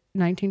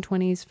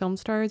 1920s film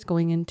stars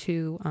going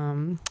into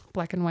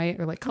black and white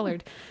or like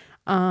colored,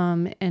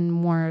 and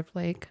more of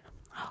like,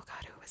 oh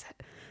God, who was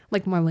it?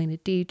 Like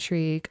Marlene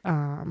Dietrich,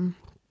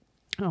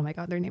 oh my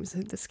God, their names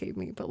escape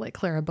me, but like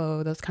Clara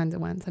Bow, those kinds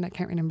of ones. And I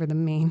can't remember the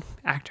main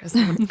actress.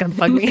 It's gonna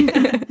bug me.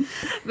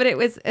 But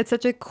it's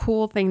such a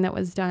cool thing that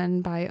was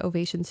done by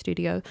Ovation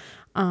Studio.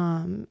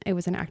 It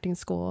was an acting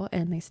school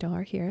and they still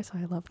are here. So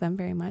I love them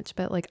very much.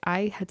 But like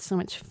I had so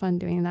much fun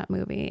doing that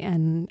movie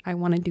and I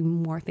want to do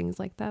more things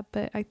like that.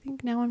 But I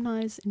think now I'm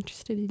not as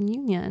interested in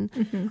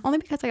union, only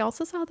because I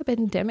also saw the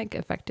pandemic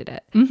affected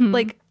it.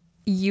 Like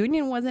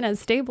union wasn't as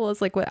stable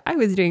as like what I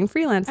was doing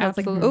freelance. I was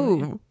like,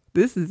 oh,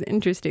 this is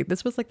interesting.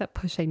 This was like that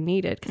push I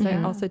needed. Because I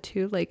also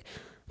too, like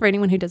for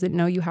anyone who doesn't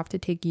know, you have to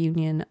take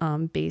union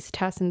based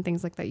tests and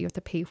things like that you have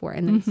to pay for.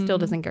 And then it still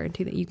doesn't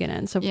guarantee that you get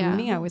in. So for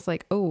me, I was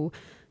like, oh,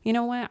 you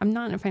know what? I'm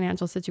not in a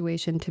financial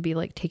situation to be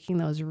like taking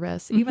those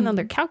risks, even though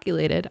they're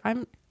calculated.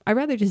 I'd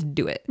rather just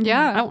do it.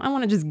 Yeah. I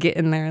want to just get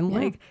in there and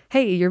like,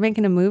 hey, you're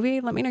making a movie.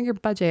 Let me know your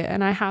budget.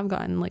 And I have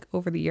gotten like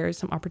over the years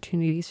some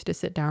opportunities to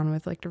sit down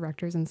with like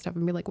directors and stuff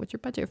and be like, what's your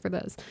budget for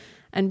this?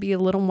 And be a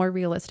little more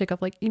realistic of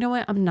like, you know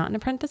what? I'm not an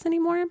apprentice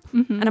anymore.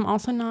 And I'm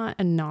also not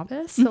a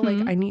novice. So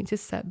like I need to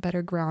set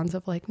better grounds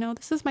of like, no,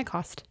 this is my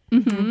cost.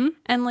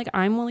 And like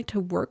I'm willing to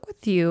work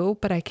with you,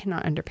 but I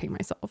cannot underpay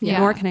myself.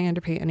 Nor can I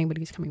underpay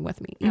anybody who's coming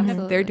with me. Even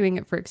if they're doing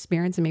it for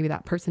experience and maybe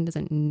that person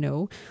doesn't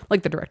know,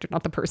 like the director,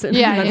 not the person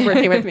that's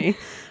working with me.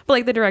 But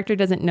like the director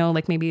doesn't know,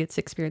 like maybe it's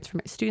experience for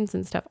my students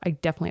and stuff. I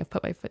definitely have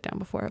put my foot down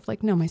before of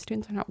like, no, my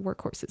students are not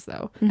workhorses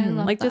though. I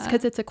love Like just that.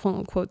 because it's a quote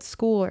unquote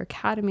school or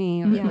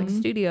academy or like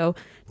studio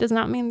does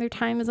not mean their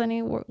time is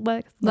any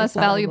Less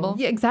valuable.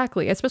 Yeah,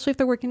 exactly. Especially if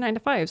they're working 9 to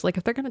 5s. Like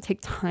if they're going to take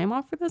time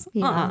off for this,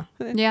 Yeah.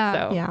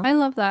 So, I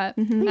love that.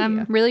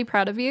 I'm really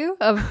proud of you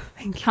of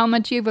how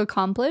much you've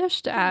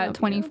accomplished at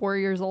 24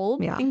 years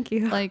old. Yeah. Thank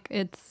you. Like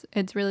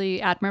it's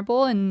really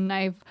admirable, and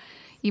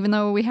even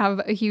though we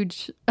have a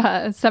huge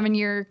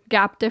 7-year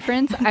gap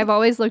difference, I've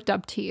always looked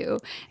up to you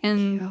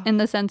in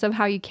the sense of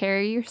how you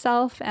carry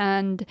yourself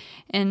and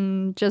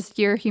in just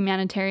your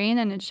humanitarian,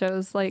 and it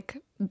shows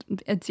like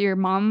it's your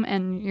mom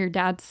and your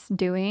dad's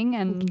doing,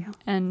 and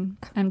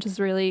I'm just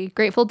really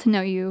grateful to know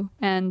you,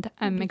 and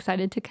I'm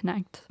excited to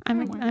connect.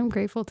 I'm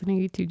grateful to know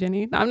you too,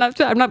 Jenny. I'm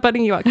not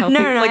butting you out, Kelsey.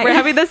 No. Like we're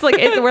having this like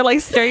we're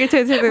like staring at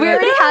each other. We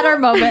already had our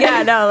moment.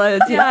 Yeah, no,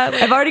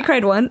 I've already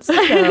cried once, so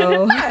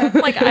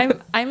Like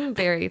I'm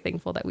very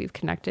thankful that we've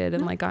connected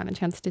and like gotten a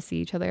chance to see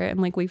each other, and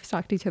like we've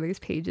stalked each other's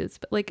pages.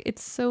 But like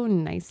it's so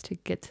nice to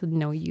get to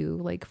know you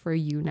like for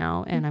you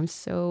now, and I'm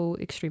so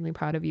extremely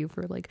proud of you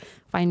for like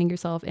finding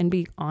yourself and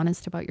being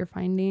honest about your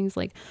findings.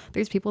 Like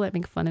there's people that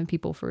make fun of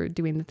people for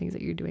doing the things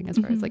that you're doing as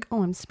far as like,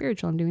 oh, I'm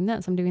spiritual, I'm doing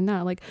this, I'm doing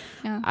that. Like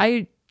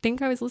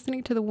think I was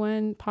listening to the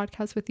one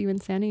podcast with you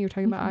and Sandy. You're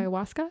talking about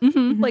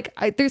ayahuasca.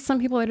 Like, there's some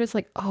people that are just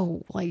like,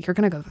 oh, like you're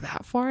gonna go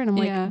that far, and I'm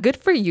like, Yeah. good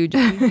for you,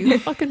 Jenny. You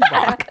fucking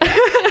rock.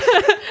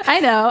 I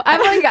know.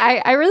 I'm like,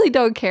 I really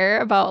don't care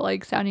about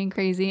like sounding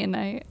crazy, and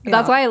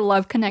that's why I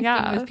love connecting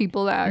Yeah. with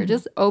people that are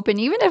just open,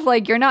 even if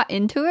like you're not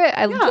into it.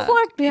 I just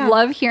like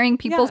love hearing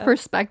people's Yeah.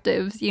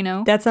 perspectives. You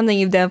know. That's something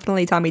you've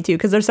definitely taught me too.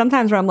 Because there's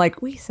sometimes where I'm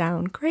like, we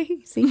sound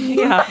crazy.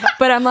 Yeah.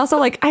 But I'm also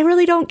like, I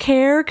really don't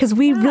care because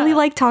we really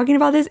like talking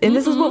about this. And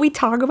this is what we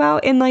talk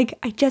about. And like,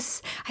 I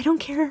don't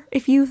care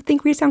if you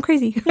think we sound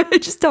crazy. I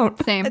just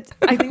don't. Same.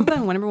 I think the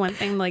number one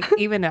thing, like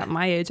even at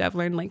my age, I've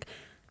learned like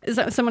is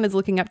that someone is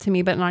looking up to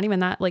me, but not even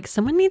that. Like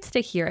someone needs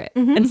to hear it,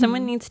 and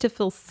someone needs to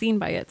feel seen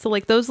by it. So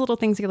like those little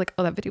things, you're like,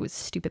 oh, that video was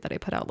stupid that I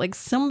put out. Like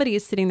somebody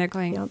is sitting there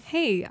going,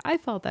 hey, I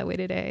felt that way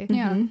today.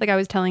 Yeah. Like I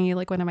was telling you,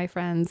 like one of my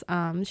friends,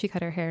 she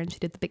cut her hair and she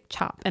did the big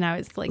chop, and I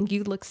was like,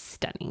 you look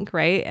stunning,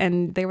 right?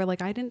 And they were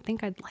like, I didn't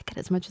think I'd like it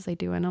as much as I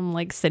do, and I'm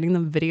like sending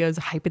them videos,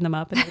 hyping them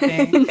up and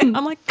everything.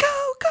 I'm like, go.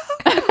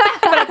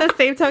 But at the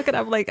same token,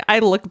 I'm like, I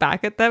look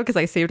back at them because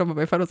I saved them on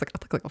my phone. I was like, I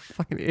look like a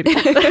fucking idiot.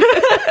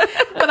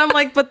 But I'm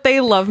like, but they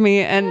love me.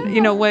 And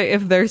you know what?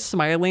 If they're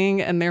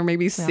smiling and they're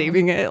maybe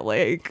saving it,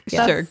 like,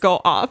 sure,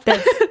 go off.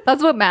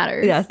 That's what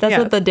matters. Yeah, that's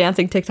what the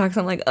dancing TikToks.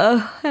 I'm like,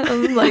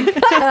 I'm like,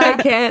 I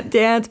can't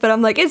dance, but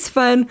I'm like, it's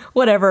fun,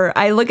 whatever.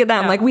 I look at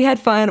that, I'm like, we had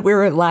fun. We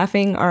were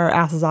laughing our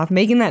asses off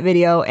making that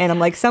video, and I'm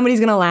like,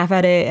 somebody's gonna laugh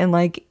at it, and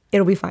like,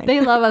 it'll be fine.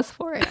 They love us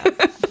for it.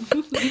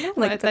 Like,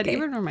 But it's that okay.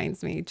 even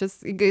reminds me,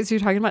 just because you're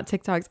talking about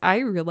TikToks, I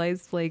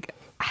realized like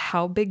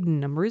how big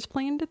numbers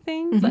play into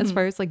things as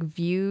far as like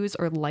views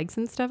or likes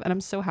and stuff. And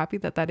I'm so happy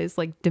that that is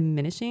like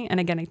diminishing. And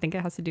again, I think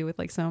it has to do with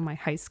like some of my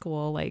high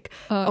school, like,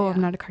 I'm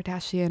not a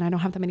Kardashian. I don't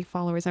have that many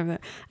followers. And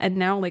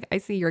now like I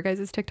see your guys'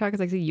 TikToks,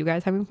 I see you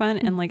guys having fun.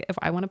 And like if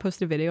I want to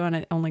post a video and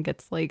it only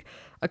gets like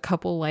a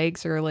couple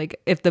likes, or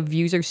like if the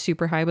views are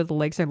super high but the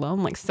likes are low,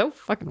 I'm like, so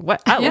fucking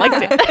what? I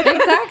liked it.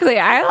 Exactly.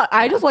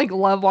 I just like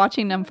love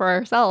watching them for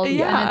ourselves.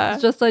 Yeah. And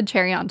it's just a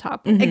cherry on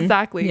top.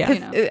 Exactly. Yeah. 'Cause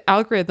You know.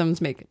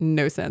 algorithms make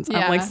no sense. I'm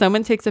Yeah. like,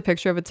 someone takes a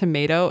picture of a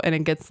tomato and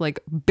it gets like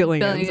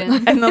billions.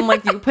 Billions. And then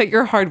like you put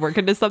your hard work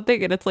into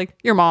something and it's like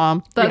your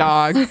mom, your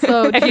dog. That's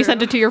so if you true.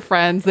 sent it to your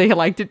friends, they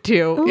liked it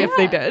too, if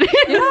they did.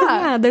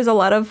 Yeah, there's a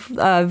lot of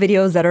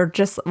videos that are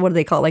just, what do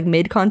they call it, like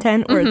mid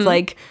content, where it's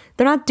like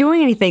they're not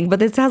doing anything, but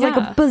this has like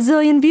Yeah. a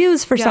bazillion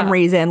views for some Yeah.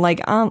 reason.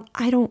 Like,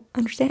 I don't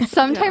understand.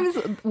 Sometimes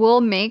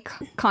we'll make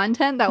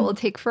content that will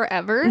take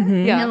forever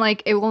Yeah. and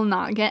like it will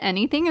not get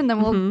anything, and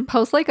then we'll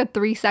post like a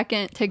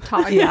 3-second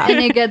TikTok Yeah. and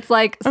it gets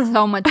like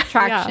so much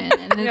traction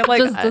and it You're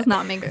like, just does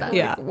not make sense.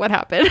 Yeah. What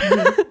happened?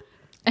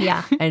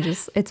 Yeah,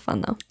 it's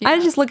fun though. I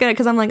just look at it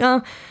because I'm like,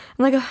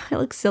 it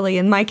looks silly,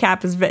 and my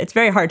cap is it's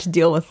very hard to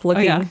deal with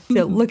looking yeah.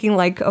 looking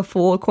like a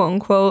fool, quote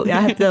unquote.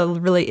 I have to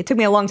really. It took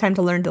me a long time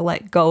to learn to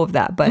let go of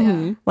that, but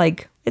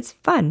like it's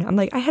fun. I'm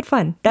like, I had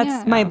fun.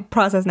 That's my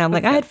process now. I'm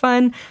like, I had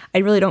fun. I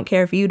really don't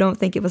care if you don't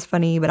think it was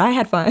funny, but I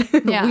had fun.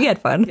 Yeah. We had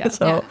fun. Yeah.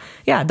 So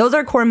yeah, those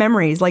are core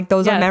memories. Like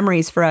those are Yes.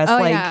 memories for us. Oh,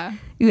 like yeah.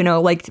 you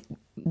know, like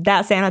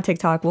that Santa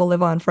TikTok will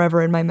live on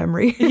forever in my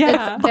memory.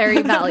 Yeah. It's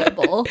very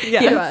valuable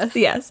to us.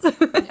 Yes.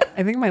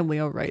 I think my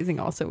Leo rising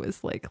also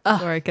is like,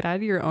 Laura, get out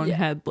of your own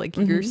head. Like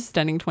you're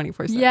stunning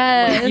 24/7.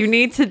 Yes. Like, you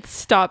need to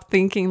stop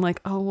thinking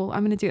like, oh, well,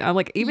 I'm going to do, I'm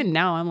like, even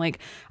now I'm like,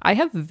 I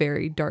have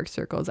very dark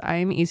circles.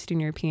 I'm Eastern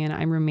European,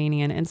 I'm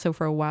Romanian. And so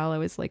for a while I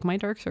was like, my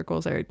dark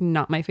circles are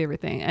not my favorite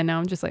thing. And now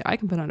I'm just like, I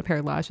can put on a pair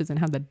of lashes and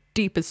have the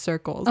deepest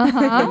circles.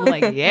 I'm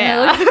like, And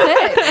yeah. it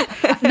looks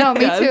sick. No,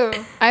 me too.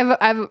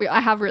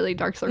 I have really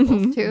dark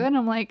circles too, and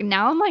I'm like,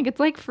 now I'm like, it's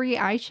like free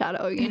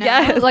eyeshadow, you know?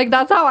 Yes. Like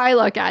that's how I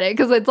look at it,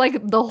 because it's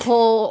like the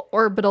whole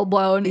orbital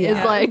bone is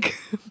like.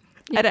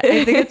 And I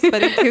think it's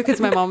funny too because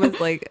my mom was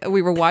like,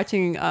 we were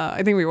watching,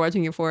 I think we were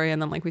watching Euphoria,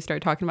 and then like we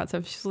started talking about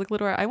stuff. She's like,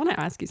 Lidora, I want to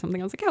ask you something.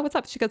 I was like, yeah, what's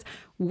up? She goes,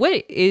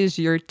 what is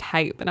your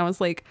type? And I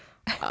was like,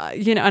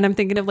 you know, and I'm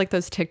thinking of like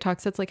those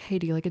TikToks that's like, hey,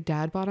 do you like a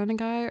dad bod on a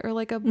guy or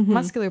like a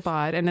muscular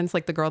bod? And then it's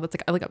like the girl that's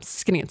like, I like, I'm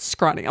skinny and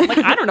scrawny. I'm like,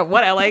 I don't know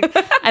what I like.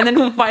 And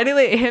then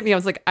finally it hit me. I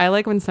was like, I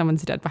like when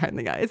someone's dead behind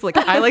the eyes. Like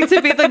I like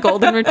to be the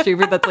golden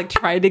retriever that's like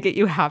trying to get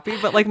you happy.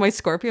 But like my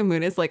Scorpio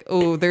moon is like,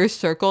 oh, their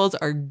circles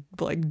are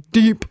like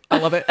deep. I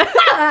love it.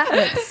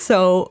 That's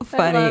so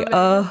funny.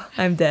 Oh,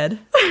 I'm dead.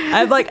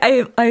 I'm like,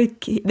 I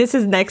this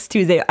is next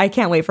Tuesday. I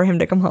can't wait for him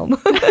to come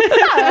home.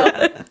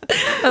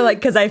 I'm like,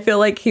 because I feel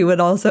like he would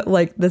also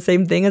like the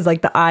same thing as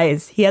like the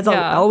eyes. He has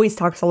always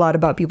talks a lot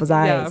about people's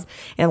eyes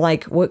and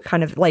like what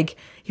kind of like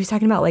he was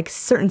talking about like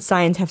certain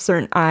signs have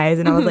certain eyes,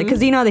 and I was like,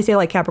 because you know they say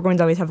like Capricorns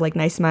always have like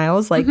nice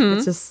smiles, like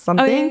it's just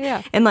something.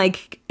 yeah. And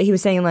like he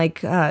was saying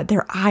like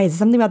their eyes,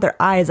 something about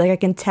their eyes, like I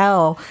can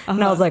tell,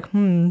 and I was like,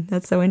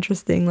 that's so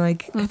interesting.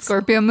 Like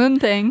Scorpio moon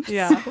thing.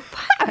 Yeah.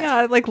 Yeah.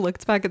 I like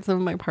looked back at some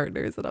of my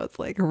partners and I was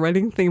like,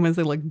 running theme is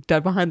like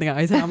dead behind the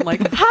eyes. And I'm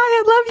like, hi,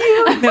 I love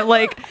you. And they're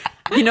like,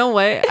 You know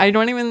what? I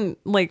don't even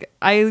like,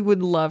 I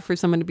would love for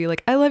someone to be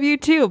like, I love you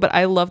too. But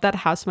I love that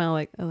half smile,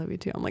 like, I love you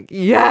too. I'm like,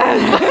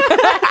 yes.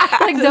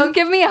 Like, don't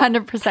give me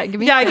 100%. Give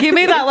me Yeah, give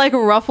me that like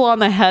ruffle on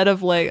the head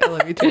of like, I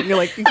love you too. And you're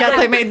like, yes,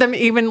 I made them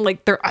even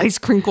like their eyes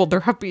crinkled. They're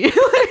happy. Like,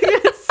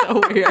 it's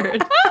so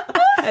weird.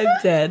 I'm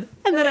dead.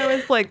 And then I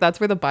was like, that's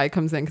where the bi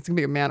comes in. 'Cause it's going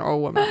to be a man or a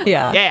woman.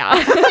 Yeah.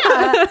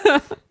 Yeah.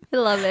 I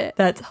love it.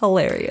 That's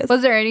hilarious.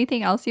 Was there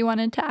anything else you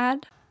wanted to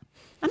add?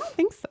 I don't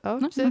think so.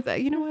 Just,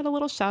 you know what? A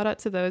little shout out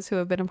to those who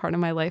have been a part of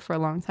my life for a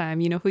long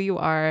time. You know who you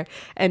are.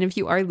 And if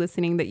you are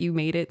listening that you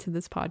made it to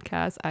this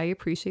podcast, I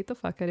appreciate the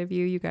fuck out of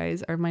you. You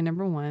guys are my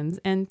number ones.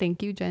 And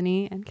thank you,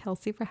 Jenny and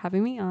Kelsey, for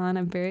having me on.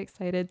 I'm very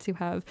excited to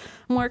have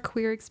more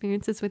queer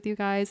experiences with you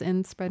guys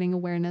and spreading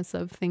awareness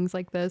of things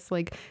like this.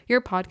 Like, your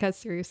podcast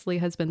seriously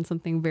has been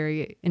something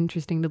very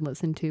interesting to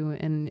listen to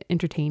and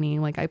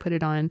entertaining. Like, I put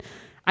it on.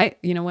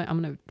 You know what? I'm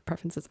going to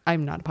preference this.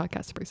 I'm not a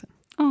podcast person.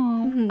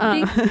 Oh,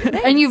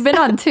 and you've been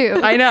on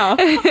too. I know.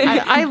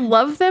 I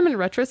love them in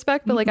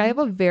retrospect, but like I have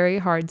a very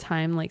hard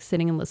time like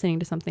sitting and listening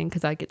to something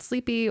because I get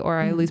sleepy or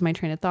I lose my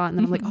train of thought, and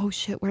then I'm like, oh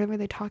shit, what were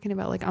they talking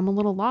about? Like, I'm a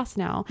little lost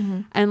now.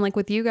 And like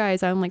with you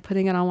guys, I'm like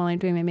putting it on while I'm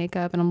doing my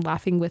makeup and I'm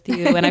laughing with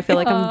you and I feel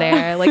like I'm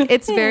there. Like,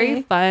 it's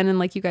very fun, and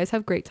like you guys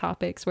have great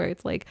topics where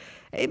it's like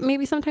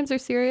maybe sometimes they're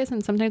serious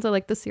and sometimes I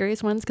like the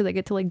serious ones because I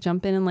get to like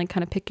jump in and like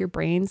kind of pick your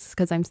brains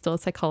because I'm still a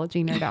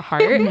psychology nerd at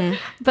heart.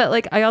 But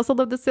like I also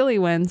love the silly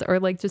ones or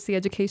like just the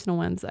educational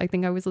ones. I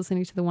think I was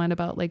listening to the one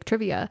about like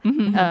trivia.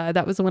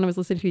 That was the one I was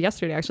listening to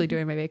yesterday, actually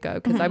doing my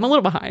makeup because I'm a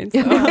little behind. So.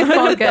 It's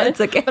all good.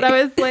 It's okay. But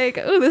I was like,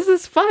 oh, this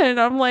is fun.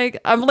 I'm like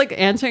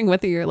answering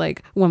with you. You're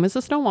like, when was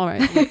the snowball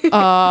right?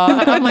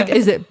 I'm like,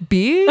 is it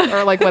B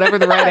or like whatever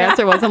the right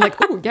answer was? I'm like,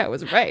 oh yeah, it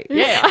was right.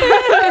 Yeah.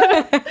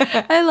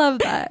 I love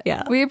that.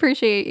 Yeah. We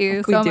appreciate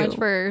you We so do. much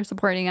for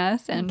supporting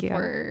us and you.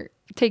 for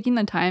taking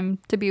the time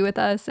to be with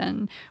us.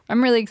 And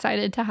I'm really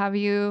excited to have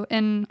you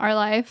in our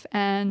life. I'm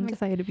And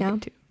excited to be here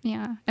too.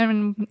 yeah,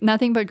 and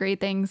nothing but great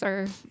things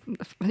are.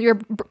 Your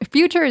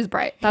future is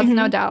bright. That's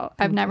no doubt.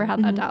 I've never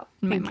had that doubt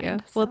in my Thank you.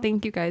 mind. Well,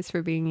 thank you guys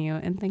for being you,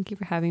 and thank you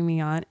for having me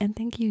on, and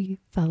thank you,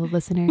 fellow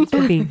listeners,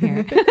 for being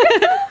here.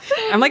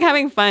 I'm like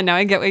having fun now.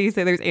 I get what you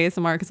say. There's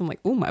ASMR because I'm like,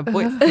 oh, my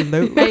voice.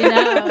 Hello.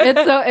 I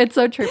know it's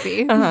so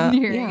trippy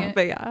hearing it.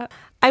 But yeah,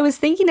 I was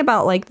thinking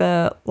about like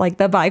the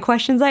bi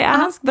questions I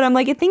asked, but I'm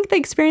like, I think the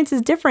experience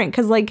is different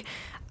because like,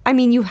 I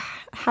mean, you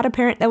had a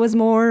parent that was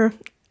more,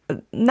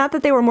 not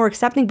that they were more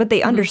accepting, but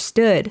they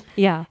understood.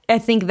 yeah. I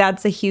think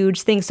that's a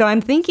huge thing. So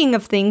I'm thinking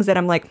of things that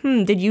I'm like,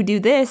 did you do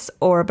this?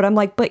 But I'm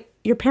like, but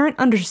your parent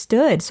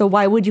understood. So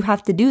why would you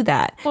have to do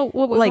that? Well,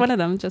 what was like, one of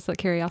them? Just like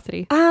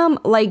curiosity.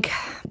 like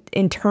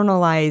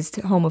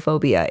internalized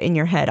homophobia in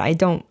your head.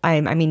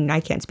 I mean, I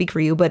can't speak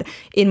for you, but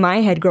in my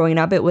head growing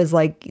up, it was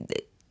like,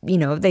 you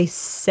know, they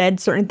said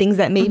certain things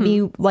that made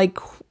me like,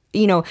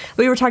 you know,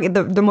 we were talking,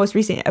 the most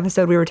recent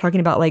episode we were talking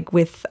about like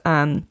with,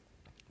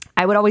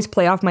 I would always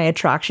play off my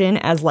attraction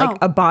as like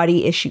a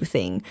body issue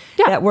thing.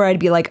 Yeah. That where I'd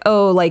be like,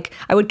 oh, like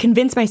I would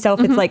convince myself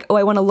it's like, oh,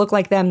 I want to look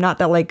like them, not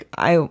that like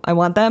I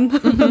want them.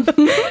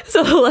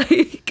 So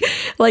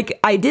like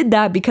I did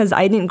that because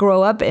I didn't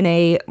grow up in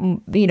a,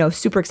 you know,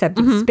 super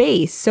accepted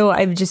space. So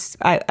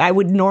I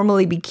would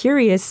normally be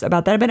curious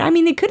about that. But I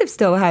mean, it could have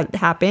still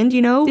happened,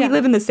 you know, we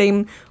live in the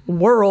same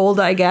world,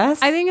 I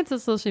guess. I think it's a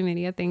social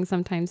media thing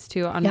sometimes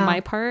too on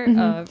my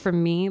part. For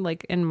me,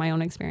 like in my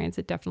own experience,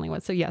 it definitely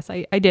was. So yes,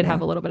 I did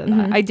have a little bit of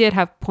that. I did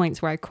have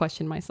points where I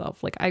questioned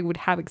myself. Like I would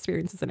have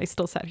experiences and I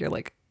still sat here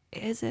like,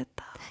 is it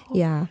though?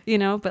 Yeah. You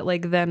know, but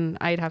like then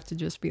I'd have to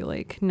just be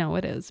like, no,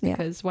 it is,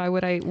 because why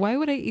would I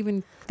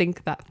even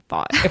think that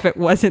thought if it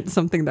wasn't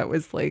something that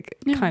was like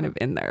kind of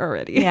in there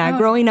already? Yeah,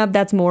 growing up,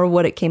 that's more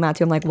what it came out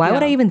to. I'm like, why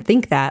would I even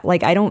think that?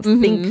 Like, I don't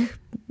think,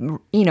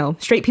 you know,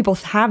 straight people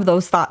have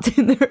those thoughts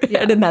in their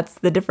head, and that's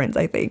the difference,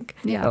 I think.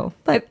 Yeah. So,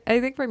 but I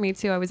think for me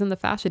too, I was in the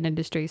fashion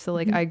industry. So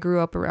like I grew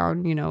up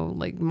around, you know,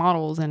 like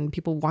models and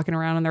people walking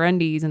around in their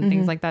undies and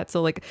things like that.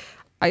 So like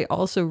I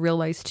also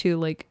realized too,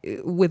 like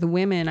with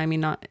women, I mean,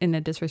 not in a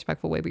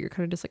disrespectful way, but you're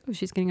kind of just like, oh,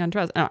 she's getting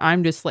undressed. And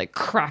I'm just like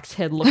cracked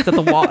head, looked at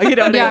the wall. You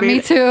know what I mean?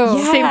 Me too.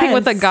 Yeah. Same thing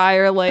with a Yes. guy,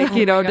 or like,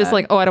 you know, just God.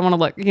 like, oh, I don't want to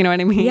look, you know what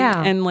I mean?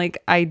 Yeah. And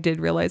like, I did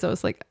realize I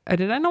was like,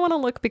 did I not want to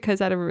look because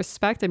out of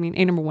respect? I mean,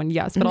 number one,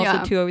 yes. But also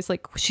Yeah. two, I was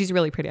like, she's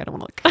really pretty. I don't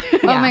want to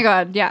look. Oh my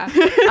God. Yeah.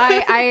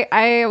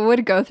 I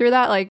would go through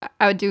that. Like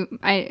I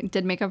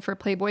did makeup for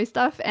Playboy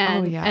stuff.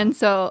 And, and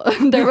so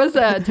there was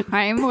a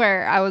time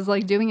where I was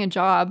like doing a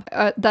job.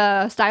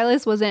 The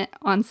stylist wasn't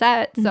on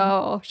set.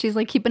 So she's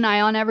like, keep an eye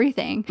on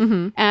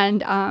everything.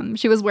 And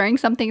she was wearing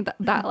something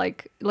that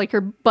like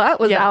her butt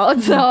was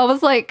out. So I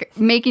was like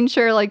making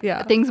sure like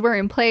things were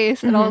in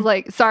place. And I was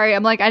like, sorry.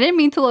 I'm like, I didn't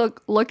mean to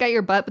look at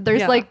your butt, but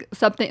there's like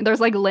something, there's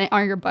like lint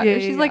on your butt.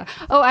 And she's like,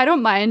 oh, I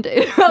don't mind.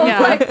 I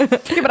was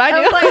like, yeah, but I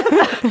do.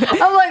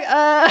 I'm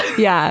like,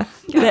 yeah.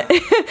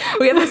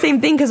 We have the same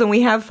thing because when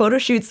we have photo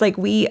shoots, like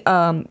we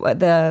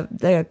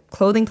the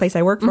clothing place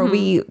I work for,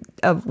 we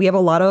we have a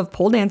lot of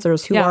pole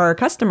dancers who Yeah. are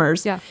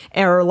customers, Yeah.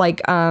 or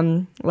like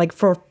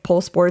for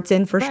pole sports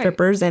and for Right.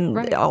 strippers and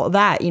Right. all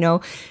that,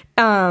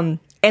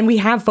 and we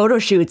have photo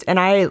shoots, and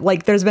I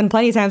like there's been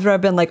plenty of times where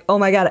I've been like, oh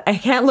my god, I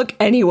can't look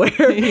anywhere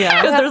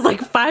because there's like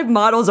 5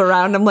 models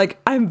around. I'm like,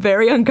 I'm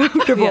very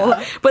uncomfortable.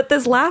 Yeah. But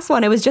this last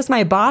one, it was just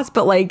my boss,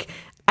 but like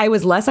I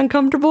was less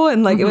uncomfortable,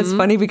 and like it was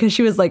funny because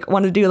she was like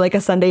wanted to do like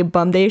a Sunday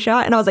bum day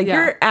shot, and I was like, Yeah.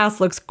 your ass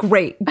looks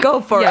great,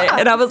 go for Yeah. it.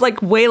 And I was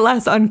like way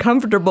less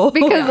uncomfortable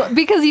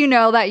because you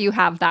know that you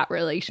have that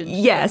relationship.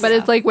 Yes. But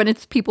it's like when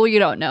it's people you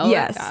don't know. like,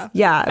 yes,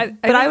 yeah.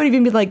 But I would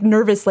even be like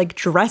nervous like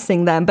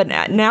dressing them, but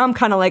now I'm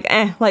kind of like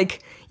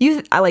like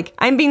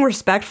I'm being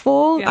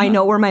respectful. Yeah. I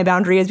know where my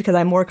boundary is because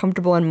I'm more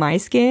comfortable in my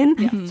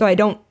skin. So I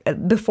don't,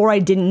 before I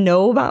didn't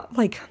know about,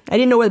 like, I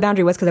didn't know where the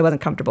boundary was because I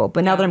wasn't comfortable.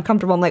 But now that I'm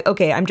comfortable, I'm like,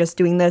 okay, I'm just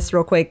doing this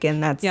real quick,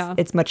 and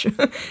it's much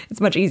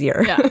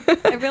easier. Yeah.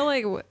 I feel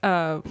like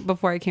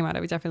before I came out,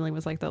 I definitely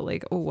was like the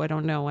like, oh, I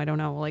don't know,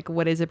 like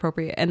what is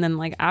appropriate. And then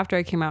like after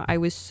I came out, I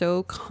was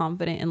so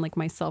confident in like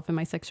myself and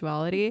my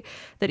sexuality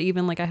that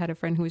even like I had a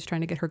friend who was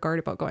trying to get her guard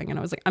about going, and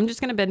I was like, I'm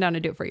just gonna bend down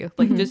and do it for you,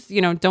 like just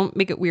don't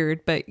make it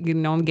weird, but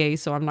I'm gay,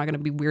 so I'm not gonna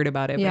be weird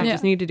about it. But I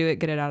just need to do it,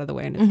 get it out of the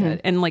way, and it's good.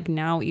 And like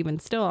now, even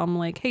still, I'm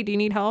like, hey, do you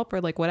need help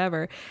or like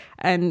whatever?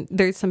 And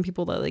there's some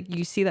people that like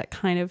you see that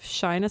kind of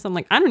shyness. I'm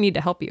like, I don't need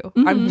to help you.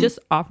 I'm just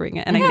offering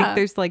it. And I think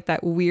there's like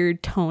that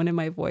weird tone in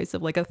my voice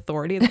of like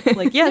authority. That's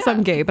like, yes,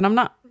 I'm gay, but I'm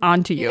not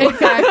onto you.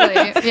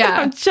 Exactly.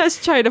 Yeah. I'm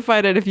just trying to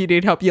find out if you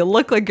need help. You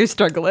look like you're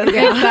struggling.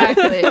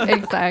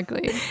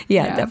 Exactly.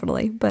 Yeah,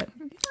 definitely. But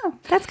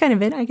that's kind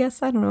of it, I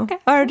guess. I don't know.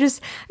 Or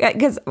just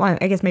because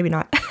I guess maybe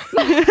not.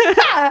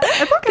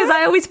 Because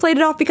I always played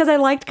it off because I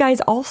liked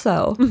guys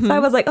also. So I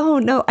was like, oh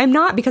no, I'm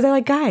not because I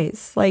like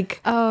guys.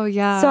 Like, Oh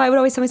yeah. so I would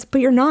always tell myself, but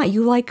you're not.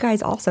 You like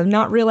guys also.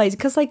 Not realize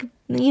because like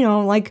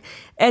like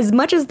as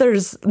much as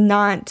there's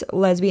not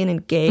lesbian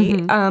and gay,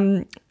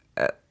 what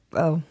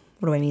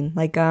do I mean?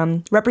 Like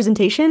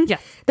representation.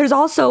 Yes. There's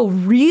also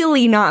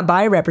really not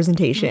bi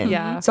representation.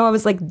 Yeah. So I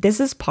was like,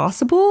 this is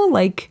possible.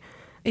 Like.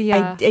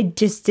 Yeah. I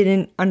just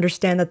didn't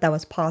understand that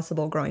was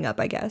possible growing up,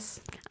 I guess.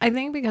 I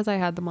think because I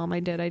had the mom I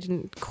did, I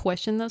didn't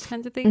question those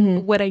kinds of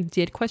things. What I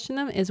did question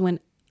them is when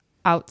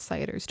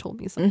outsiders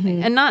told me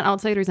something, and not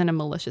outsiders in a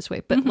malicious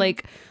way, but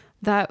like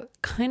that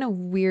kind of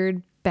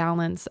weird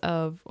balance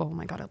of, oh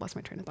my God, I lost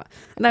my train of thought.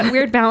 That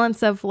weird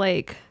balance of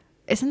like,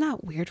 isn't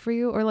that weird for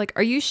you? Or like,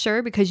 are you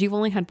sure? Because you've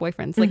only had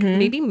boyfriends. Like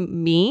maybe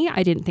me,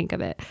 I didn't think of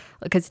it.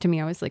 Because to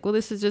me, I was like, well,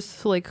 this is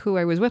just like who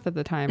I was with at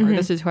the time, or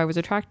this is who I was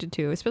attracted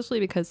to,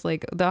 especially because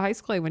like the high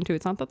school I went to,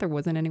 it's not that there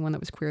wasn't anyone that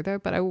was queer there,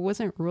 but I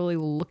wasn't really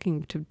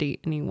looking to date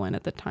anyone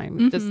at the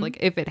time. Just like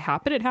if it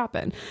happened, it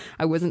happened.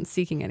 I wasn't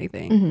seeking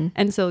anything.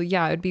 And so,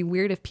 yeah, it'd be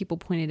weird if people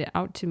pointed it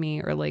out to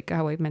me, or like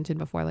how I mentioned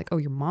before, like, oh,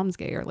 your mom's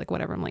gay, or like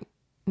whatever. I'm like,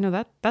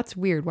 no, that's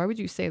weird. Why would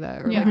you say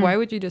that? Or like, why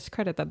would you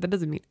discredit that? That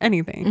doesn't mean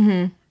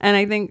anything. And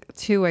I think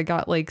too, I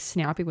got like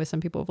snappy with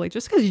some people of like,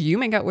 just because you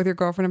make out with your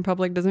girlfriend in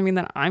public doesn't mean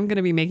that I'm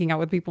gonna be making out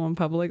with people in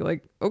public.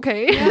 Like,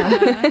 okay,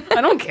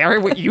 I don't care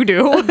what you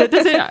do. That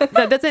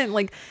doesn't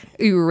like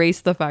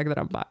erase the fact that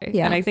I'm bi.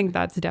 Yeah. And I think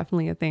that's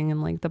definitely a thing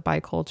in like the bi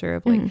culture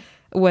of like.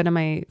 One of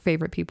my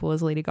favorite people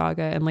is Lady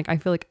Gaga, and like I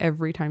feel like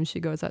every time she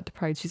goes out to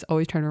Pride, she's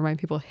always trying to remind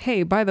people,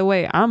 hey, by the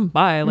way, I'm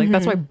bi. Like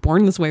that's why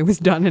Born This Way was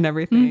done and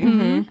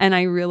everything. And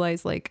I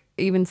realize like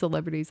even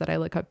celebrities that I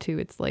look up to,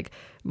 it's like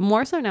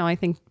more so now I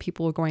think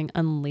people are going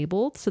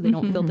unlabeled, so they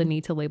don't feel the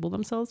need to label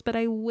themselves. But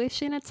I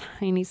wish in a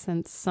tiny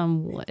sense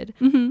some would.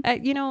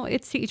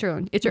 It's to each your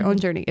own. It's your own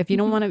journey. If you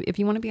don't want to, if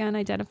you want to be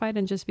unidentified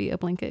and just be a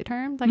blanket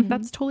term, like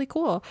that's totally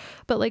cool.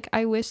 But like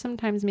I wish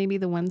sometimes maybe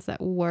the ones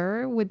that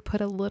would put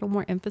a little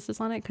more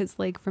emphasis on it, because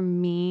like for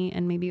me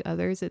and maybe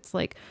others, it's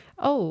like,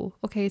 oh,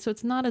 okay, so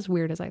it's not as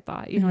weird as I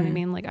thought. You know what I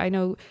mean? Like I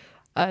know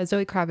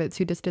Zoe Kravitz,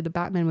 who just did the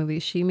Batman movie,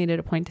 she made it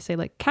a point to say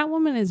like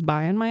Catwoman is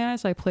bi in my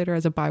eyes, so I played her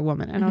as a bi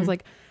woman, and I was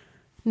like,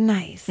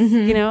 nice.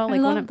 You know, like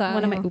love that.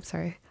 one of my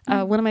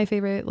one of my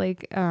favorite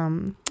like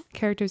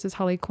characters is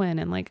Harley Quinn,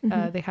 and like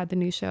they had the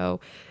new show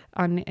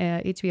on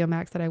HBO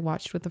Max that I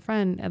watched with a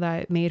friend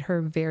that made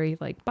her very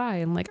like bi,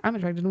 and like I'm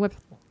attracted to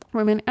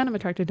women and I'm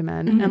attracted to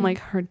men, and like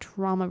her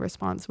trauma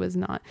response was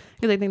not,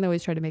 because I think they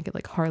always try to make it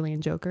like Harley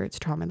and Joker, it's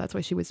trauma, that's why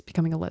she was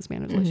becoming a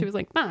lesbian. She was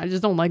like, nah, I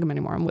just don't like him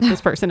anymore, I'm with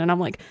this person. And I'm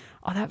like,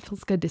 oh, that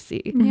feels good to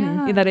see.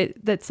 Yeah.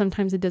 That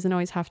sometimes it doesn't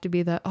always have to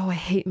be the, oh, I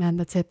hate men,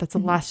 that's it, that's the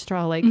last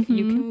straw. Like you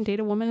can date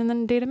a woman and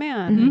then date a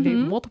man, and date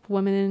multiple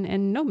women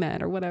and no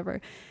men or whatever.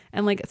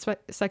 And like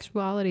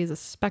sexuality is a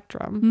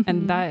spectrum,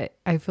 and that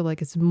I feel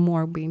like is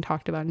more being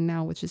talked about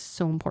now, which is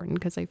so important,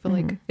 because I feel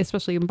like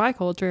especially in bi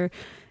culture,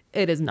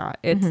 it is not.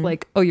 It's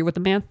like, oh, you're with a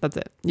man, that's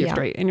it, you're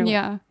straight. And you're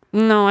like,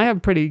 no, I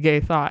have pretty gay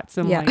thoughts.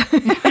 And like,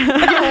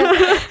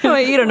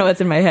 Wait, you don't know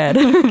what's in my head.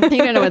 you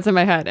don't know what's in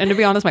my head. And to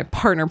be honest, my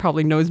partner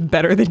probably knows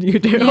better than you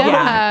do.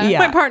 Yeah.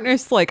 My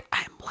partner's like,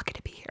 I'm lucky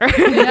to be here.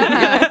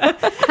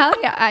 Hell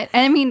yeah.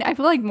 I mean, I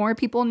feel like more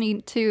people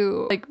need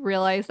to like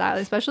realize that,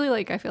 especially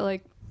like I feel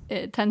like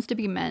it tends to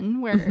be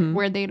men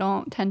where they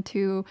don't tend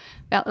to,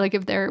 like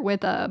if they're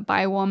with a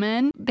bi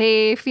woman,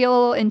 they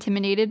feel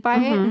intimidated by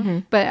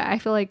it. But I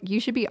feel like you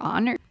should be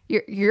honored.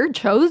 You're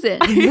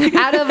chosen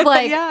out of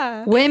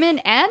like women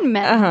and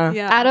men,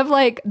 out of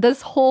like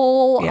this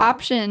whole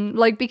option,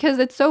 like because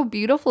it's so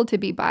beautiful to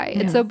be bi.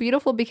 It's so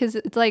beautiful because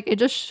it's like it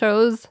just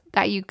shows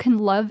that you can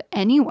love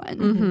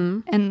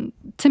anyone, and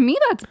to me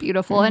that's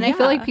beautiful. And I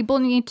feel like people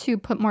need to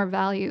put more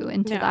value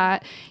into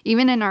that,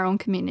 even in our own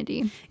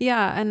community.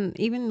 Yeah, and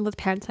even with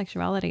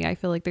pansexuality, I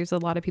feel like there's a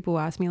lot of people who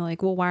ask me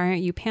like, well, why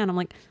aren't you pan? I'm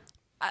like,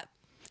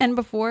 and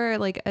before,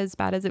 like, as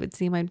bad as it would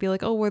seem, I'd be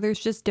like, oh, well,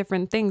 there's just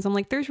different things. I'm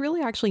like, there's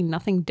really actually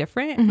nothing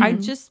different.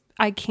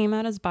 I came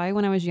out as bi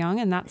when I was young,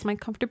 and that's my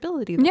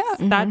comfortability.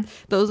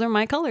 Those are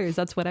my colors.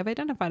 That's what I've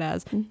identified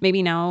as.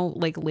 Maybe now,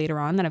 like later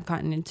on, that I've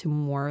gotten into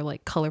more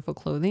like colorful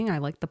clothing, I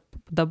like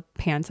the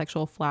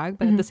pansexual flag.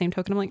 But at the same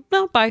token, I'm like,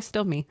 no, bi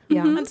still me.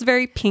 Yeah, it's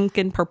very pink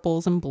and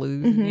purples and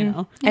blues. And, you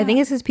know, I think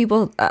it's because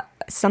people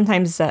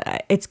sometimes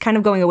it's kind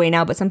of going away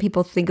now, but some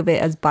people think of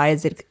it as bi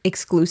as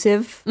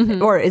exclusive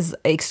or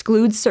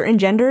excludes certain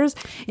genders,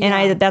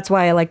 and that's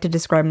why I like to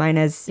describe mine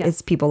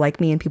as people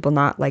like me and people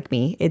not like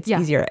me. It's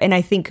easier, and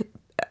I think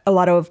a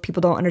lot of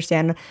people don't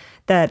understand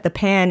that the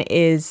pan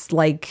is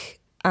like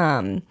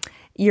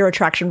your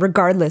attraction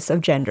regardless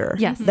of gender.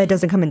 That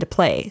doesn't come into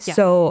play.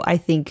 So I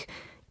think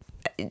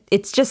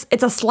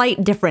it's a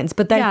slight difference,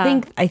 but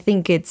I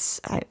think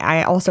it's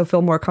I also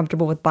feel more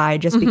comfortable with bi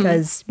just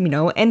because, you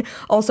know, and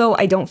also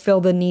I don't feel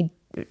the need.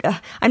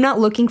 I'm not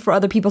looking for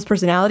other people's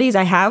personalities.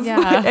 I have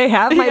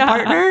my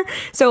partner.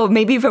 So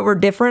maybe if it were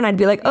different, I'd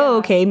be like, oh,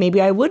 okay,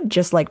 maybe I would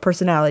just like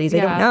personalities. I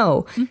don't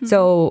know.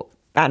 So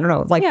I don't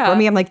know. Like for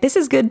me, I'm like, this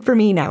is good for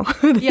me now.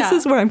 This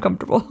is where I'm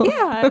comfortable.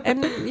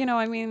 And you know,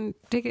 I mean,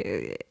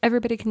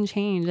 everybody can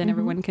change and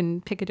everyone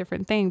can pick a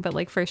different thing. But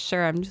like for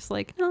sure, I'm just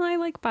like, no, I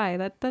like bi.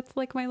 That's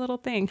like my little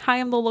thing. Hi,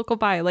 I'm the local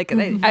bi. Like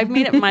I've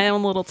made it my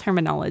own little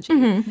terminology.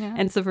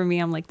 And so for me,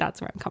 I'm like, that's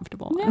where I'm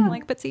comfortable. I'm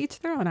like, but to each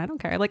their own. I don't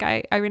care. Like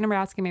I remember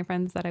asking my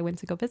friends that I went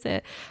to go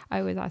visit.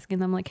 I was asking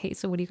them like, hey,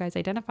 so what do you guys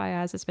identify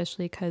as?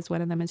 Especially because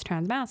one of them is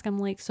trans masc. I'm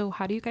like, so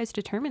how do you guys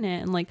determine it?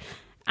 And like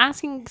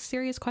asking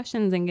serious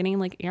questions and getting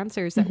like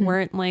answers that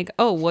weren't like,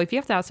 oh, well, if you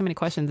have to ask so many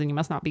questions then you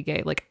must not be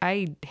gay. Like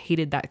I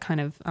hated that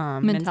kind of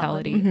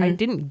mentality. I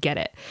didn't get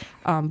it,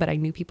 but I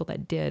knew people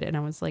that did, and I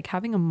was like,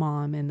 having a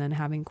mom and then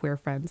having queer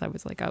friends, I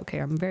was like, okay,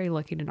 I'm very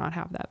lucky to not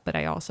have that. But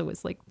I also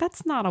was like,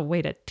 that's not a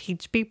way to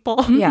teach people.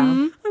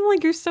 I'm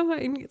like, you're so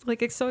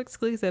like, it's so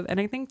exclusive. And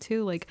I think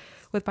too, like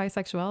with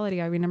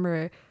bisexuality, I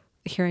remember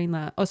hearing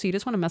that, oh, so you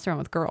just want to mess around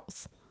with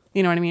girls.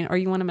 You know what I mean? Or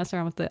you want to mess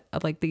around with the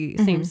like the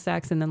same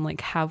sex and then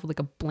like have like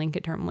a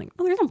blanket term. Like,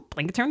 oh, there's no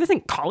blanket term. This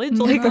ain't college.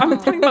 Like I'm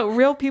talking about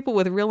real people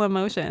with real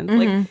emotions.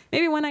 Like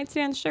maybe one night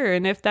stand, sure.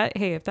 And if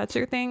that's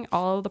your thing,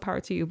 all of the power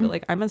to you. But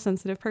like I'm a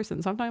sensitive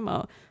person, so I'm talking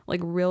about like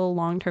real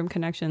long-term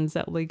connections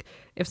that like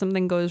if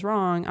something goes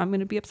wrong, I'm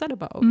gonna be upset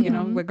about. You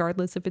know,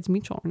 regardless if it's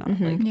mutual or not.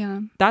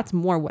 Like that's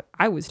more what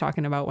I was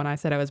talking about when I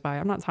said I was bi.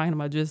 I'm not talking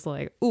about just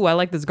like, ooh, I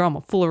like this girl, I'm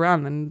gonna fool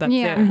around and that's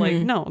it. Like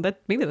no,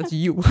 maybe that's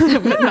you,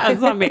 but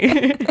that's not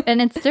me. And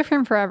it's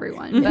different for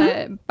everyone,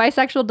 but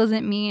bisexual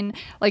doesn't mean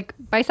like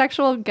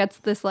bisexual gets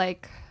this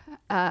like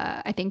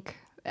I think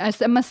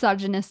as a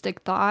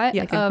misogynistic thought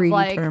like a of greedy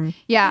like term.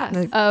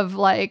 Of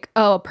like,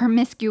 oh,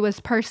 promiscuous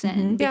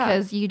person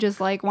because you just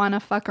like want to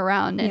fuck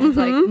around, and it's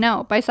like,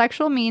 no,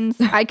 bisexual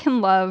means I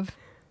can love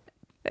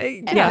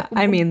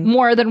I mean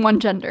more than one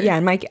gender.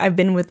 And I've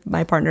been with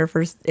my partner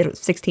for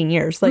 16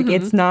 years. Like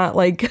it's not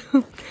like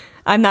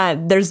I'm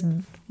not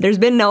there's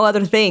been no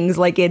other things.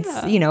 Like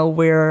it's you know,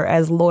 we're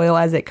as loyal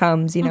as it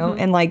comes, you know.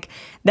 And like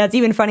that's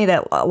even funny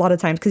that a lot of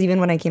times, because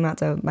even when I came out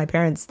to my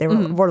parents, they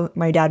were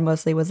my dad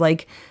mostly was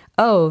like,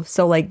 oh,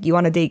 so like you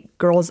want to date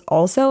girls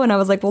also? And I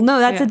was like, well, no,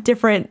 that's a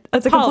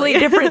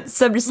completely different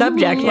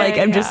subject. Like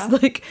I'm just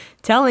like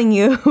telling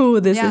you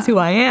this is who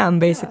I am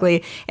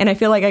basically. And I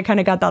feel like I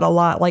kind of got that a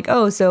lot. Like,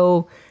 oh,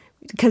 so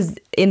because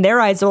in their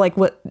eyes, they're like,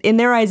 what? In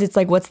their eyes, it's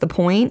like, what's the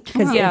point?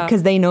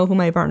 Because they know who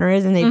my partner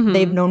is, and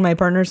they've known my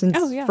partner since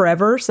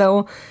forever.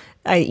 So,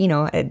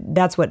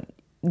 that's what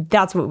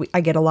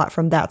I get a lot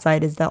from that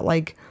side is that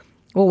like,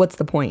 well, what's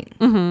the point?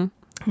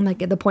 Like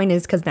the point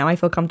is because now I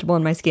feel comfortable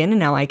in my skin and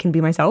now I can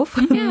be myself.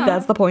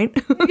 That's the point.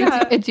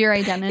 It's your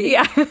identity.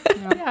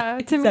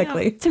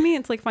 To me,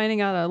 it's like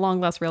finding out a long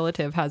lost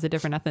relative has a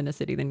different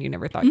ethnicity than you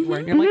never thought you were,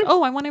 and you're like,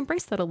 oh, I want to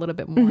embrace that a little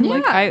bit more.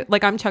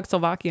 Like I'm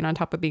Czechoslovakian on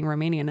top of being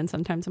Romanian, and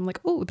sometimes I'm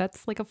like, oh,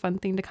 that's like a fun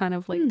thing to kind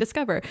of like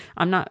discover.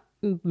 I'm not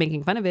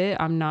making fun of it,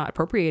 I'm not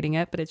appropriating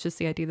it, but it's just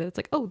the idea that it's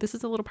like, oh, this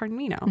is a little part of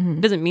me now.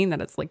 It doesn't mean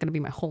that it's like going to be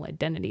my whole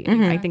identity.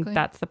 And I think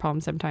that's the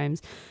problem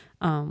sometimes.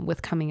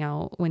 with coming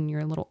out when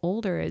you're a little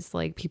older is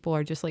like people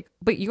are just like,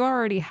 but you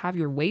already have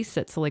your waist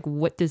set, so like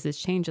what does this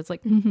change? It's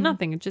like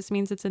nothing. It just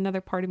means it's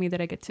another part of me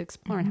that I get to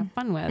explore and have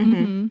fun with.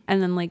 And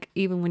then like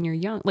even when you're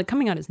young, like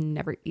coming out is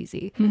never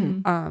easy.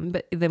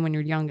 But then when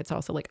you're young, it's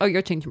also like, oh,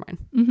 you'll change your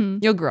mind.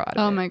 You'll grow out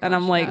of it. My gosh, and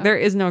I'm like, there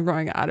is no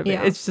growing out of it.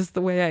 Yeah. It's just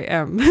the way I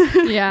am.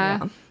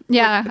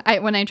 Yeah,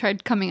 when I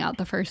tried coming out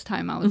the first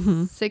time, I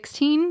was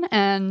 16,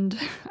 and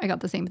I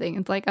got the same thing.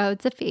 It's like, oh,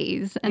 it's a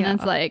phase, and then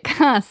it's like,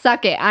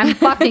 suck it, I'm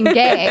fucking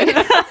gay.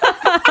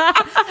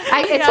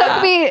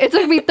 It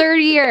took me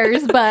 30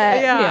 years,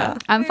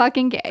 but I'm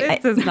fucking gay.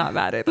 It does not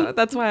matter though.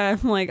 That's why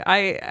I'm like,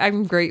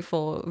 I'm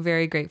grateful,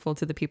 very grateful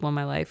to the people in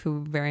my life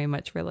who very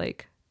much were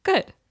like,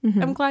 good.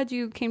 I'm glad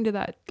you came to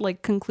that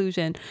like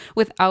conclusion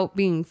without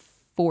being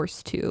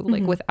forced to,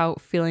 like without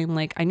feeling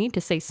like I need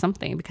to say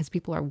something because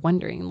people are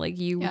wondering. Like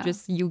you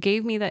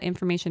gave me that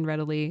information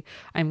readily.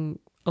 I'm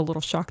a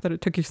little shocked that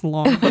it took you so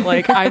long, but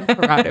like I'm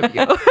proud of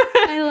you.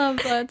 I love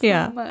that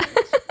so much.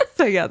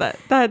 So yeah,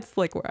 that's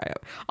like where I am.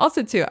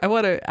 Also too, I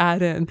want to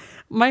add in,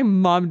 my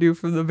mom knew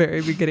from the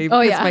very beginning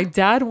because my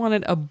dad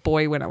wanted a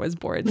boy when I was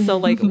born. So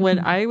like when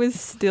I was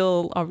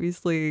still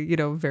obviously, you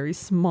know, very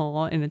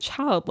small and a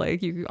child,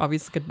 like you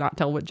obviously could not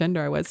tell what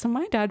gender I was. So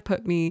my dad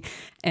put me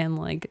in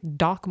like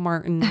Doc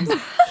Martens.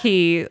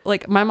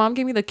 My mom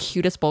gave me the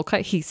cutest bowl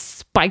cut. He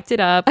spiked it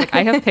up. Like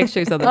I have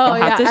pictures of them. I'll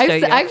have to show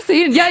you. I've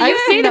seen. Yeah,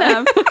 you've seen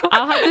them.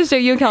 I'll have to show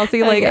you,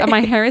 Kelsey. Like my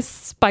hair is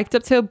spiked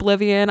up to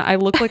oblivion. I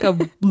look like a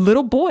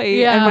little boy.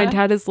 And my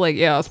dad is like,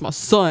 yeah, that's my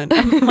son.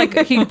 Like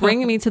he'd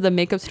bring me to the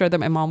makeup store that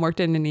my mom worked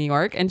in New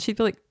York, and she'd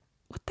be like,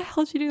 what the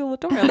hell did you do to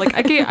Ladora? Like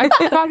I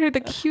got her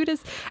the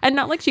cutest, and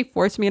not like she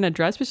forced me in a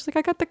dress, but she's like,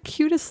 I got the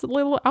cutest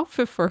little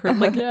outfit for her.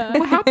 Like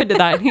what happened to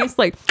that? And he was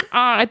like,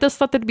 I just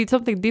thought it'd be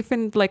something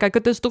different. Like I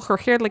could just do her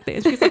hair like that.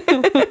 And she's like,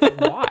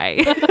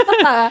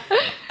 why?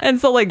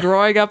 And so like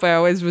growing up, I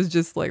always was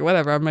just like,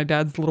 whatever, I'm my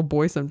dad's little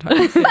boy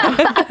sometimes. You know?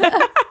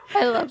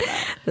 I love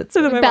that. That's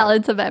the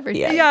balance of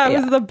everything. Yeah, it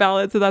was the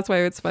balance. And that's why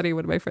it's funny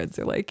when my friends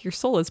are like, your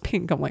soul is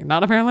pink. I'm like,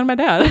 not apparently my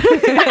dad.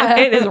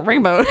 It is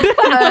rainbow.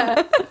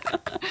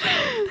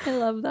 I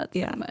love that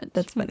so much.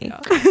 That's funny.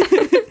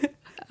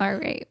 All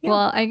right. Yeah.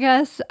 Well, I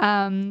guess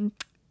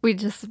we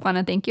just want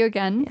to thank you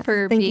again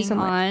for being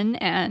on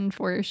and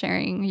for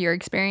sharing your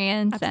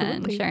experience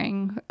and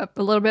sharing a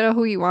little bit of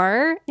who you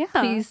are. Yeah.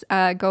 Please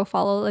go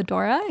follow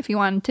Ladora if you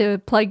want to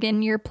plug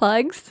in your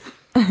plugs.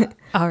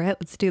 All right,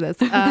 let's do this.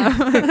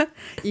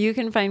 You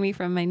can find me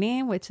from my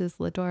name, which is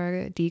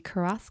Ladora D.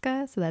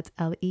 Carrasca. So that's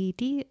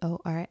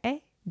LEDORA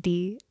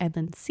D and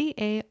then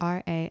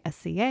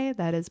CARASCA.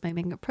 That is my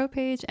Makeup Pro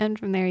page. And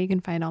from there, you can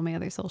find all my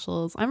other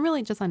socials. I'm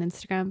really just on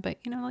Instagram, but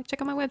like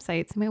check out my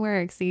website, see my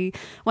work, see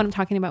what I'm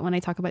talking about when I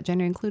talk about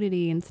gender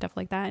inclusivity and stuff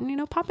like that.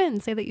 And, pop in,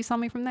 say that you saw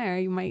me from there.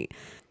 You might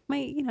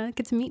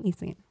get to meet me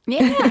soon.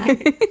 Yeah.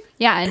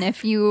 Yeah. And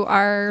if you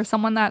are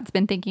someone that's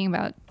been thinking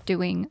about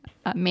doing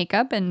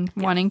makeup and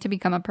wanting to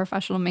become a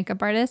professional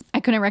makeup artist, I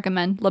couldn't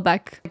recommend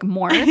Lebec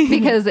more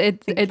because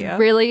it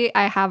really,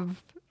 I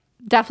have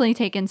definitely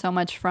taken so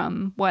much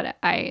from what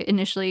I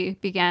initially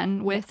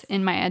began with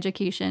in my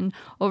education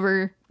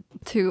over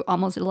to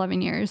almost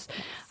 11 years.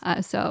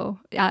 So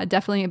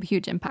definitely a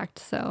huge impact.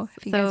 So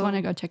if you guys want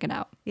to go check it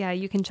out. Yeah,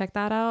 you can check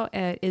that out.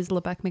 It is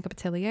Lebec Makeup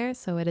Atelier.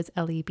 So it is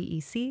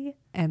LEBEC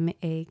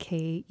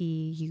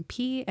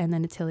MAKEUP. And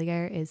then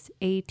Atelier is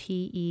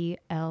ATELIER.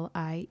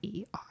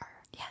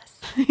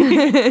 Yes.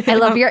 I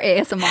love your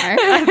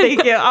ASMR.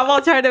 Thank you. I'm all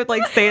trying to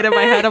say it in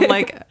my head. I'm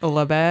like,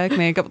 Lebec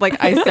makeup.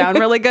 Like I sound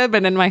really good,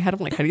 but in my head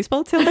I'm like, how do you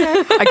spell Atelier?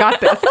 I got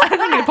this. I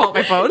don't need to pull out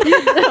my phone.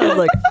 I was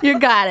like, you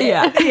got it.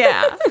 Yeah.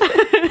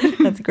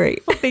 That's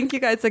great. Well, thank you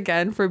guys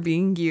again for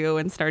being you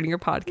and starting your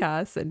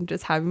podcast and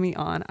just having me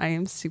on. I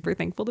am super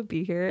thankful to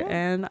be here,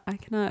 and I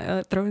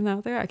cannot throw it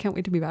out there. I can't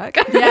wait to be back.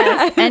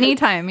 Yes,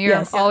 anytime.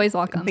 You're always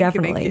welcome.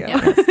 Definitely.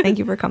 Thank you. Yes. Thank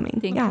you for coming.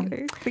 Thank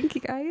you. Thank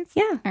you guys.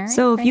 Yeah. Right,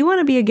 so if you want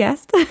to be a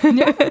guest,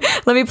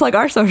 let me plug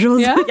our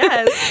socials. Yeah.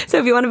 Yes. So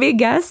if you want to be a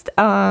guest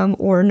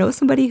or know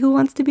somebody who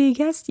wants to be a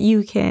guest,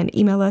 you can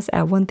email us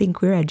at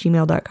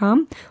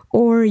onethingqueer@gmail.com,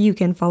 or you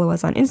can follow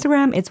us on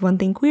Instagram. It's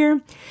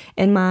onethingqueer,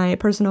 and my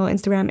personal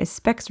Instagram is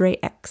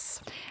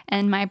SpexRayX.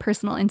 And my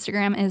personal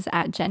Instagram is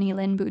at Jenny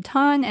Lynn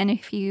Bouton. And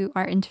if you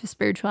are into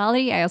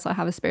spirituality, I also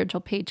have a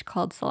spiritual page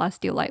called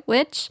Celestial Light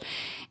Witch.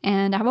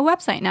 And I have a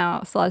website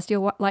now,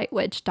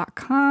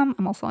 celestiallightwitch.com.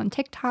 I'm also on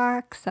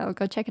TikTok, so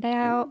go check it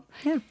out.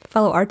 Yeah.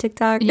 Follow our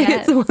TikTok.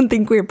 Yes. It's One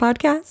Thing Queer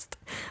Podcast.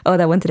 Oh,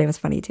 that one today was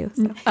funny too.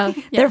 So.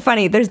 They're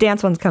funny. There's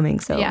dance ones coming.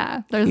 So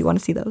if you want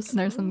to see those.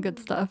 There's some good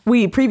stuff.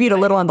 We previewed a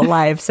little on the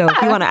live. So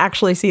if you want to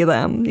actually see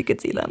them, you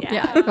could see them.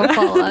 Yeah, go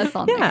follow us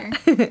on there.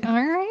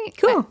 All right.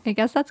 Cool. I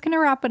guess that's going to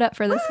wrap it up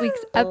for this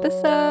week's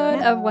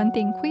episode of One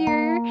Thing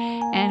Queer.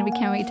 And we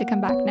can't wait to come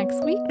back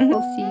next week.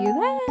 We'll see you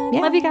then.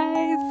 Yeah. Love you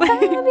guys.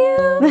 Love you.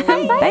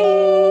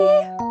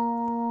 Bye.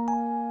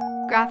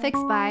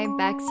 Graphics by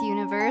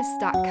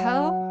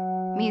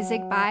BexUniverse.co.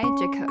 Music by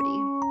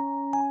Jacody.